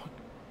the fuck?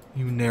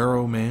 You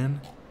narrow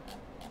man.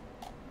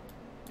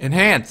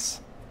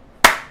 Enhance!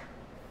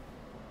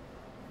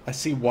 I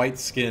see white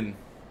skin,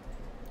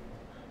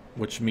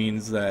 which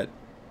means that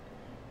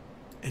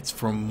it's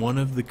from one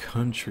of the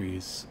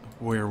countries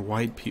where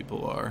white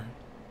people are.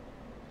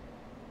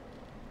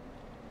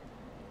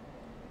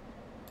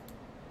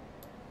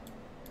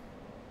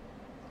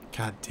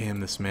 God damn,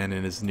 this man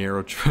in his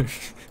narrow truck.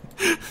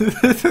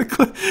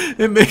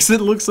 It makes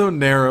it look so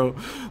narrow,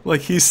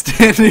 like he's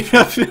standing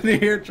up in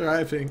here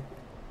driving.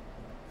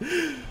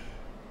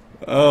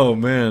 Oh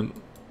man.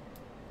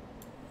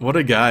 What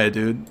a guy,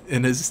 dude,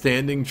 in his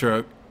standing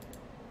truck.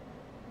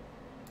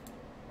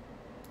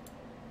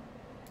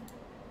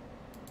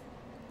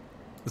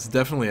 It's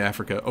definitely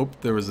Africa. Oh,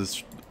 there was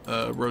this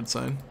road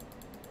sign.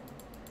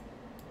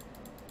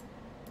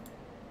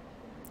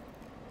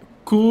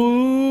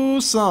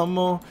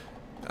 Kusamo.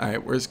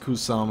 Alright, where's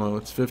Kusamo?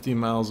 It's 50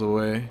 miles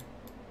away.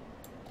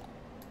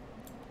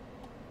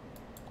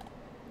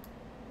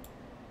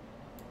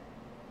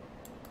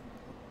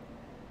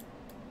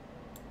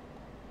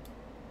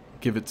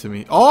 Give it to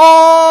me.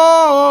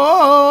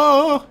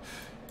 Oh!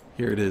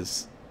 Here it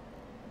is.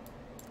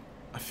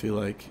 I feel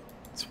like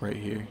it's right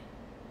here.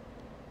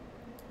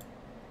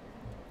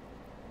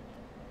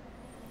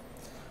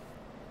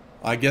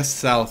 I guess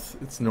south,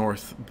 it's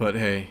north, but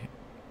hey,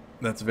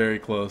 that's very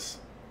close.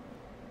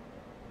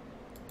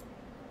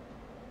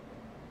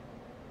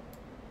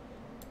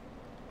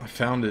 I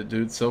found it,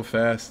 dude, so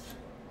fast.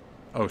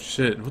 Oh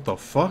shit, what the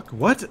fuck?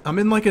 What? I'm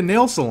in like a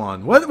nail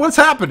salon. What's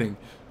happening?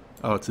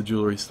 Oh, it's a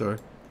jewelry store.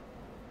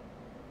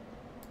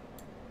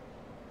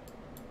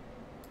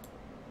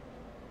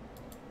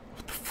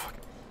 What the fuck?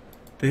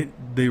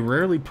 They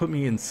rarely put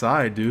me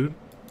inside, dude.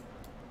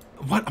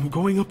 What? I'm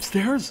going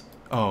upstairs?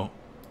 Oh.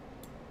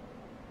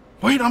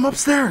 Wait, I'm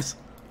upstairs!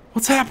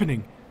 What's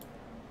happening?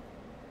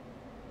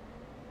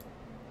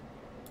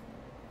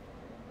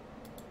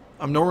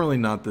 I'm normally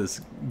not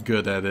this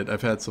good at it.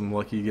 I've had some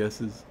lucky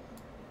guesses.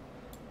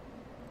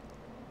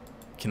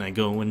 Can I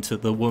go into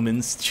the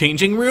woman's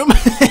changing room?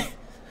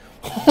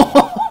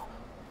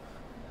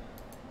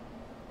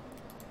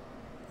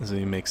 Doesn't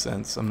even make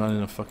sense. I'm not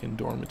in a fucking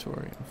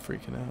dormitory. I'm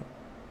freaking out.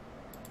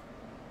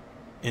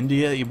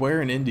 India?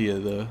 Where in India,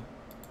 though?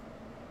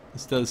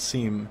 This does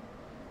seem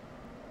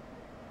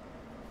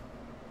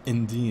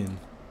Indian.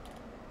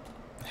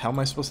 How am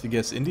I supposed to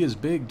guess? India's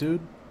big,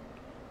 dude.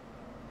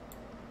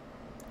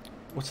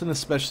 What's an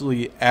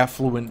especially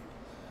affluent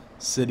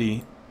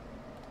city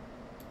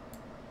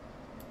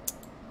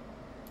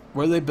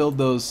where they build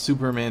those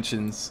super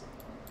mansions,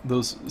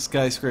 those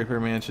skyscraper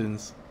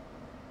mansions?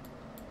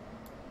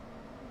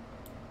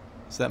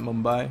 Is that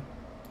Mumbai?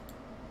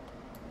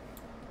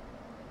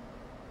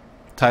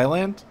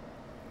 Thailand?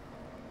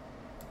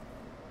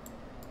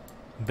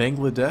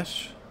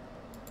 Bangladesh?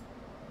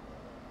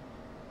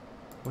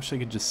 Wish I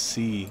could just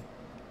see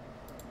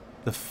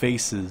the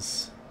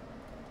faces.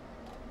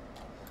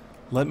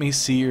 Let me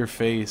see your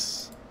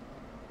face.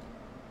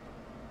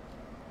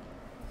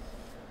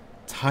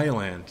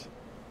 Thailand.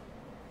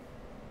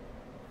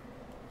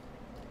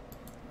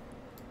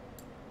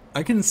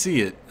 I can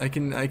see it. I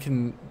think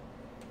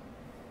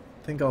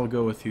I'll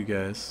go with you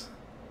guys.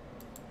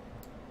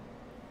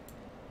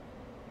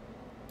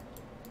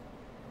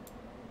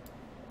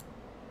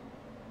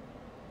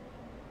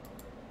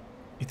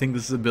 You think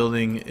this is a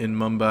building in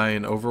Mumbai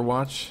in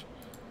Overwatch?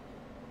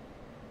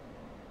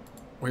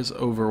 Where's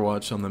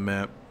Overwatch on the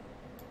map?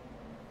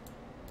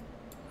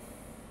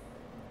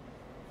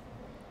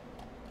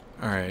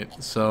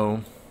 Alright,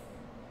 so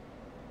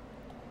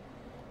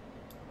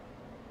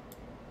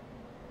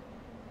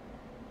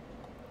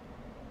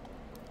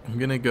I'm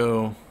gonna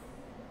go.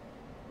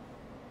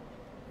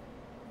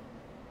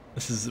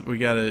 We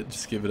gotta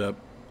just give it up.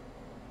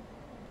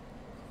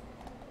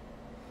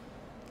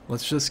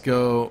 Let's just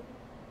go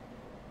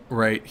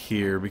right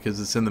here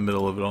because it's in the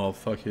middle of it all.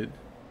 Fuck it.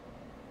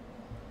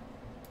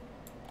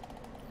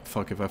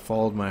 Fuck, if I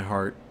followed my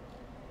heart.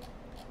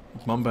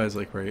 Mumbai's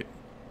like right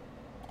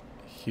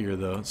here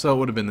though, so it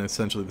would have been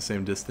essentially the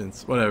same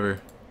distance.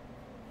 Whatever.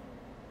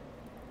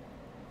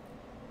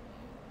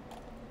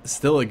 It's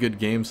still a good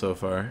game so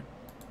far.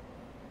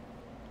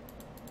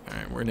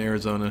 Alright, we're in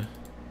Arizona.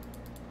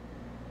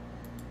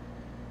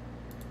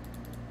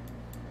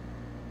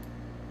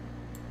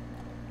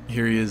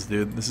 Here he is,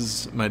 dude. This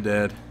is my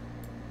dad.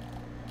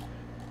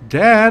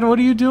 Dad, what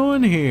are you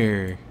doing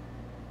here?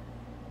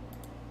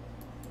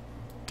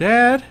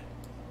 Dad?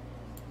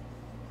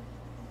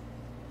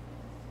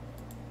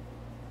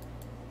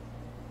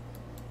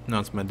 No,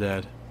 it's my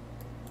dad.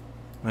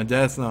 My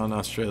dad's not in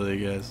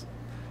Australia, guys.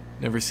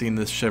 Never seen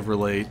this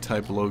Chevrolet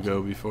type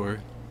logo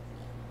before.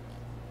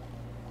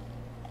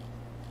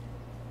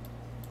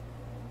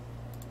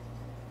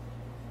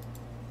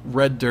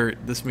 Red dirt.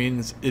 This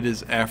means it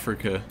is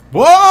Africa.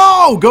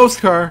 Whoa!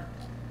 Ghost car!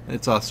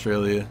 It's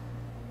Australia.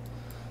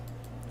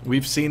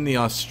 We've seen the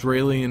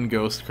Australian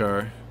ghost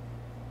car.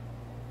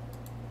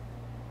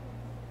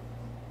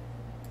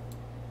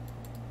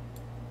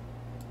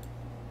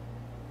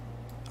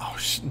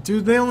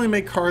 Dude, they only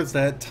make cars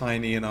that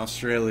tiny in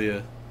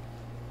Australia.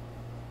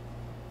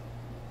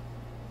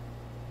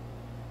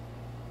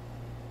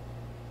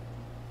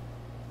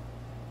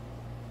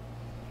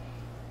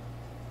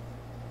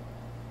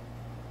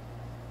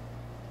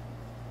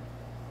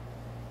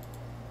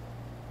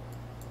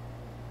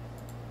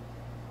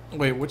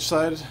 Wait, which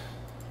side?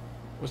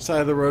 Which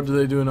side of the road do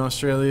they do in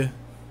Australia?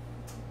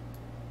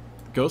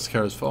 The ghost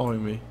car is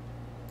following me.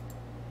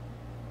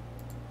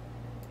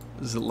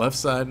 Is it left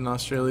side in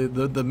Australia?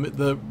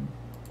 The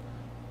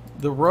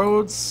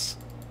roads,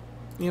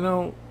 you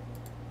know,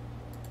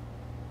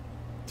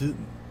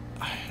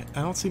 I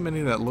don't see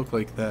many that look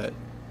like that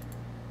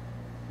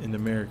in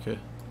America.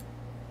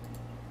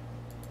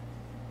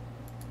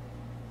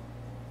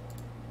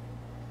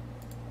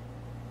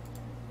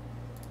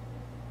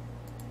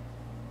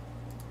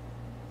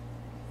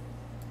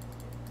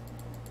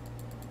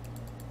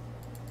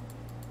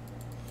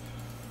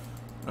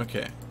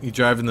 Okay, you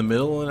drive in the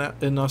middle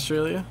in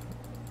Australia?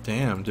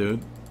 Damn,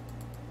 dude.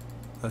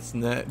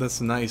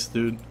 That's nice,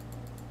 dude.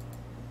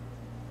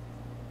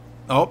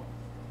 Oh.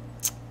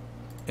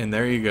 And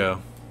there you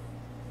go.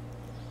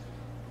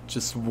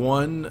 Just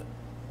one.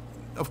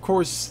 Of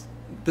course,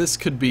 this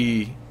could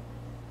be,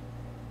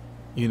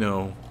 you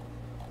know,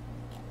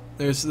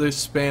 there's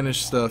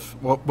Spanish stuff.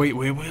 Well, wait.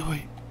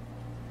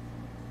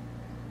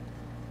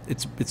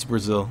 It's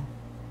Brazil.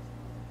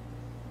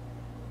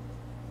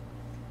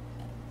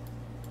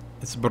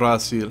 It's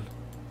Brazil.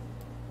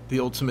 The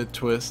ultimate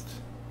twist.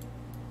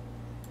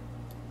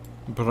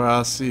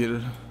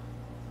 Brazil.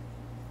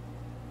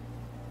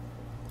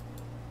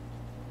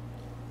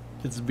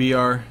 It's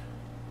BR.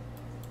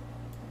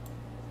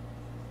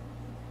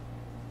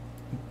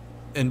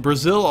 And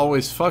Brazil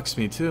always fucks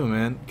me too,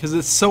 man. Because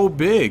it's so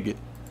big.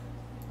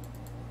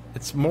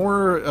 It's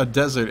more a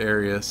desert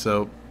area,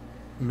 so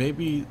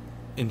maybe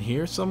in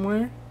here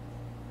somewhere?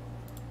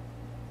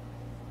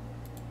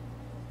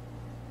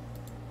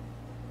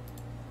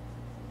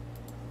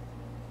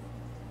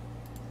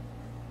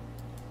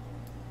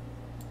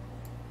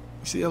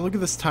 See, look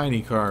at this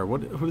tiny car.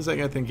 Who does that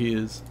guy think he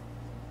is?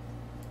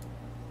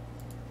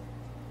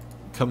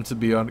 Come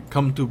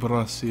to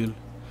Brazil.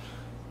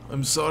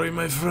 I'm sorry,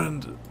 my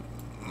friend.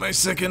 My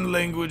second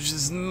language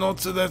is not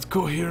that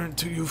coherent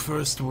to you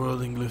first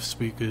world English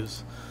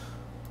speakers.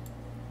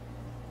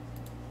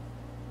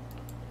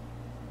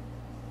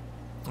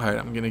 Alright,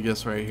 I'm gonna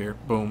guess right here.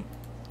 Boom.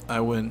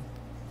 I win.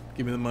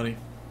 Give me the money.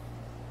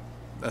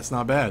 That's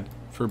not bad.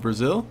 For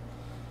Brazil?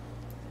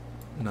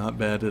 Not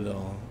bad at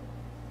all.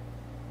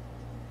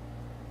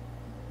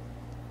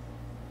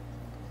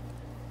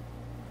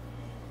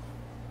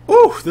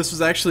 Woo! This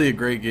was actually a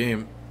great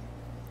game.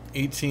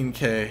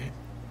 18K.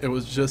 It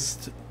was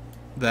just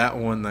that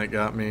one that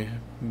got me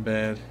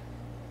bad.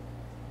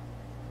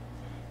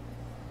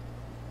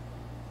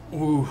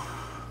 Ooh.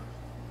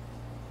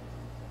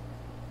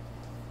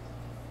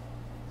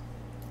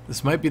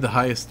 This might be the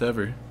highest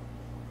ever.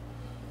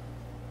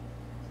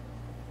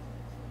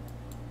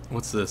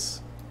 What's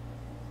this?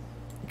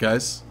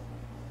 Guys?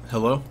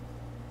 Hello?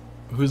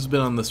 Who's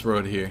been on this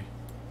road here?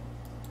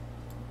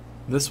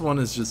 This one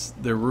is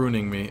just, they're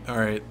ruining me.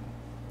 Alright.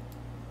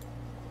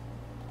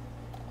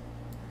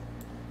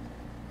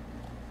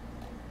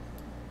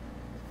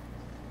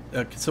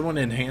 Can someone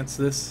enhance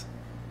this?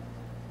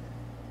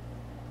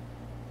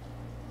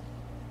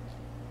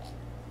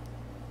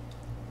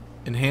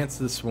 Enhance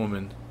this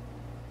woman.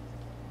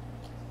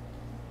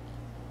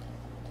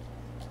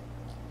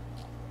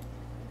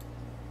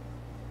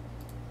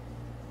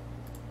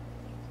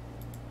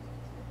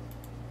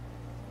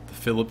 The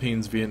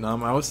Philippines,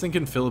 Vietnam. I was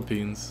thinking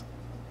Philippines.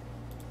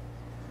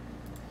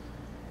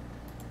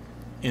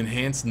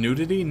 Enhanced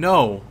nudity?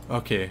 No.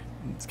 Okay.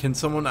 Can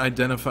someone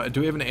identify? Do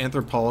we have an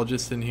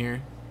anthropologist in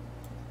here?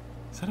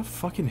 Is that a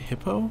fucking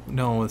hippo?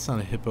 No, it's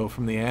not a hippo.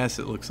 From the ass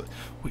it looks like.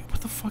 Wait,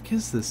 what the fuck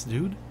is this,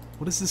 dude?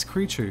 What is this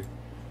creature?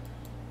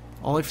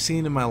 All I've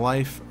seen in my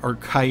life are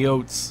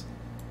coyotes.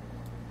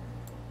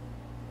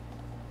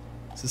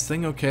 Is this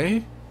thing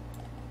okay?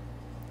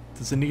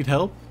 Does it need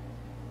help?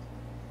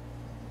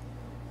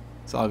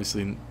 It's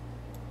obviously...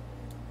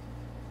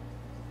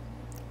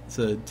 It's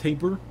a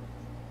tapir.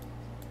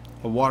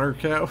 A water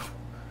cow.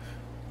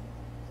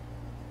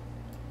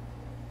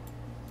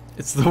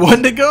 It's the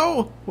one to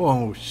go?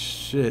 Whoa,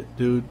 shit,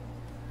 dude.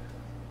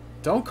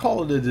 Don't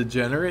call it a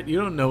degenerate.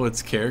 You don't know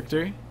its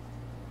character.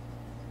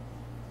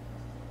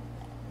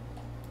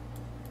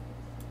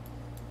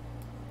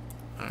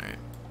 Alright.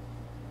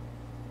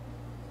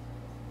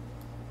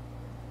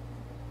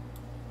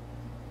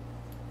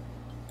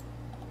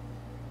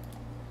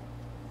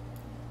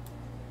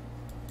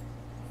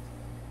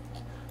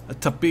 A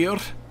tapir.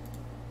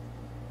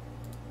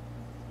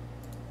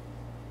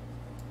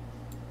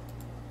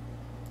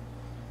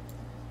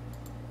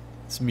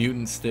 It's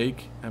mutant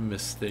steak. I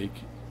miss steak.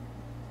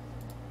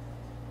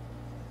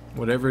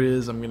 Whatever it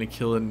is, I'm gonna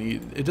kill it and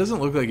eat. It doesn't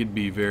look like it'd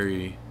be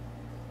very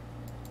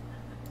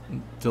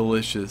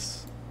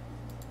delicious.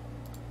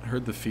 I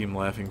heard the theme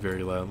laughing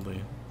very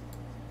loudly.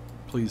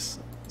 Please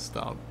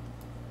stop.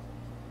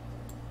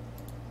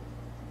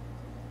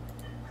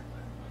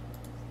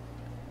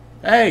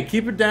 Hey,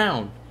 keep it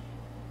down.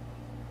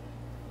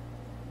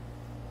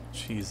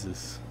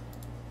 Jesus.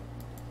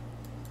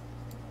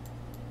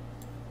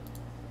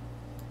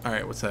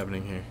 Alright, what's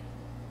happening here?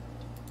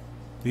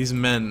 These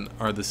men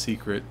are the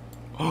secret.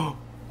 Oh!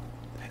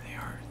 There they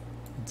are.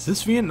 Is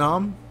this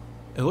Vietnam?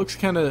 It looks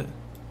kind of...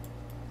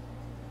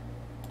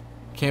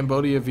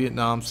 Cambodia,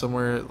 Vietnam,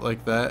 somewhere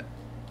like that.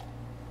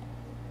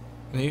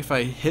 Maybe if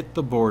I hit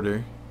the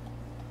border...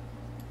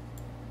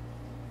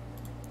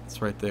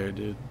 It's right there,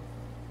 dude.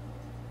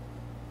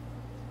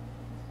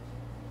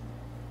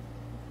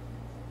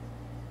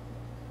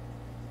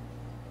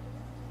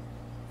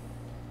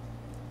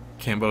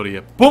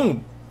 Cambodia.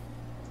 Boom!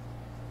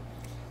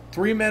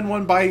 3 men,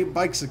 1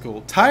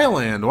 bicycle.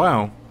 Thailand,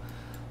 wow.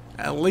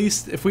 At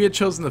least, if we had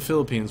chosen the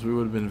Philippines, we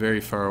would have been very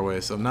far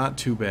away, so not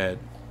too bad.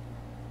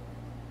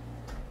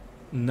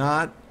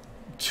 Not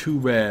too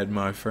bad,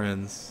 my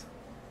friends.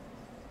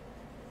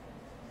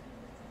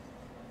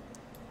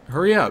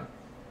 Hurry up.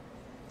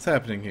 What's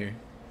happening here?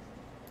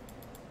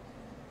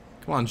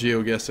 Come on,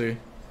 GeoGuessr.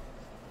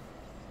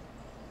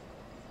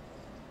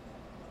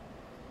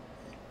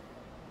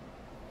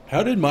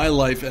 How did my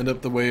life end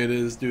up the way it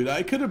is, dude?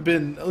 I could have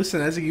been...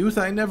 Listen, as a youth,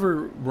 I never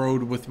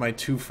rode with my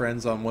 2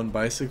 friends on 1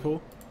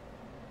 bicycle.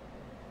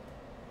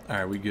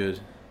 Alright, we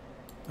good.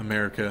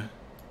 America.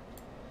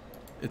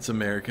 It's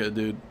America,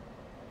 dude.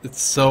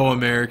 It's so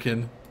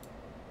American.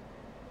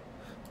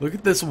 Look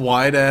at this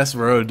wide-ass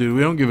road, dude. We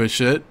don't give a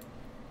shit.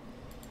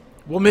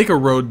 We'll make a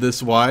road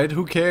this wide.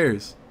 Who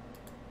cares?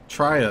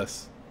 Try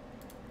us.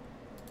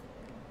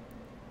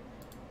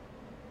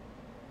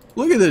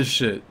 Look at this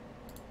shit.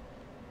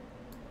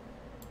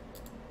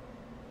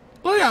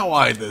 Look how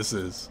wide this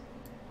is.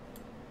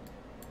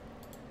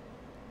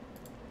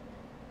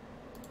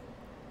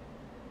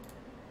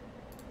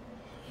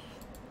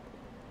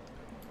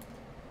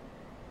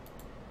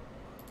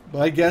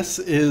 My guess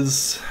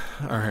is,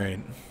 alright,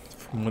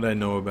 from what I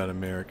know about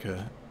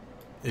America,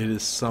 it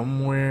is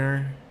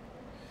somewhere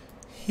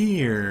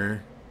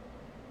here.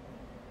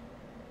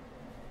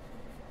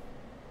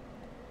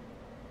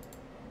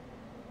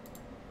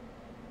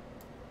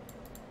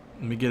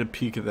 Let me get a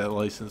peek at that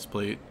license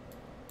plate.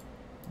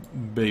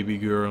 Baby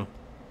girl.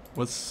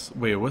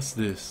 Wait, what's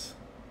this?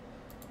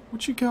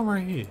 What you got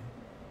right here?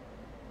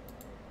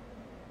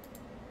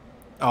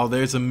 Oh,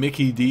 there's a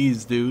Mickey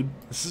D's, dude.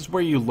 This is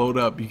where you load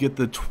up. You get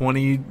the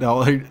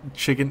 $20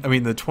 chicken,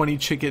 the 20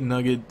 chicken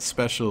nugget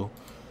special.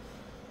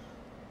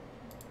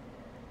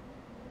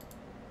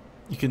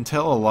 You can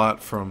tell a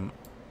lot from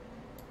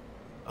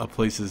a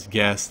place's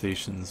gas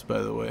stations, by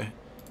the way.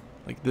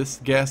 Like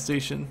this gas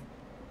station.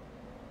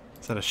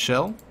 Is that a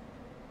Shell?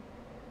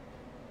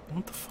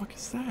 What the fuck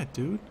is that,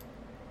 dude?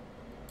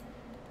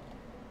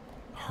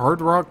 Hard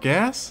Rock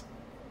Gas?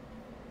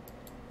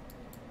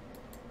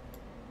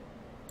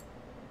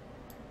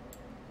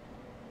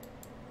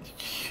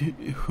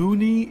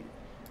 Hooney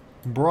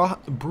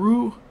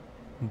Brew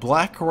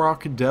Black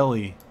Rock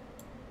Deli.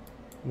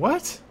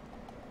 What?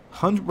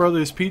 Hunt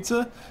Brothers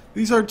Pizza?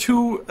 These are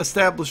 2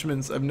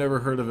 establishments I've never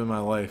heard of in my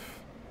life.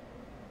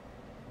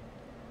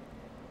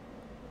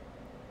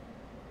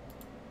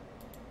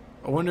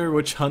 I wonder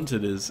which Hunt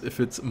it is. If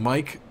it's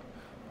Mike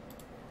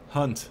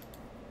Hunt.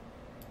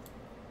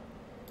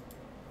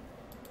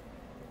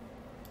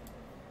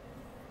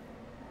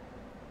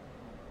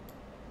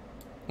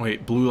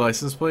 Wait, blue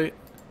license plate?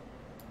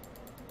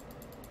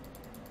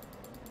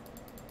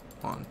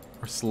 Come on.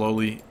 We're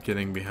slowly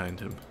getting behind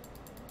him.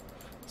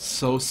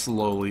 So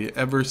slowly,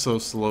 ever so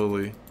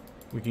slowly.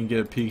 We can get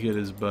a peek at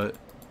his butt.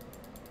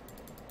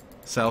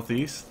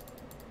 Southeast?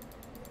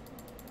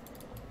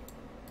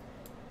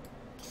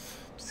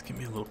 Give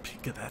me a little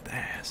peek of that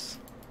ass.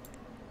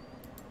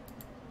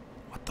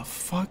 What the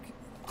fuck?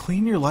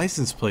 Clean your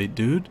license plate,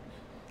 dude.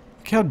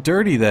 Look how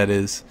dirty that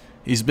is.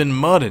 He's been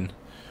mudding.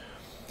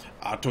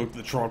 I took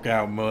the truck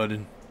out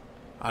mudding.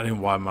 I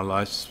didn't wipe my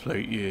license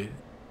plate yet.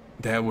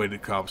 That way the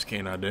cops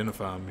can't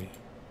identify me.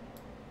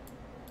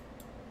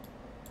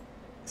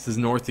 This is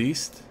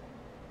Northeast.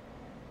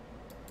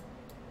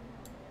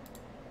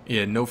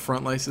 Yeah, no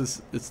front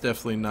license. It's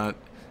definitely not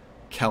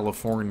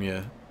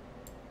California.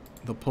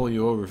 They'll pull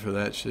you over for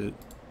that shit.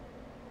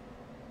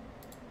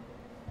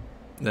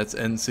 That's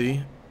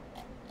NC.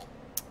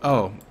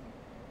 Oh,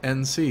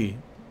 NC.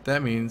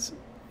 That means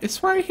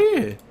it's right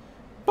here.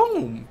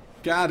 Boom.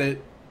 Got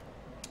it.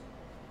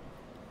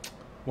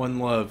 One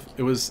love.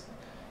 It was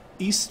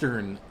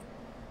Eastern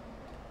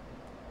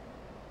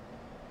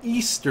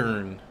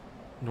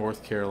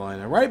North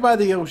Carolina, right by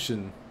the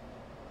ocean.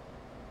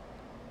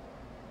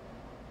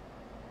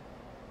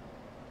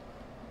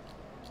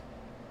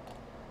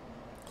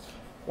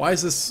 Why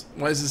is this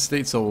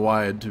state so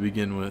wide to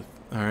begin with?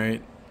 All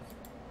right.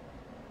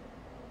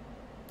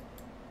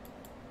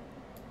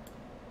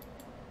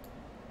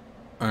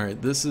 All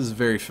right, this is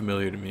very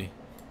familiar to me.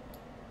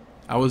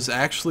 I was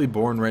actually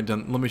born right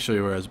down. Let me show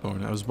you where I was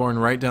born. I was born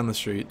right down the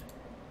street.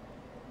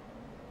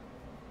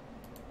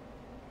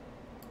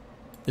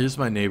 Here's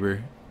my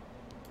neighbor.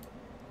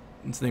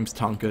 His name's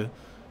Tonka.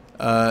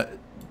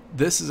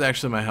 This is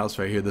actually my house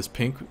right here. This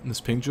pink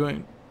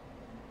joint.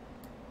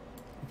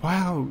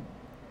 Wow,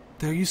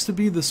 there used to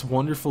be this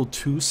wonderful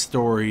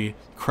 2-story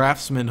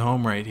craftsman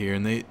home right here,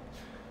 and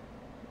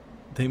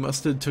they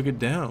must have took it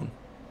down.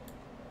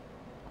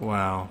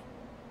 Wow.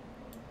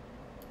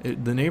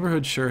 The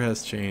neighborhood sure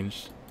has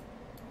changed.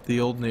 The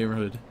old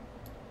neighborhood.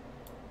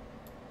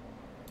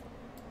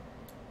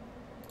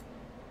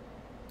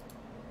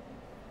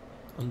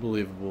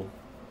 Unbelievable.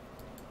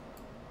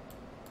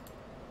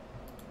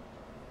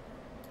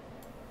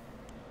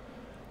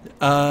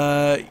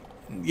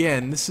 Yeah,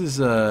 and this is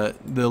the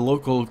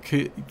local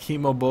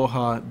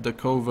Kimoboha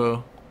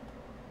Dakovo.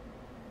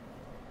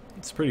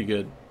 It's pretty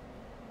good.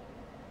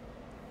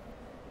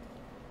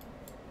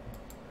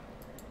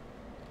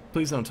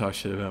 Please don't talk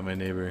shit about my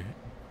neighbor.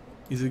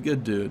 He's a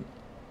good dude.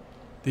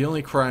 The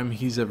only crime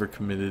he's ever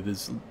committed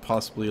is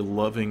possibly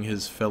loving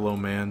his fellow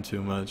man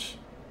too much.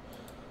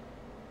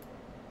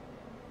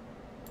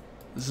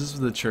 This is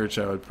the church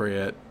I would pray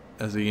at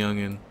as a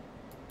youngin'.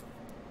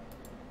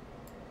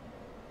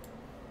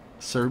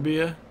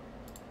 Serbia?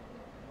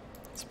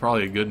 It's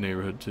probably a good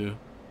neighborhood too.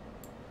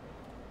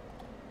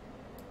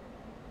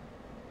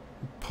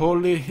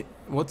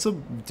 What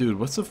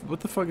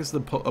the fuck is a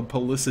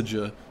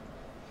polisija?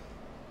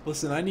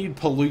 Listen, I need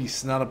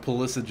police, not a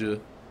polisija.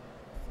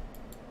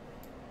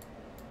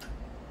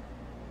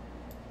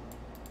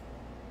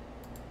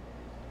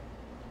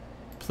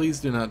 Please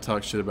do not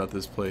talk shit about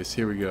this place.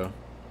 Here we go.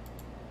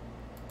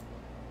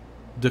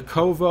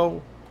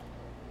 Dakovo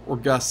or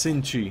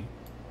Gasinci?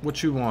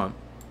 What you want?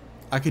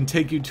 I can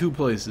take you 2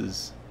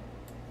 places.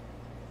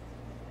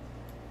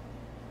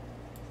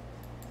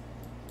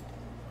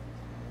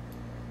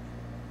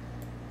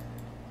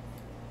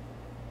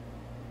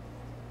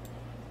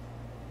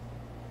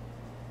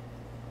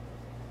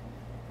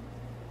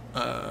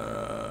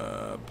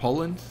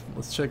 Poland?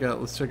 Let's check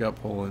out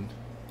Poland.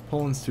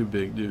 Poland's too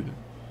big, dude.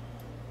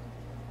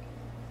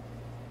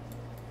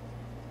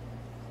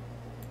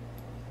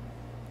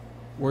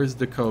 Where's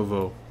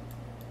Dakovo?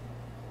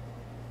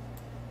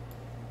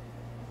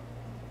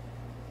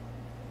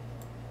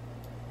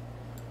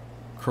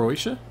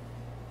 Croatia?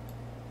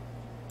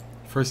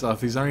 First off,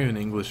 these aren't even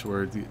English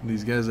words.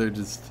 These guys are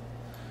just...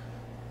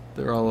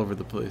 they're all over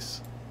the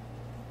place.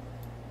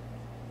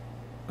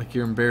 Like,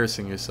 you're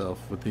embarrassing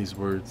yourself with these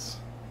words.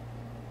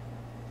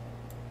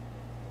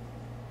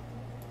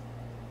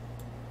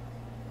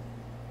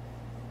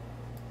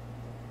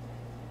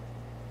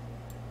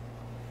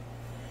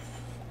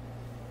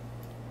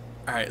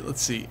 Alright,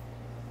 let's see.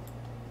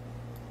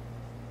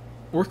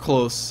 We're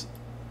close.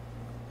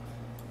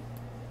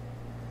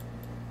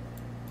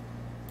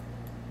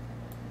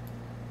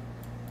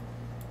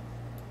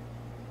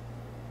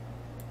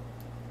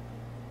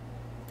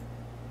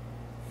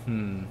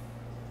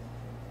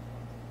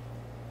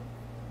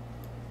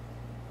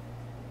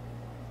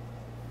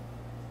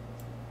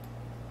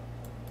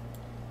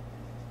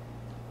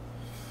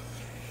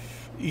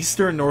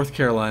 Eastern North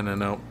Carolina,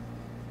 no.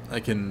 I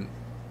can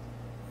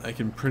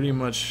pretty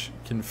much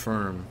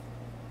confirm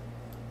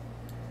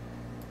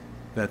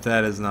that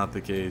that is not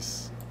the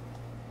case.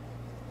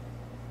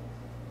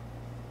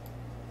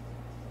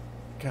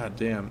 God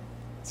damn.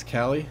 It's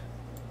Cali?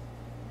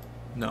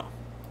 No.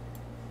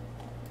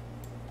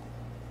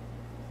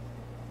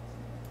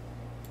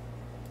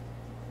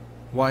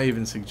 Why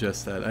even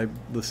suggest that?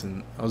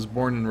 Listen, I was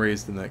born and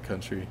raised in that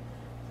country.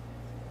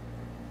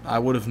 I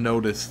would have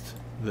noticed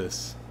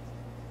this.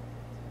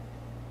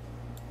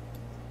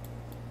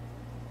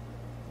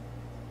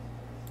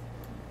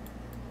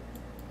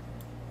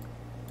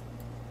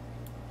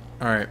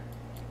 Alright.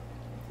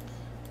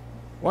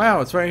 Wow,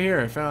 it's right here.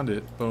 I found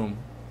it. Boom.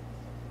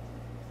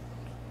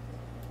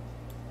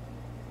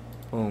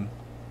 Boom.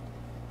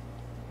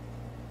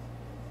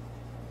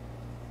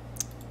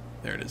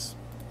 There it is.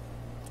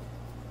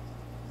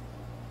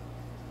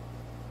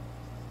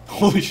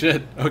 Holy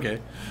shit.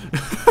 Okay.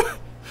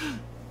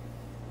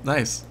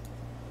 Nice.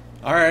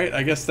 Alright,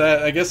 I guess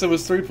it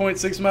was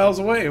 3.6 miles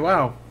away.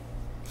 Wow.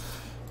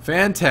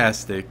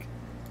 Fantastic.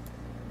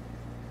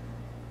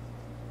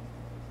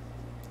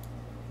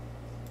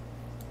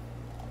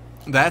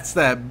 That's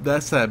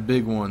that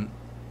big one.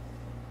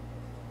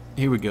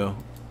 Here we go.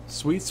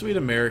 Sweet, sweet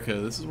America.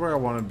 This is where I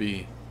want to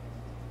be.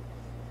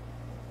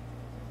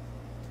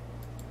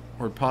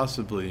 Or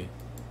possibly.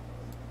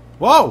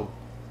 Whoa!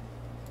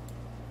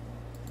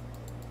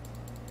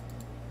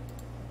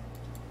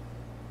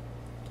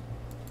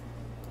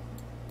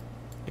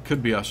 It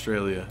could be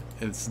Australia.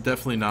 It's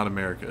definitely not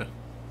America.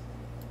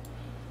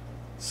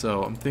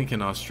 So I'm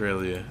thinking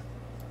Australia.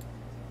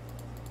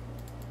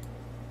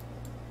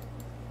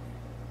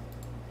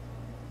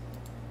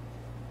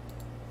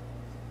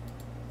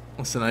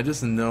 Listen, I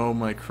just know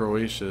my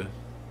Croatia.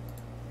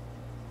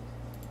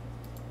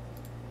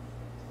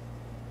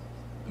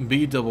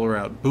 B double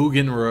route.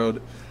 Boogan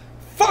Road.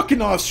 Fucking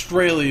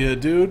Australia,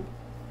 dude.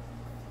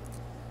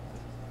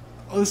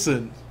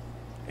 Listen.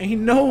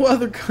 Ain't no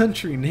other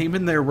country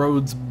naming their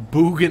roads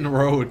Boogan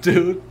Road,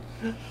 dude.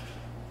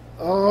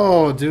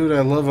 Oh, dude,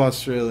 I love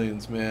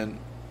Australians, man.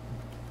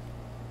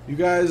 You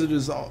guys are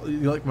just,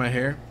 you like my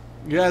hair?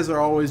 You guys are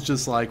always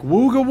just like,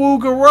 Wooga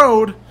Wooga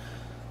Road.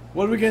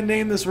 What are we gonna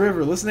name this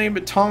river? Let's name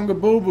it Tonga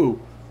Boo Boo.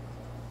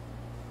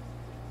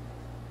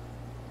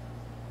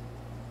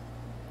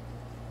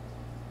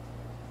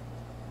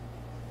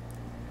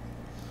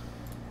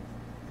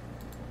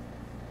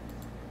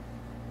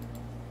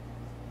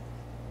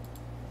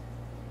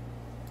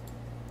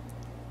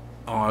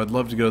 Oh, I'd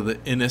love to go to the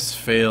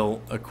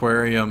Innisfail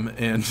Aquarium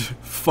and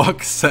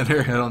Fuck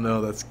Center. I don't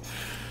know, that's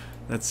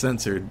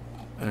censored.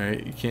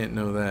 Alright, you can't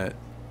know that.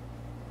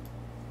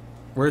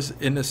 Where's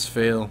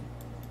Innisfail?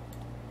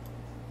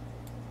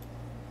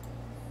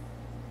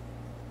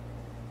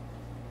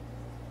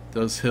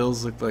 Those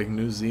hills look like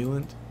New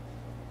Zealand.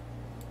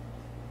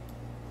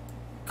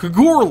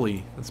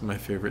 Kalgoorlie! That's my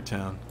favorite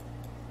town.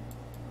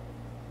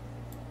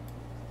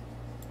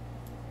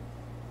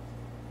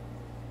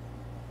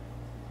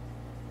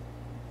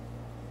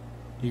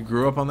 You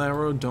grew up on that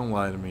road? Don't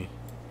lie to me.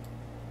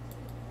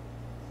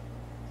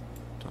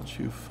 Don't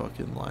you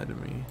fucking lie to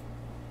me.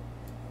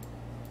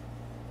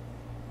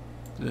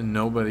 Didn't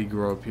nobody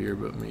grow up here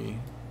but me.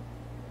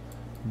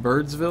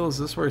 Birdsville? Is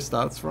this where he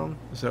stops from?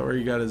 Is that where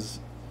he got his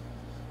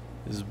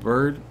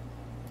bird?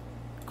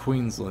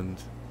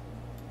 Queensland.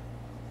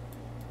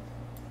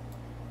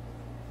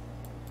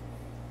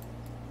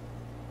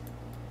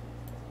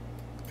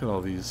 Look at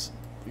all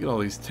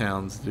these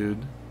towns,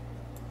 dude.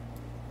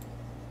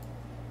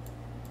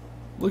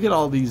 Look at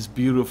all these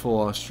beautiful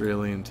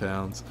Australian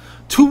towns.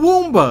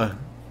 Toowoomba!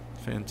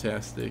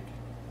 Fantastic.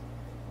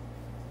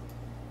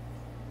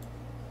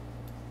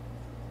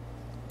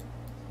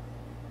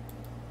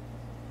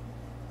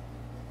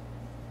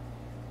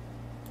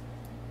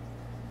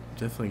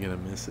 Definitely gonna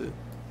miss it.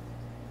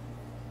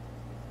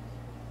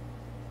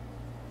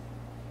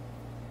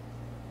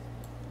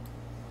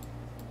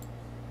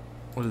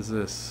 What is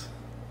this?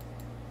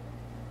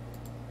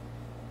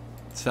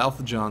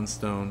 South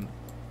Johnstone.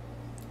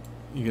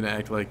 You gonna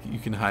act like you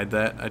can hide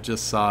that? I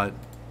just saw it.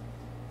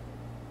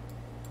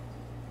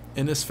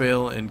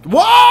 Innisfail and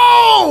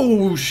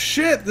whoa!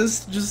 Shit!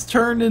 This just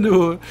turned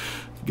into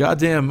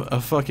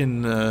a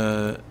fucking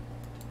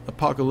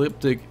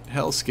apocalyptic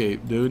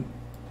hellscape, dude.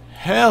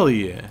 Hell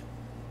yeah!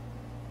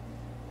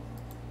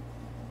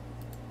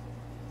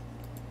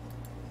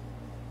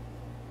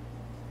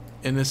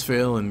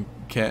 Innisfail and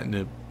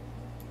catnip.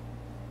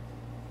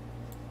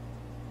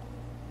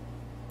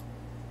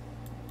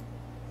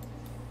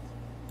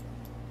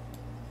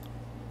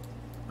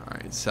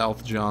 Alright,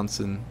 South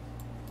Johnstone.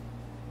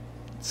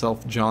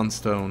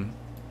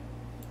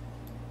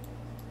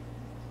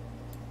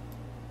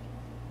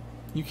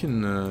 You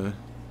can,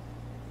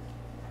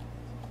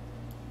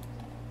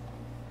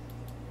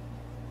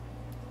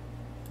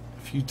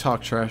 if you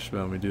talk trash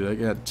about me, dude, I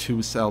got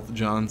 2 South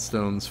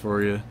Johnstones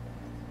for you.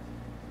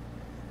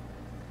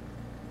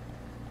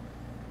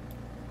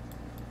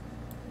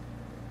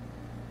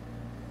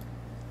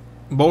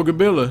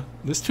 Bogabilla.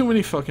 There's too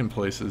many fucking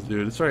places,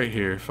 dude. It's right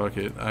here. Fuck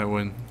it. I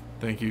win.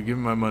 Thank you. Give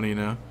me my money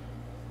now.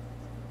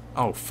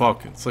 Oh,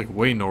 fuck. It's like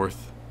way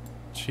north.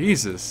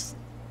 Jesus.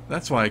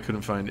 That's why I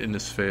couldn't find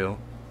Innisfail.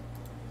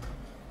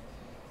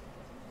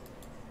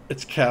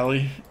 It's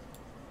Cali.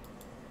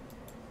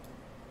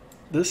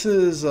 This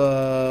is,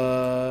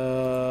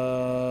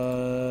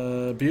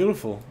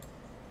 beautiful.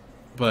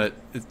 But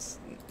it's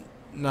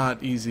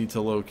not easy to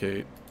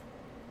locate.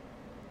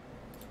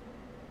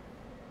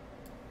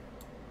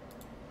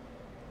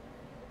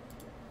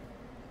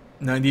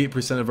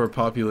 %98 of our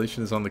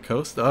population is on the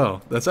coast? Oh,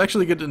 that's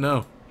actually good to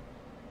know.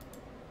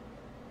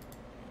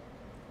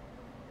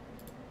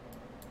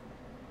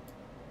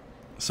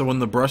 So when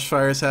the brush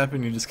fires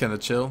happen, you just kind of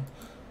chill?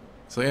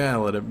 So yeah,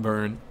 let it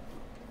burn.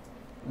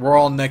 We're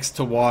all next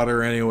to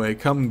water anyway.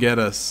 Come get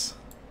us.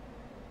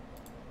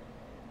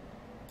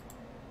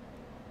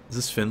 Is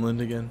this Finland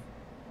again?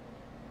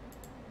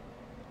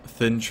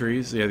 Thin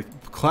trees? Yeah,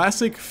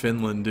 classic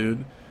Finland,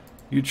 dude.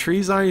 Your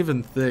trees aren't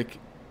even thick.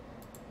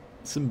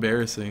 It's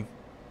embarrassing.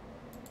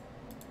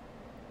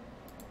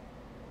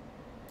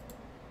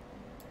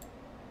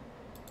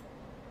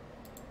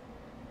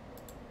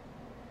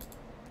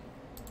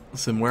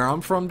 Listen, where I'm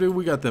from, dude,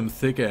 we got them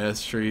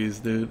thick-ass trees,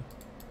 dude.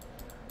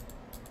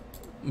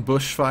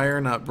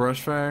 Bushfire, not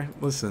brush fire.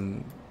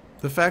 Listen,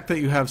 the fact that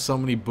you have so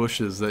many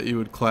bushes that you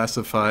would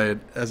classify it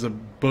as a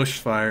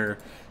bushfire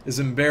is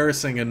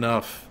embarrassing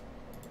enough.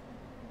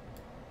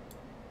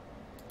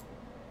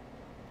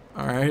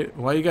 Alright,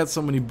 why you got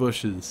so many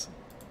bushes?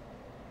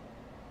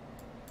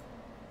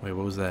 Wait,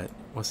 what was that?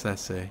 What's that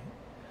say?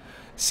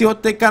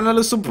 Siote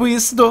canale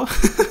supuesto.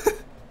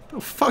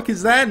 The fuck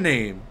is that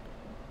name?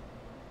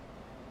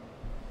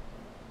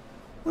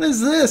 What is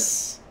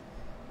this?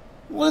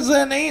 What is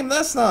that name?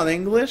 That's not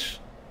English.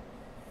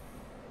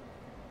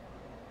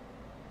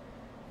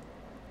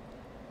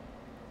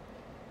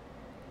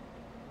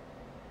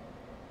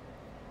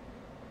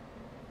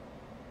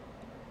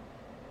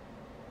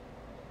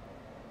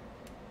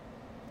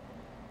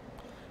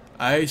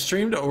 I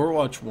streamed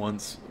Overwatch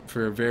once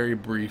for a very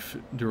brief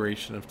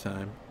duration of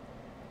time.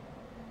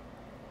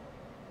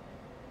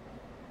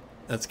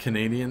 That's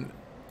Canadian.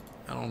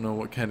 I don't know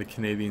what kind of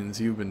Canadians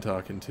you've been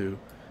talking to.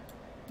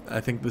 I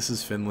think this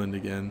is Finland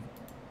again.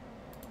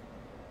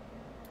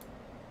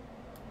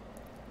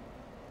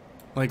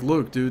 Like,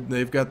 look, dude,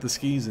 they've got the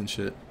skis and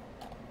shit.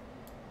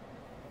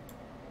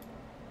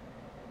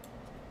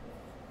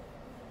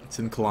 It's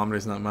in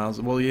kilometers, not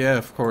miles. Well, yeah,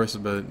 of course,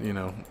 but, you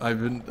know,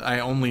 I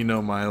only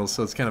know miles,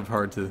 so it's kind of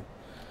hard to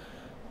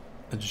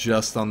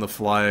adjust on the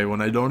fly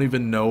when I don't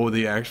even know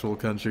the actual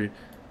country.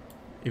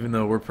 Even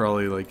though we're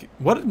probably like,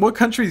 what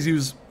countries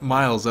use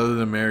miles other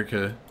than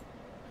America?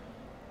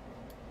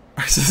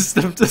 Our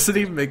system doesn't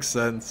even make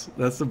sense.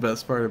 That's the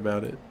best part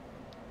about it.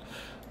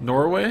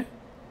 Norway?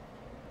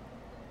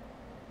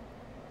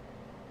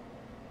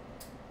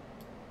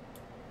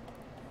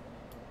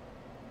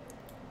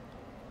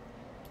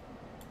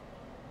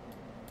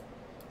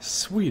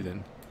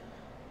 Sweden.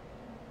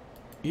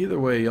 Either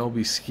way, y'all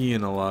be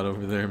skiing a lot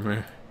over there,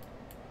 man.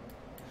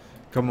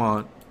 Come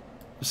on.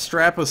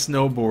 Strap a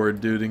snowboard,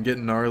 dude, and get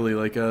gnarly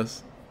like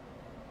us.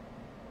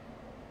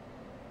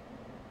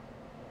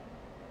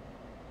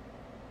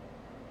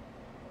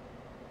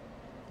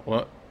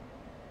 What?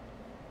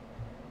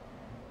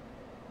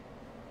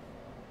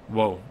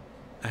 Whoa.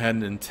 I had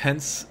an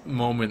intense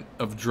moment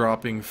of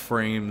dropping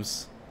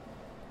frames,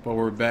 but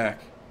we're back.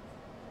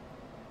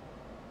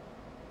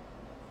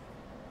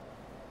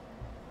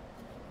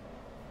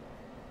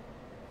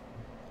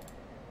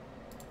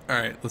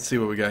 Alright, let's see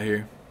what we got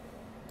here.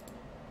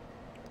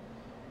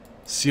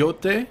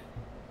 Ciote?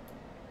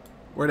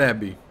 Where'd that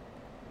be?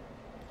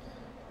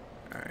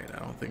 Alright, I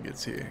don't think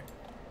it's here.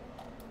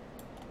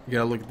 You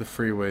gotta look at the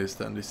freeways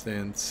to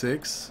understand.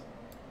 6?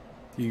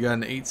 You got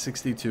an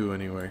 862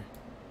 anywhere.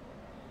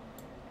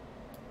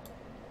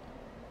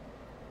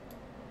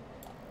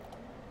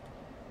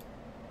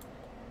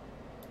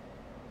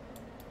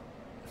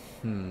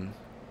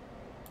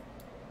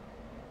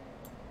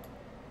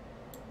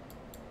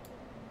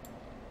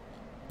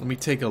 Let me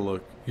take a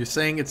look. You're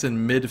saying it's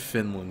in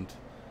mid-Finland.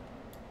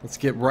 Let's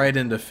get right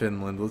into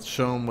Finland. Let's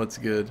show them what's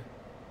good.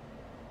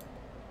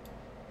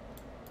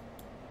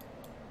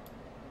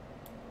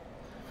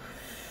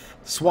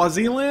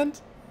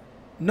 Swaziland?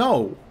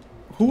 No.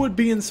 Who would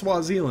be in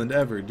Swaziland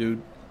ever,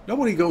 dude?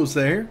 Nobody goes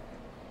there.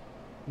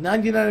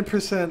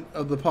 99%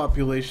 of the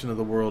population of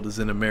the world is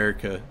in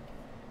America.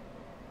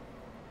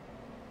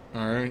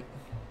 Alright.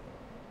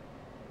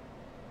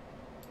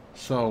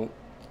 So,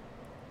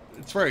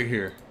 it's right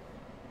here.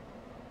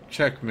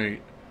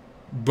 Checkmate.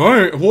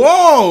 Bang!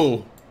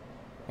 Whoa!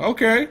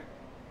 Okay.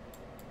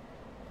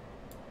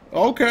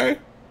 Okay.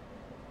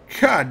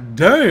 God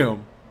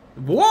damn.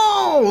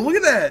 Whoa! Look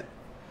at that!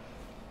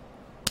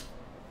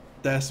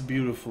 That's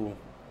beautiful.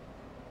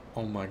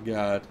 Oh my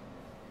god.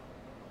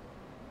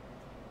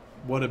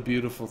 What a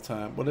beautiful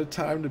time. What a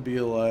time to be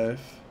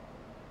alive.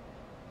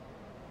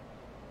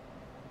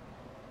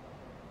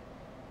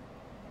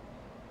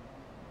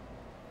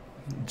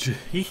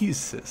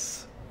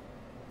 Jesus.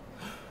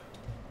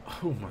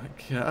 Oh my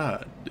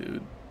god,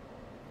 dude.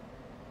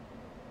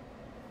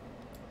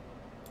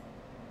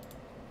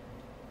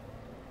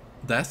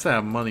 That's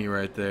that money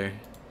right there.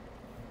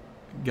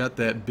 Got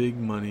that big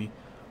money.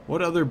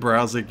 What other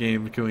browser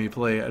game can we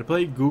play? I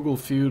play Google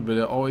Feud, but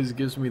it always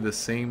gives me the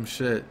same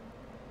shit.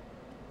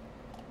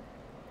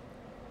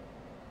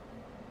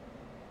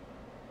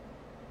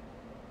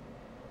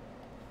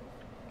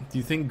 Do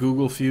you think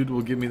Google Feud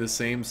will give me the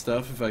same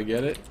stuff if I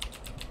get it?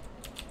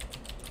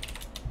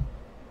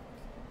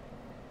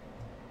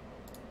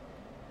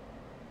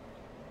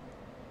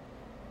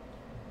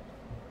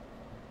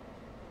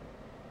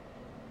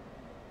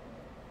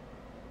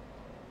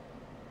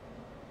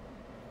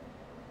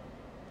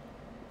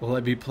 Will I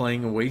be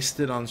playing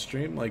Wasted on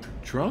stream, like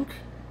drunk?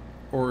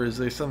 Or is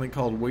there something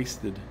called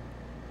Wasted?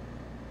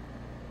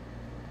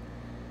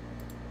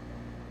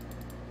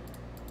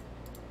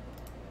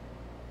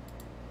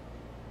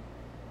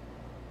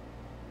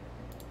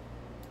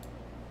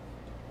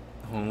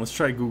 Hold on, let's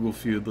try Google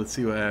Feud. Let's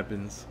see what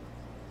happens.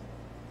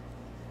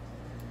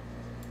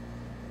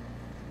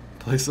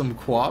 Play some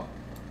Quap?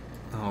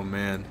 Oh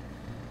man.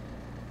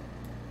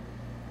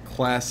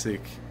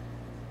 Classic.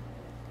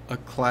 A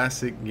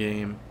classic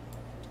game.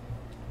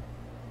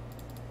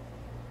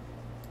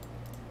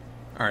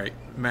 Alright,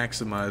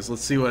 maximize.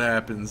 Let's see what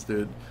happens,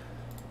 dude.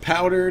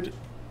 Powdered.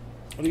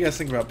 What do you guys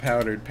think about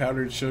powdered?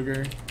 Powdered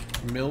sugar?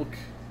 Milk?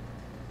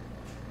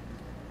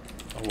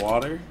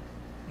 Water?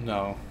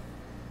 No.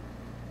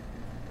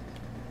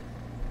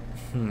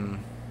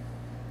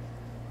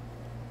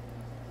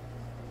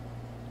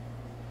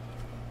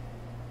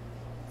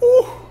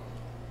 Ooh.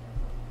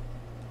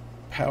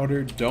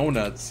 Powdered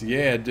donuts.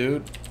 Yeah,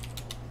 dude.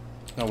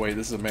 No, wait,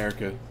 this is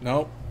America.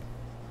 Nope.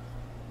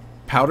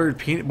 Powdered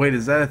peanut. Wait,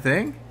 is that a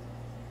thing?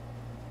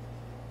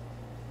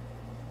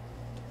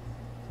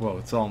 Whoa,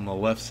 it's all on the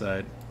left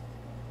side.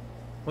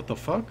 What the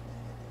fuck?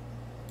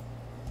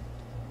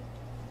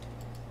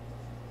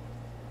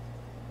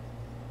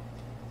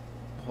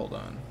 Hold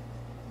on.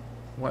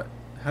 What?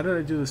 How did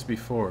I do this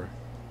before?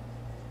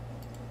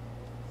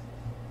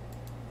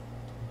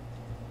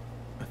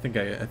 I think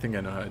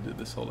I know how to do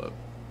this. Hold up.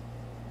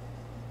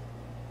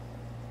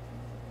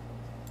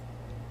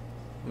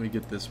 Let me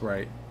get this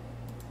right.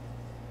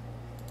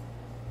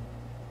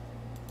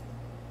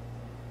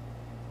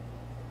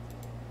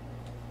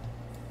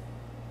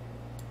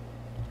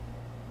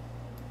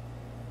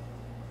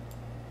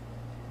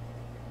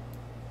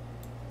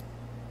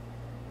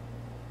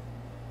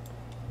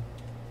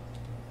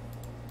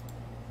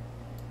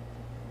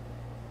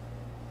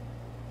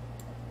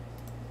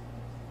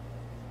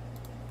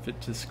 Fit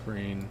to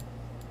screen.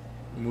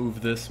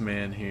 Move this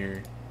man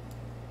here.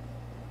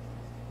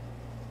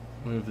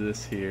 Move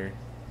this here.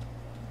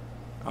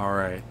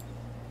 Alright.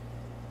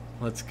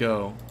 Let's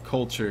go.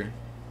 Culture.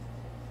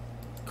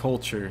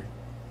 Culture.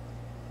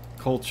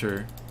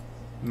 Culture.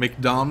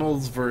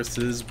 McDonald's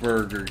versus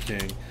Burger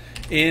King.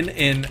 In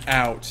and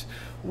out.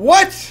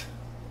 What?!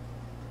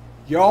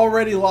 You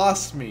already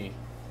lost me.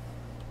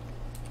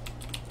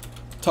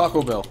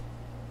 Taco Bell.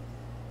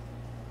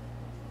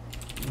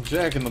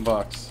 Jack in the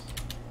Box.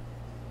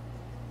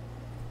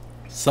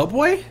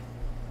 Subway?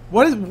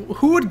 What is?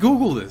 Who would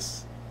Google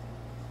this?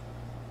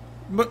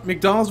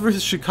 McDonald's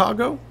versus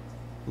Chicago?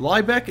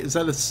 Liebeck? Is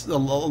that a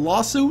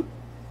lawsuit?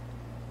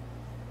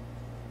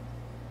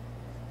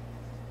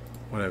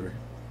 Whatever.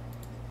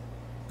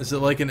 Is it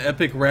like an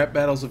epic rap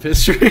battles of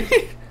history?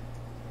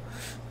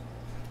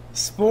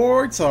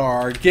 Sports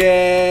are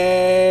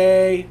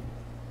gay.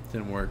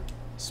 Didn't work.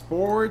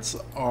 Sports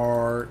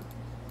are...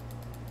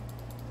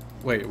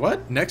 Wait,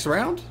 what? Next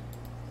round?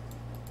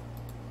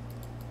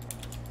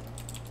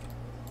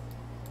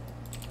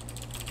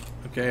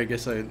 Okay, I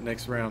guess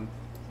next round.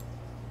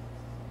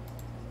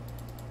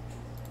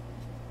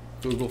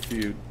 Google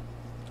Feud.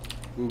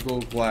 Google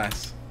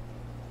Glass.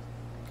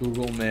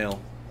 Google Mail.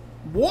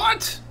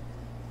 What?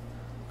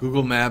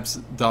 Google Maps,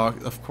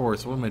 Doc. Of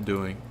course. What am I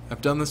doing?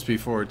 I've done this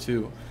before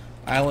too.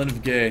 Island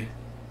of Gay.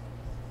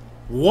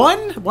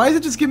 One? Why is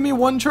it just giving me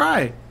one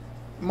try?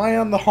 Am I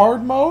on the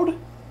hard mode?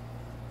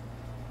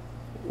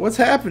 What's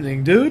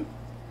happening, dude?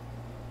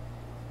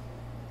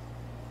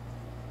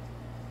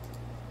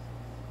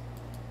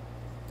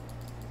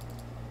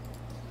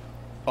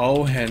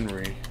 Oh,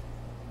 Henry.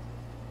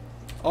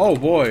 Oh,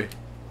 boy.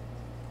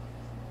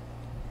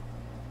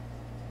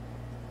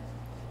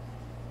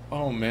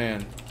 Oh,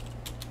 man.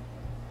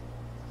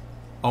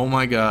 Oh,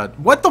 my God.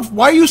 What the...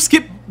 Why you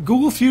skip...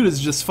 Google Feud is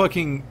just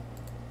fucking...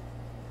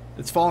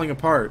 It's falling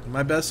apart.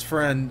 My best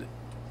friend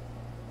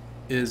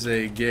is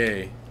a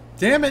gay.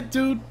 Damn it,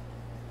 dude.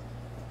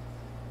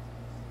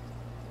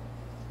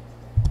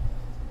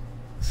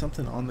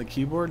 Something on the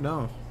keyboard?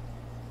 No.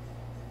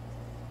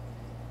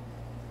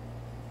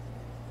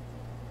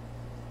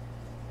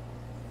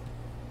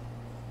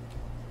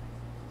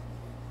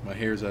 My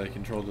hair's out of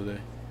control today.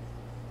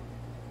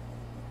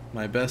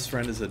 My best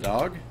friend is a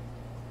dog?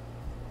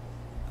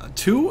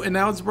 2 and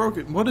now it's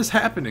broken. What is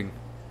happening?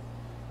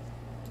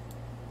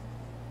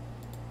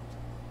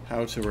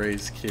 How to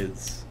raise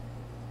kids.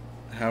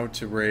 How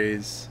to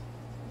raise...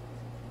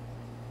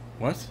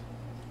 What?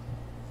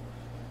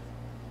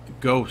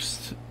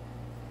 Ghost.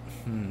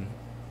 I'm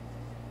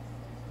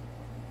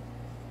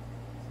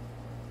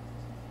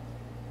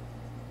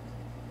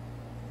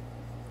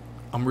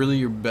really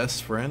your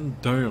best friend?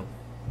 Damn.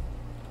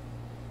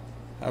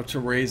 How to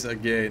raise a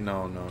gay...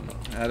 No, no, no.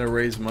 How to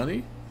raise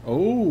money?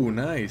 Oh,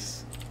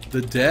 nice.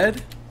 The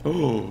dead?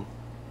 Oh.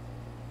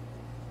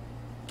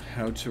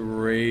 How to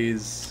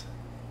raise...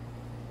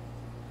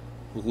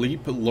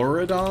 Leap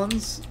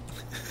Loridons?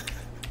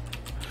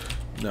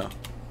 No.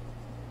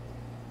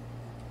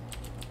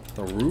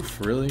 The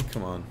roof? Really?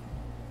 Come on.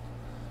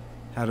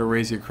 How to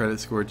raise your credit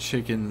score.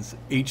 Chickens.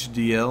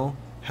 HDL.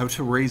 How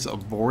to raise a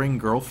boring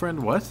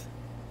girlfriend? What?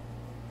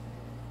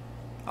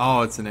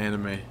 Oh, it's an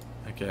anime.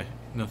 Okay.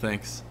 No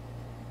thanks.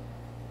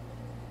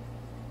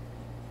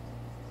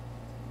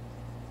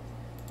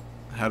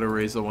 How to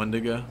raise a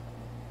Wendigo.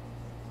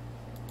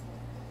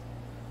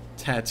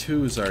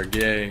 Tattoos are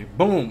gay.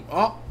 Boom!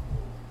 Oh!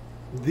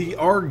 The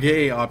are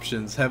gay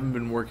options haven't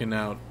been working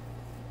out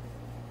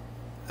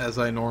as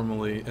they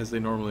normally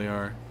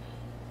are.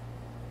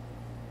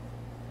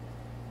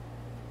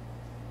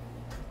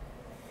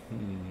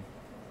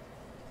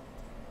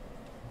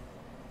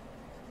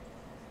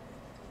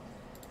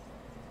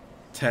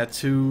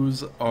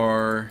 Tattoos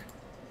are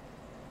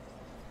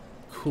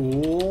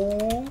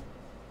cool.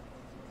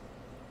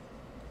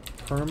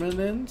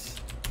 Permanent.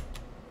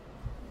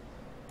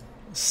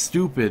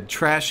 Stupid.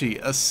 Trashy.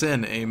 A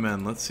sin.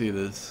 Amen. Let's see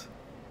this.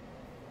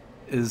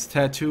 Is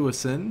tattoo a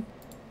sin?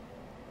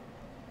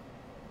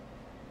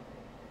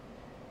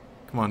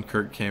 Come on,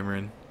 Kirk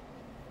Cameron.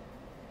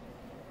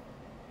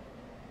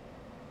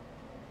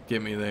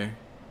 Get me there.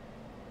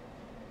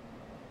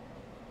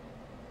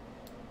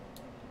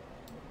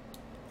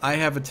 I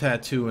have a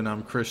tattoo and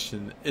I'm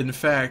Christian. In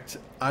fact,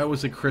 I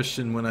was a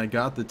Christian when I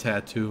got the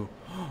tattoo.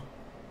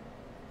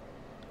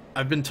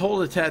 I've been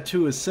told a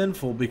tattoo is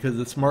sinful because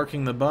it's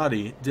marking the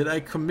body. Did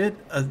I commit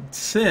a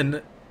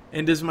sin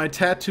and is my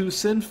tattoo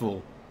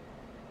sinful?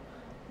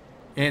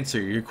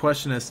 Answer. Your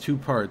question has two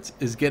parts.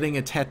 Is getting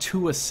a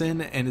tattoo a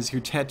sin, and is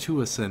your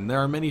tattoo a sin? There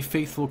are many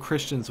faithful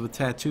Christians with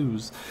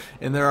tattoos,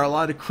 and there are a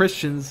lot of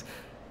Christians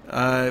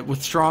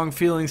with strong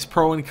feelings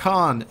pro and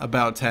con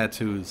about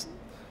tattoos.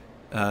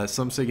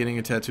 Some say getting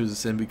a tattoo is a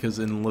sin because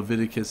in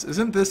Leviticus...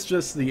 Isn't this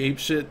just the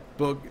apeshit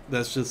book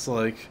that's just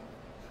like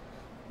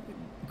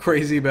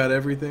crazy about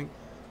everything?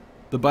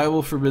 The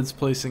Bible forbids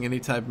placing any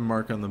type of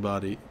mark on the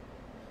body.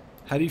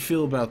 How do you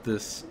feel about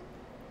this,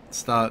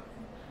 Stott?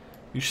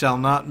 You shall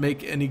not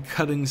make any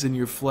cuttings in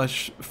your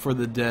flesh for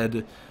the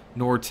dead,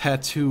 nor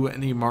tattoo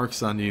any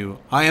marks on you.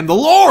 I am the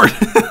Lord!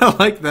 I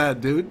like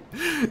that, dude.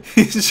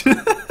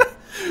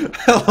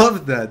 I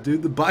love that,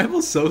 dude. The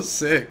Bible's so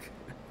sick.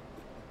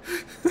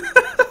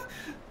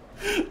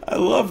 I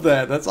love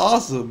that. That's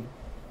awesome.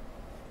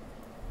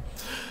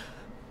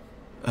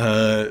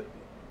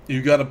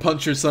 You gotta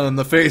punch your son in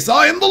the face.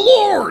 I am the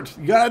Lord!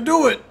 You gotta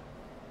do it!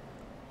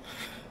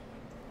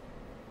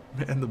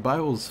 Man, the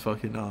Bible's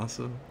fucking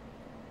awesome.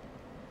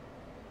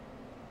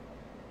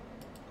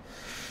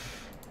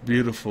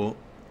 Beautiful.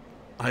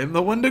 I am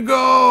the one to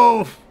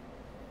go!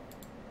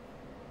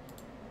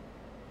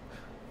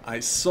 I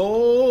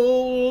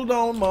sold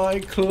all my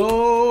clothes.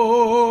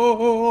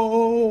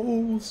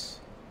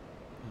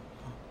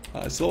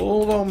 I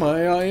sold all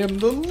my... I am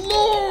the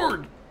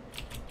Lord!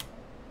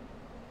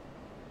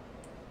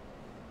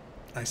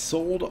 I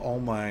sold all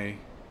my...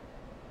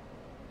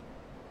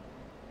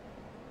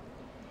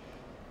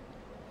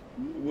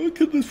 What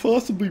could this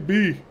possibly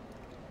be?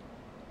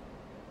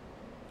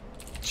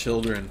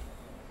 Children.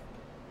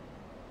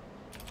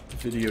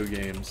 Video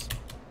games.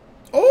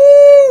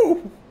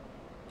 Oh!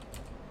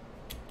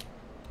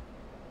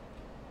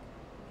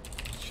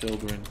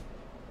 Children.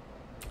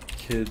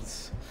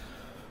 Kids.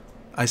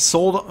 I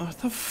sold...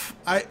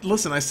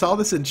 listen, I saw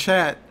this in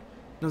chat,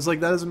 and I was like,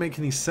 that doesn't make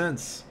any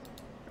sense.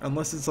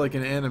 Unless it's like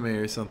an anime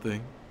or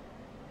something.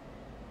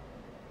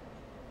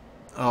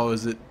 Oh,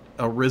 is it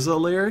a RZA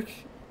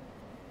lyric?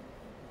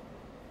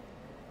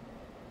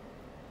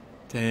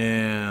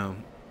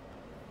 Damn.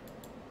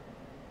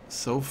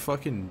 So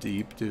fucking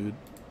deep, dude.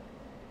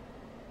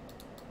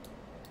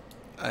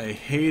 I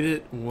hate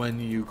it when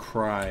you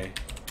cry.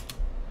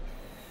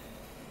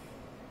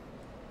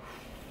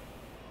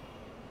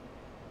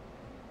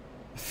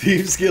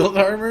 Thieves Guild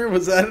armor?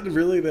 Was that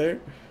really there?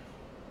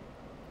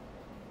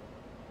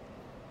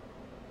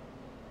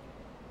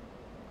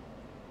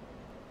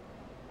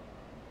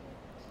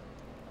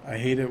 I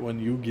hate it when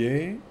you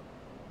gay.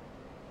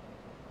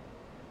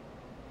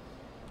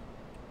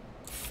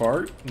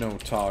 Fart? No,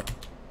 talk.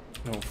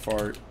 No,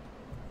 fart.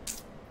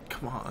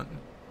 Come on.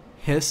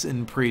 Hiss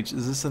and preach.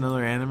 Is this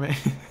another anime?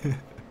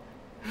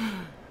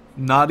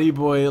 Naughty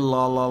boy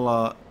la la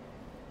la.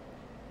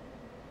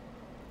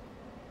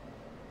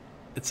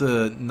 It's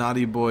a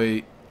naughty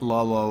boy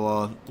la la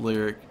la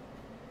lyric.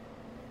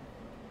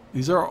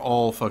 These are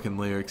all fucking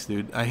lyrics,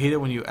 dude. I hate it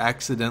when you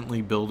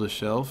accidentally build a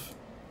shelf.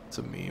 It's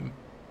a meme.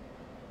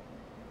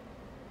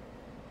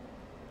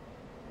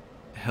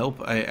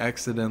 Help, I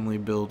accidentally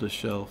build a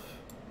shelf.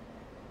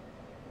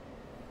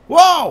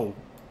 Whoa!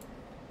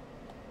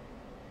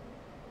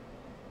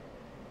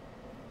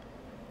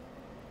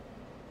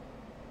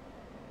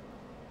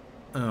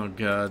 Oh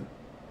god.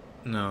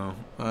 No,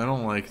 I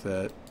don't like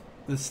that.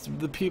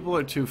 The people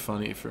are too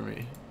funny for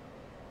me.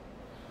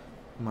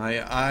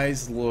 My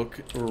eyes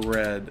look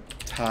red,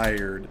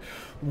 tired.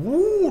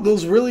 Woo,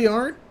 those really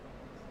aren't?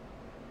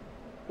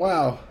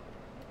 Wow.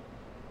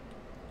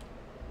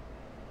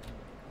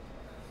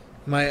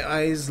 My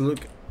eyes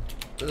look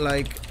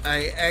like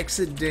I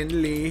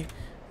accidentally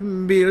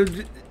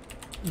build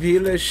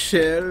a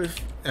shelf.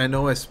 I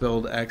know I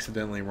spelled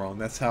accidentally wrong.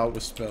 That's how it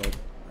was spelled.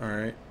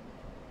 Alright.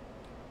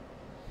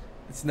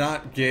 It's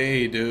not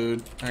gay,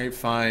 dude. Alright,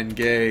 fine.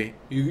 Gay.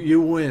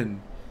 You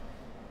win.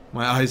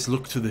 My eyes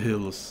look to the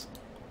hills.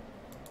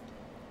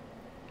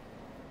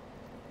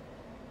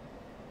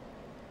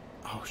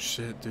 Oh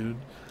shit, dude.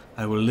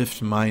 I will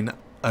lift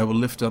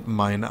up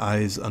mine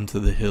eyes unto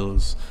the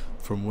hills,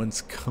 from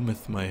whence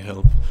cometh my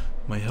help.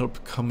 My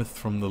help cometh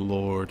from the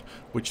Lord,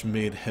 which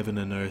made heaven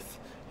and earth.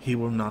 He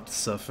will not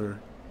suffer.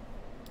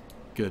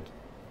 Good.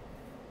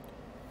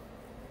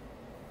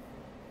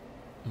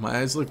 My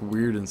eyes look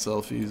weird in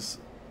selfies.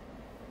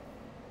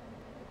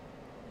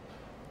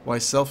 Why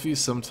selfies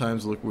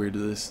sometimes look weird to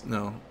this?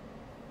 No.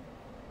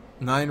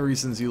 9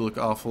 reasons you look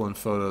awful in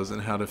photos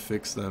and how to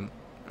fix them.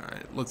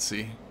 Alright, let's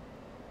see.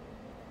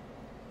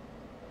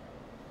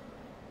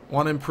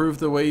 Want to improve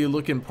the way you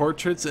look in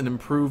portraits and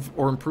improve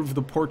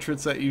the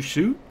portraits that you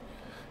shoot?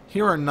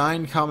 Here are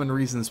 9 common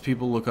reasons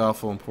people look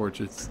awful in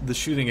portraits. The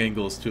shooting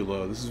angle is too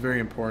low. This is very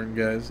important,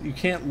 guys. You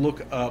can't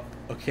look up,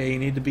 okay? You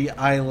need to be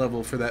eye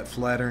level for that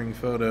flattering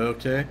photo,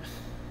 okay?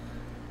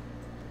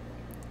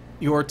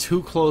 You are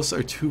too close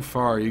or too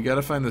far. You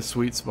gotta find the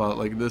sweet spot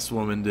like this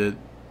woman did.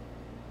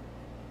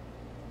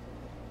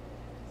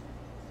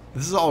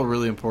 This is all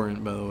really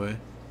important, by the way.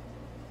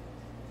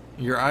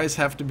 Your eyes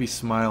have to be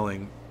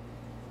smiling.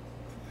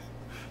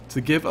 To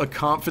give a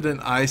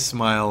confident eye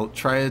smile,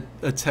 try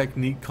a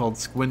technique called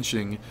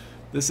squinching.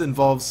 This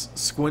involves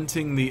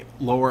squinting the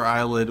lower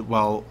eyelid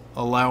while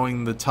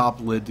allowing the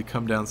top lid to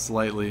come down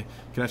slightly.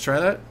 Can I try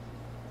that?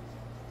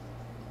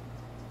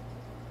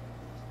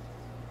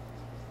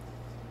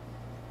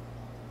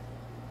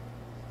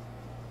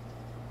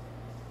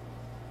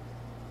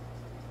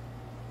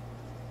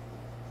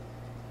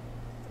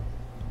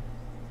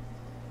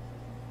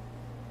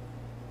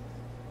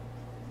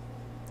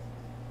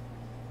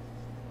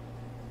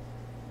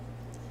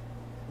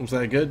 Was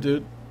that good,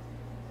 dude?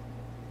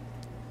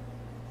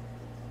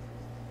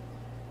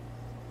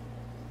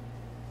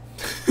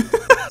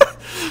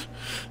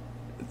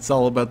 It's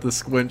all about the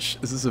squinch.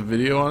 Is this a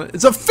video on it?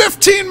 It's a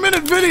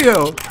 15-minute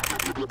video!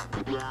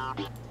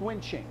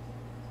 Squinching.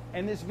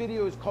 And this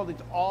video is called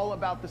It's All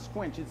About the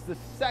Squinch. It's the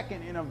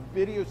second in a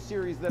video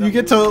series that you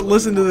get to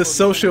listen to this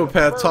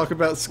sociopath talk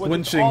about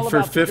squinching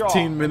for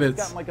 15 minutes.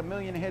 It's gotten like 1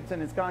 million hits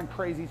and it's gone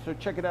crazy, so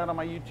check it out on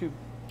my YouTube.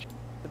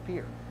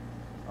 Appear.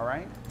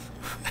 Alright?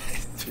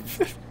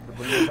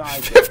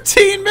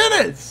 15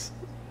 minutes!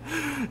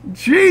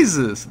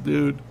 Jesus,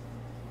 dude.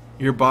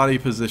 Your body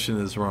position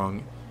is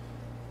wrong.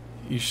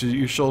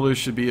 Your shoulders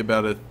should be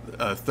about a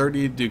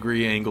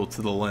 30-degree angle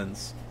to the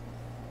lens.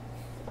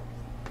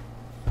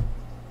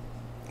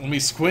 Let me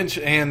squinch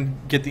and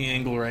get the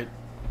angle right.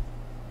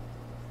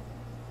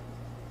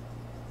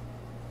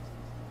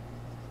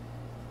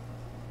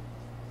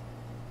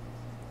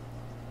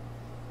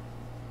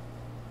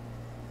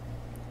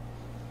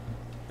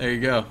 There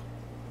you go.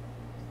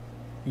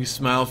 You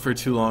smiled for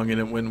too long and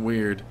it went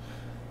weird.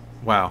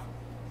 Wow.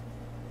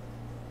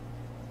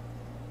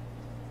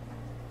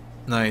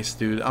 Nice,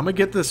 dude. I'm gonna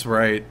get this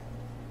right.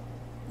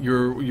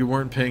 You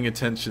weren't paying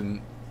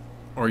attention,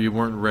 or you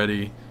weren't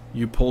ready.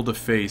 You pulled a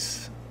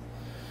face.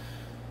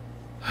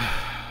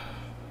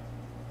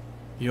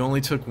 You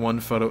only took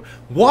one photo.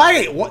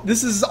 Why? What?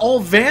 This is all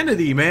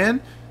vanity,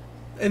 man.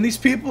 And these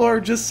people are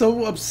just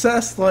so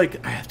obsessed.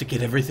 Like, I have to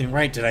get everything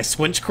right. Did I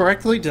squinch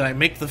correctly? Did I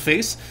make the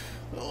face?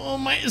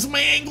 Oh, is my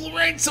angle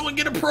right? Someone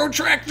get a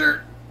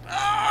protractor.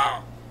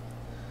 Oh.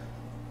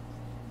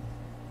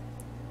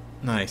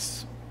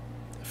 Nice.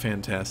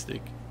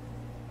 Fantastic.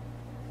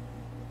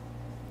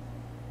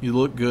 You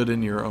look good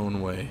in your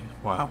own way.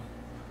 Wow.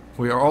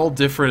 We are all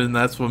different, and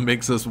that's what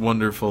makes us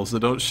wonderful. So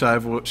don't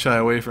shy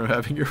away from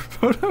having your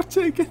photo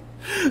taken.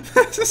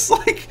 It's just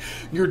like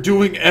you're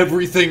doing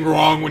everything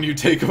wrong when you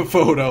take a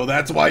photo.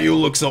 That's why you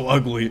look so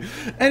ugly.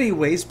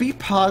 Anyways, be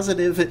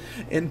positive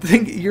and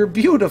think you're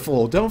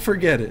beautiful. Don't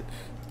forget it.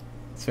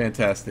 It's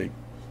fantastic.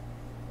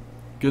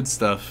 Good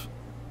stuff.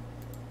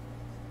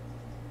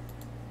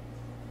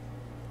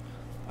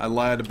 I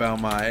lied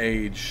about my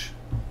age.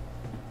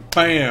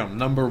 Bam!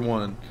 Number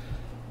one.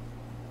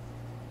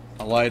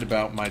 I lied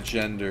about my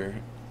gender.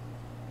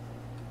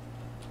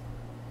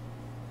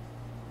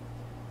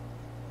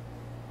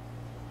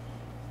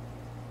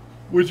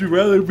 Would you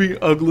rather be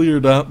ugly or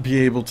not be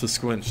able to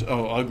squinch?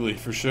 Oh, ugly,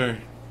 for sure.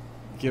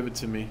 Give it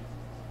to me.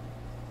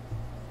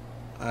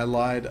 I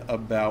lied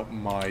about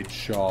my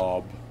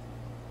job.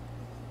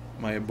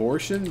 My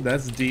abortion?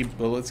 That's deep,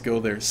 but let's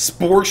go there.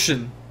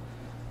 Sportion!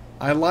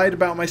 I lied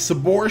about my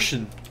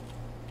subortion.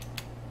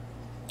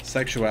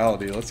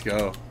 Sexuality, let's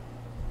go.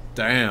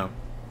 Damn.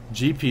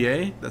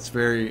 GPA? That's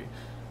very...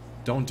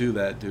 Don't do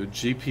that, dude.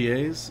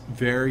 GPA's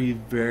very,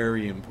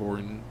 very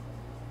important.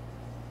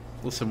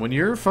 Listen, when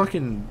you're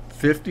fucking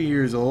 50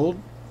 years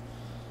old,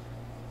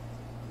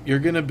 you're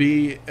gonna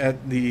be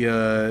at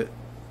the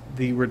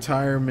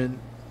retirement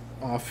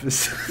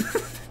office.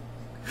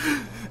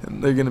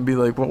 And they're gonna be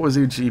like, what was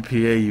your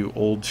GPA, you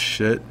old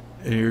shit?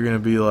 And you're gonna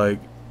be like,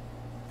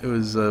 it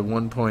was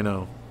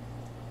 1.0.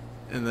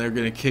 And they're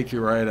gonna kick you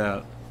right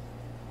out.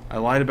 I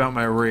lied about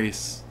my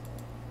race.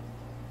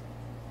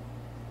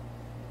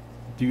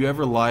 Do you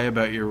ever lie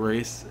about your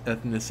race,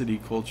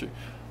 ethnicity, culture?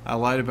 I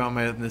lied about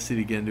my ethnicity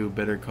to get into a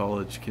better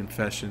college.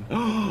 Confession.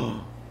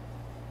 Oh!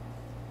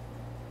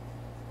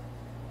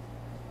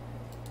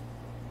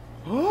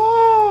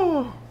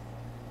 Oh!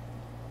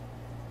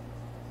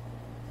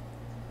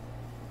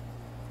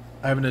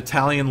 I have an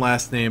Italian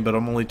last name, but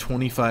I'm only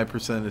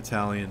 25%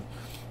 Italian.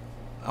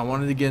 I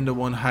wanted to get into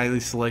one highly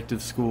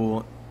selective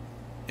school,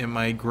 and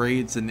my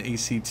grades and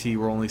ACT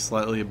were only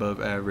slightly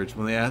above average.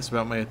 When they asked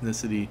about my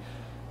ethnicity,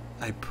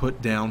 I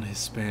put down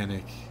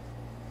Hispanic.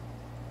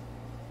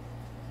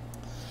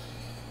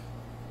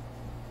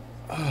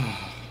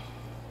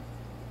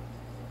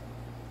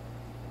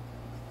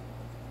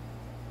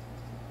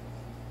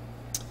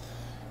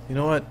 You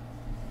know what?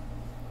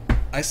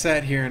 I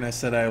sat here and I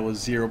said I was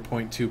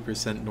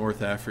 0.2%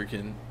 North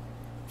African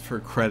for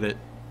credit,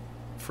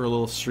 for a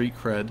little street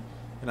cred,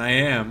 and I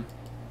am,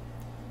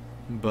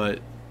 but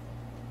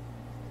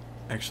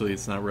actually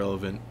it's not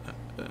relevant.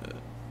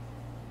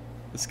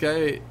 This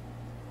guy...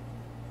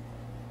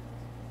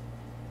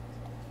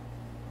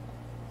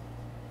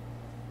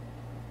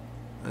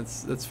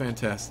 That's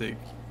fantastic.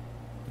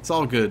 It's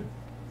all good.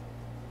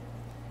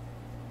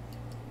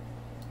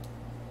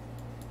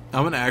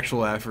 I'm an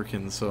actual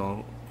African,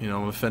 so, you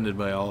know, I'm offended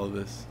by all of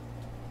this.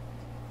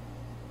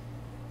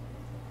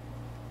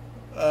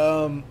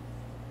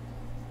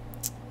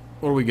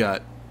 What do we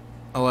got?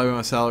 I lie about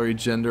my salary,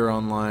 gender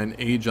online,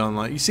 age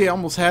online. You see, I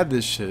almost had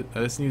this shit.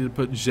 I just needed to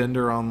put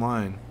gender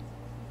online.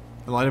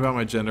 I lied about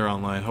my gender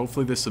online.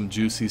 Hopefully there's some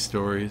juicy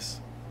stories.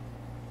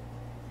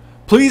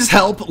 Please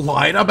help,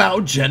 lied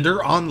about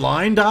gender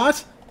online,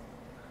 dot?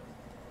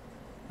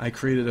 I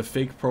created a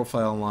fake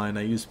profile online.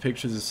 I used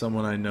pictures of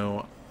someone I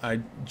know. I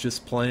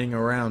just playing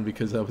around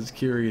because I was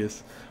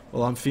curious.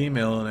 Well, I'm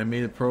female and I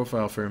made a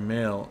profile for a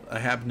male. I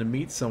happened to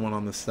meet someone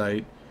on the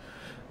site.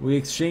 We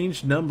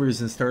exchanged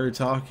numbers and started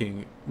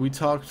talking. We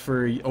talked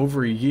for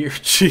over a year.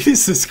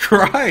 Jesus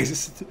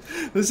Christ.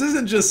 This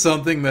isn't just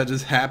something that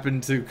just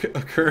happened to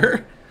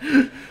occur.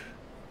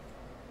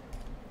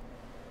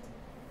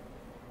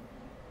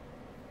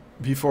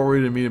 Before we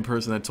didn't meet in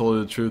person, I told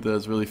her the truth that I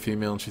was really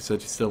female, and she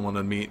said she still wanted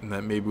to meet and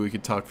that maybe we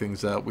could talk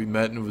things out. We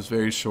met and it was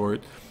very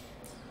short.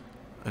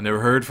 I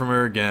never heard from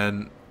her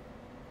again.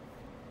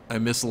 I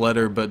misled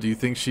her, but do you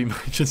think she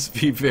might just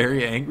be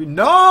very angry?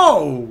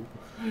 No!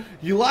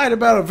 You lied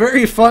about a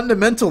very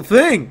fundamental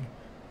thing.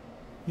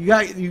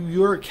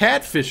 You're a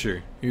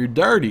catfisher. You're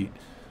dirty.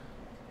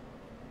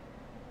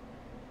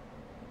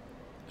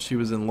 She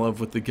was in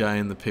love with the guy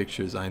in the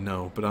pictures, I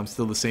know, but I'm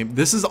still the same.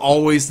 This is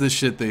always the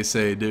shit they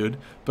say, dude.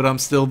 But I'm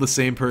still the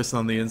same person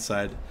on the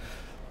inside.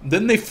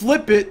 Then they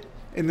flip it,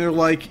 and they're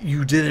like,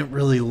 you didn't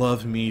really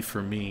love me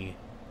for me.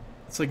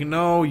 It's like,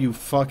 no, you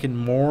fucking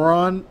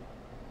moron.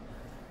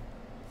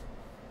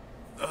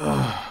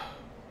 Ugh.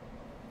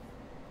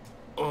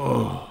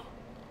 Oh.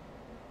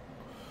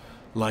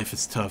 Life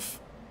is tough.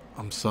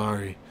 I'm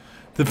sorry.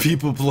 The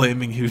people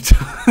blaming you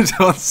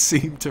don't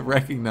seem to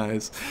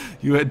recognize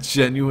you had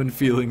genuine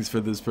feelings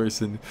for this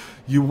person.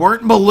 You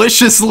weren't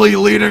maliciously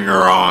leading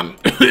her on.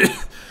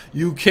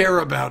 You care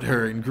about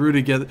her and grew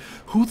together.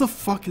 Who the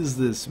fuck is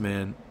this,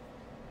 man?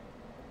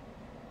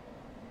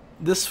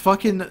 This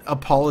fucking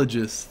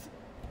apologist.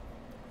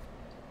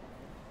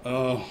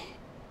 Oh.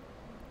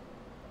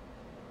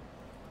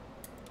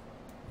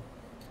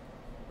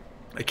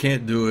 I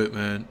can't do it,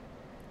 man.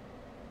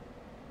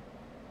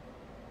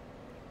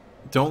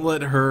 Don't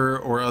let her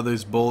or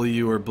others bully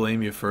you or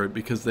blame you for it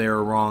because they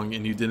are wrong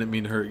and you didn't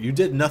mean to hurt. You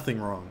did nothing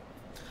wrong.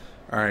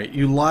 Alright,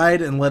 you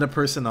lied and led a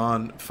person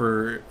on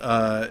for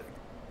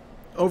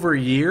over a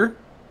year.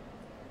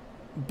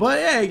 But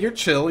hey, you're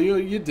chill.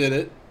 You did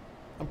it.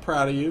 I'm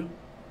proud of you.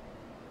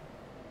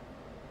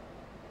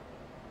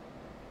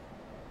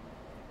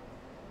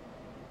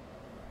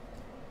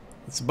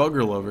 It's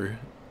Bugger Lover.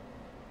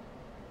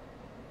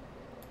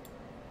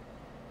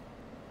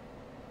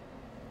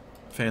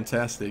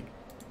 Fantastic.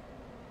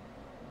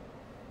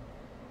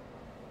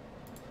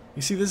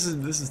 You see, this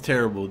is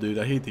terrible, dude.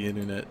 I hate the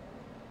internet.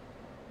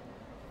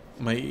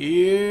 My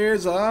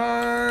ears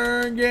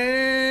are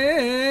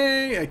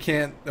gay. I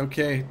can't.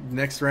 Okay,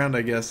 next round,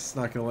 I guess. It's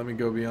not gonna let me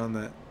go beyond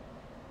that.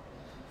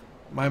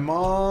 My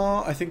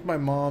mom. I think my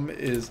mom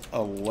is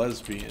a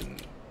lesbian.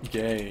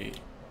 Gay.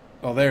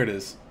 Oh, there it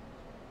is.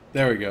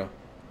 There we go.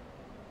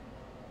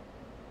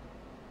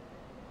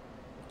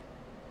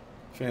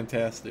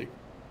 Fantastic.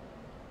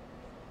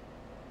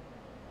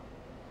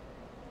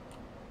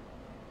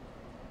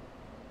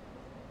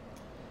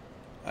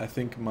 I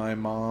think my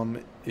mom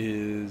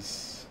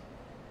is,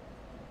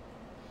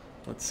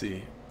 let's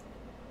see,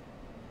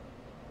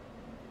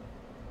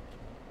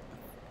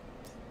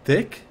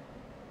 thick?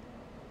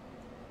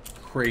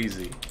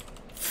 Crazy.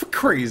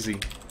 Crazy.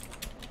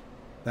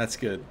 That's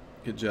good.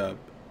 Good job.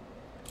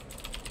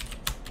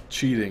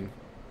 Cheating.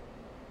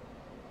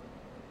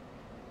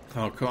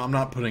 Oh, cool. I'm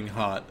not putting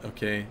hot,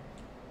 okay?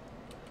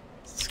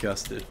 It's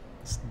disgusting.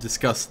 It's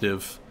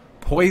disgustive.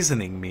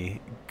 Poisoning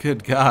me.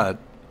 Good God.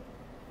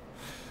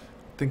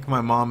 I think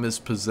my mom is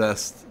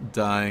possessed,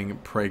 dying,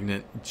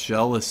 pregnant,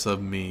 jealous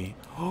of me.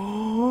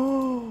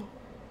 Oh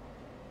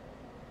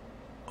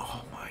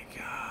my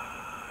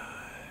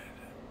God.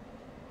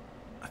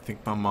 I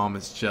think my mom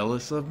is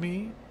jealous of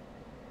me.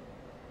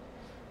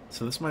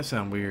 So this might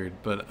sound weird,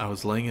 but I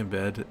was laying in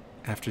bed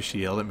after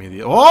she yelled at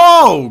me.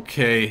 Oh,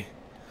 okay.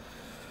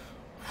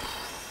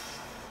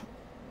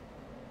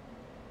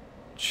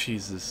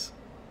 Jesus.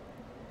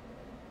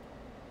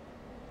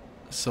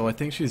 So I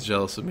think she's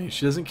jealous of me.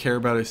 She doesn't care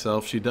about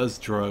herself. She does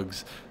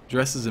drugs.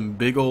 Dresses in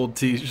big old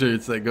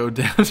t-shirts that go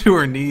down to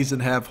her knees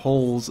and have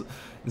holes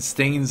and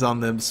stains on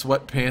them.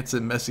 Sweatpants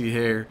and messy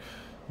hair.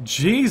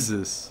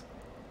 Jesus.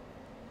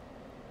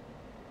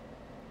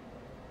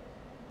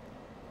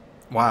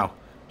 Wow.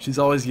 She's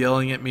always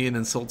yelling at me and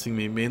insulting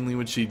me. Mainly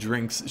when she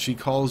drinks. She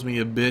calls me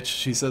a bitch.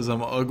 She says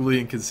I'm ugly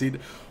and conceited.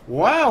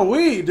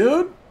 Wow-wee,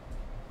 dude.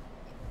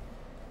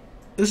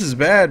 This is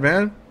bad,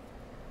 man.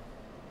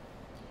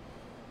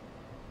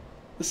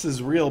 This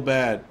is real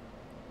bad.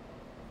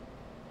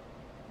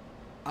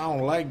 I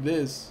don't like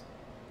this.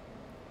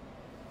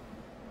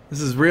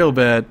 This is real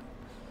bad.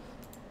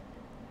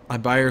 I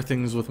buy her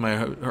things with my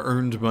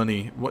earned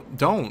money. What?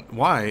 Don't.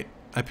 Why?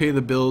 I pay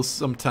the bills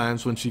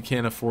sometimes when she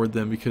can't afford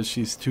them because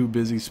she's too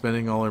busy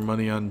spending all her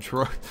money on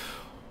drugs.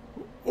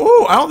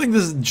 Oh, I don't think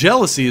this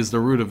jealousy is the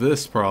root of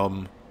this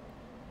problem.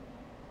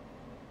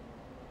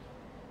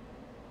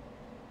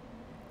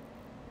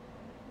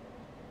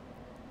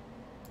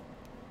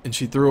 and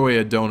she threw away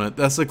a donut.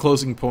 That's the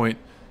closing point.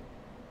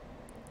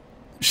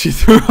 She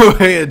threw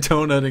away a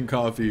donut and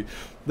coffee.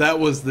 That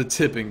was the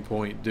tipping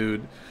point,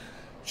 dude.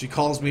 She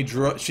calls me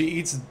she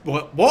eats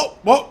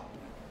what?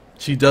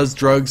 She does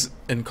drugs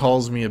and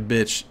calls me a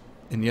bitch.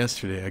 And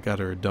yesterday I got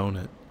her a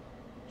donut.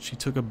 She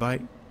took a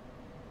bite,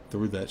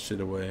 threw that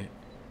shit away.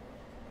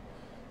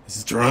 This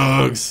is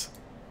drugs.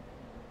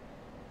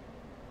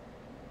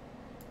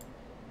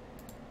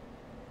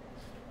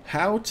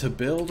 How to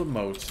build a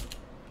moat.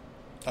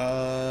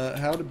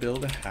 How to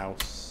build a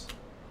house.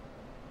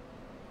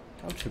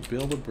 How to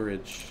build a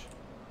bridge.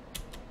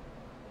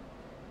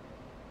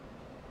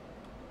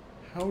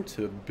 How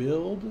to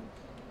build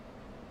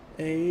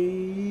a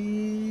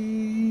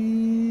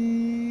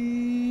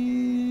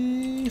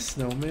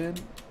snowman.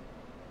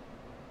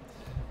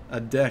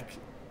 A deck.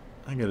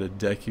 I got a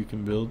deck you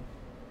can build.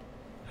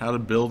 How to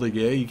build a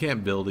gay. You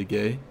can't build a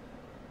gay.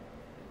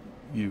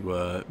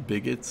 You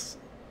bigots.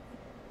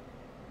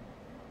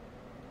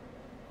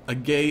 A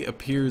gay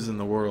appears in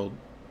the world.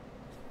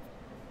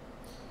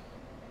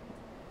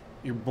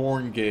 You're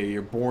born gay.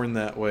 You're born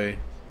that way.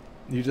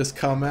 You just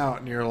come out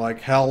and you're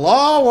like,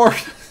 hello, or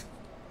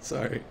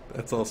sorry,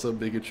 that's also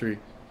bigotry.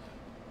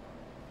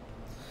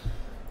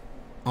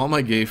 All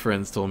my gay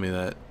friends told me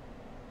that.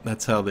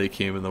 That's how they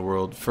came in the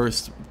world.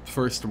 First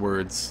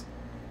words.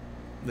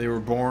 They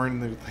were born.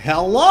 They were like,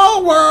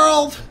 hello,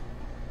 world.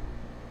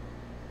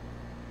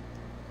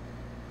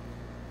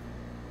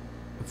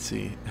 Let's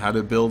see. How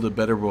to build a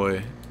better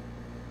boy.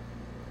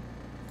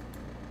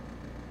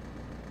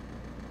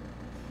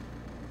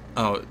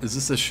 Oh, is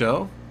this a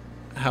show?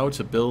 How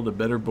to build a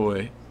better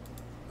boy.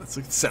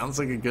 Sounds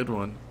like a good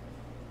one.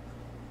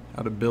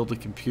 How to build a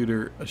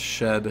computer, a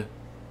shed.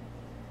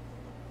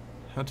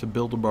 How to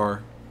build a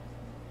bar.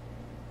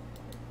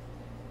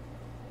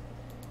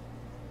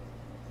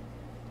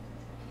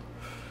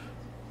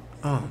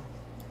 Oh.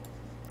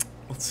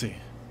 Let's see.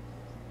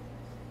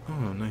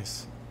 Oh,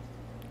 nice.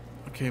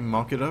 Okay,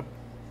 mock it up.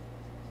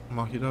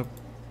 Mock it up.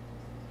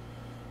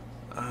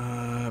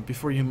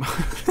 Before you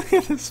mock... Look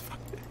at this fucking...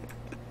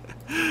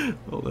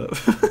 Hold up.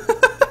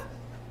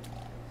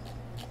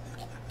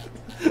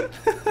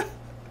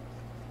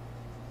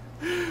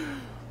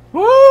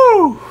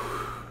 Woo!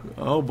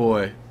 Oh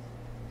boy.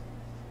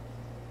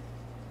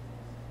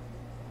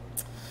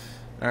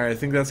 Alright, I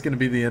think that's gonna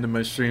be the end of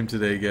my stream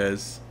today,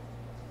 guys.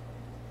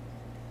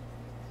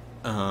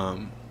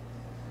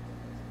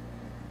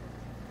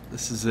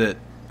 This is it.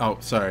 Oh,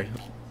 sorry.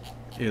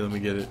 Here, let me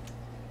get it.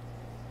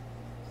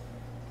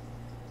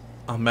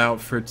 I'm out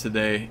for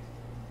today.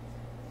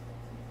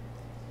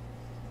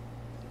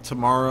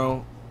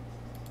 Tomorrow,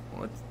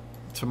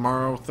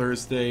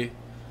 Thursday,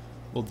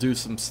 we'll do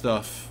some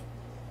stuff.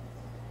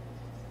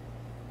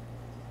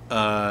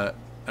 I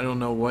don't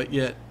know what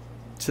yet.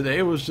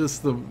 Today was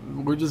just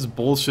we're just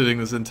bullshitting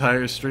this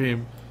entire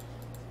stream.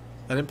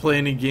 I didn't play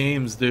any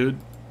games, dude.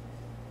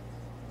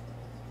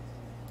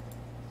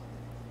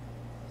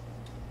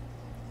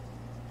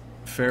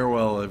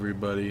 Farewell,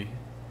 everybody.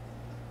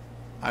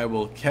 I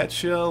will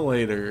catch you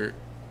later.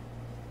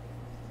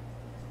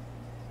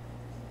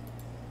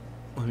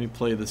 Let me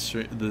play the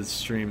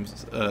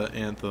stream's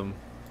anthem.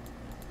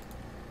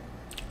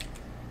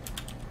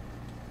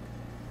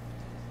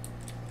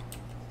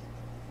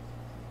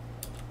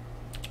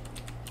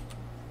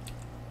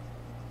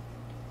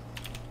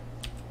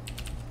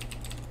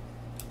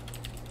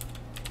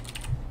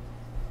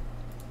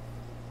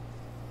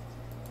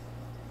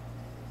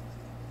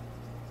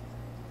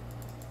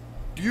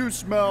 Do you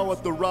smell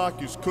what the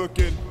Rock is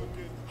cooking?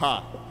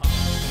 Ha!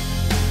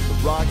 The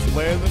Rock's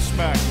laying the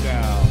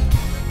smackdown.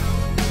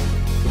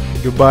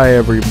 Goodbye,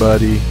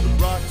 everybody. The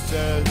Rock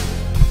says,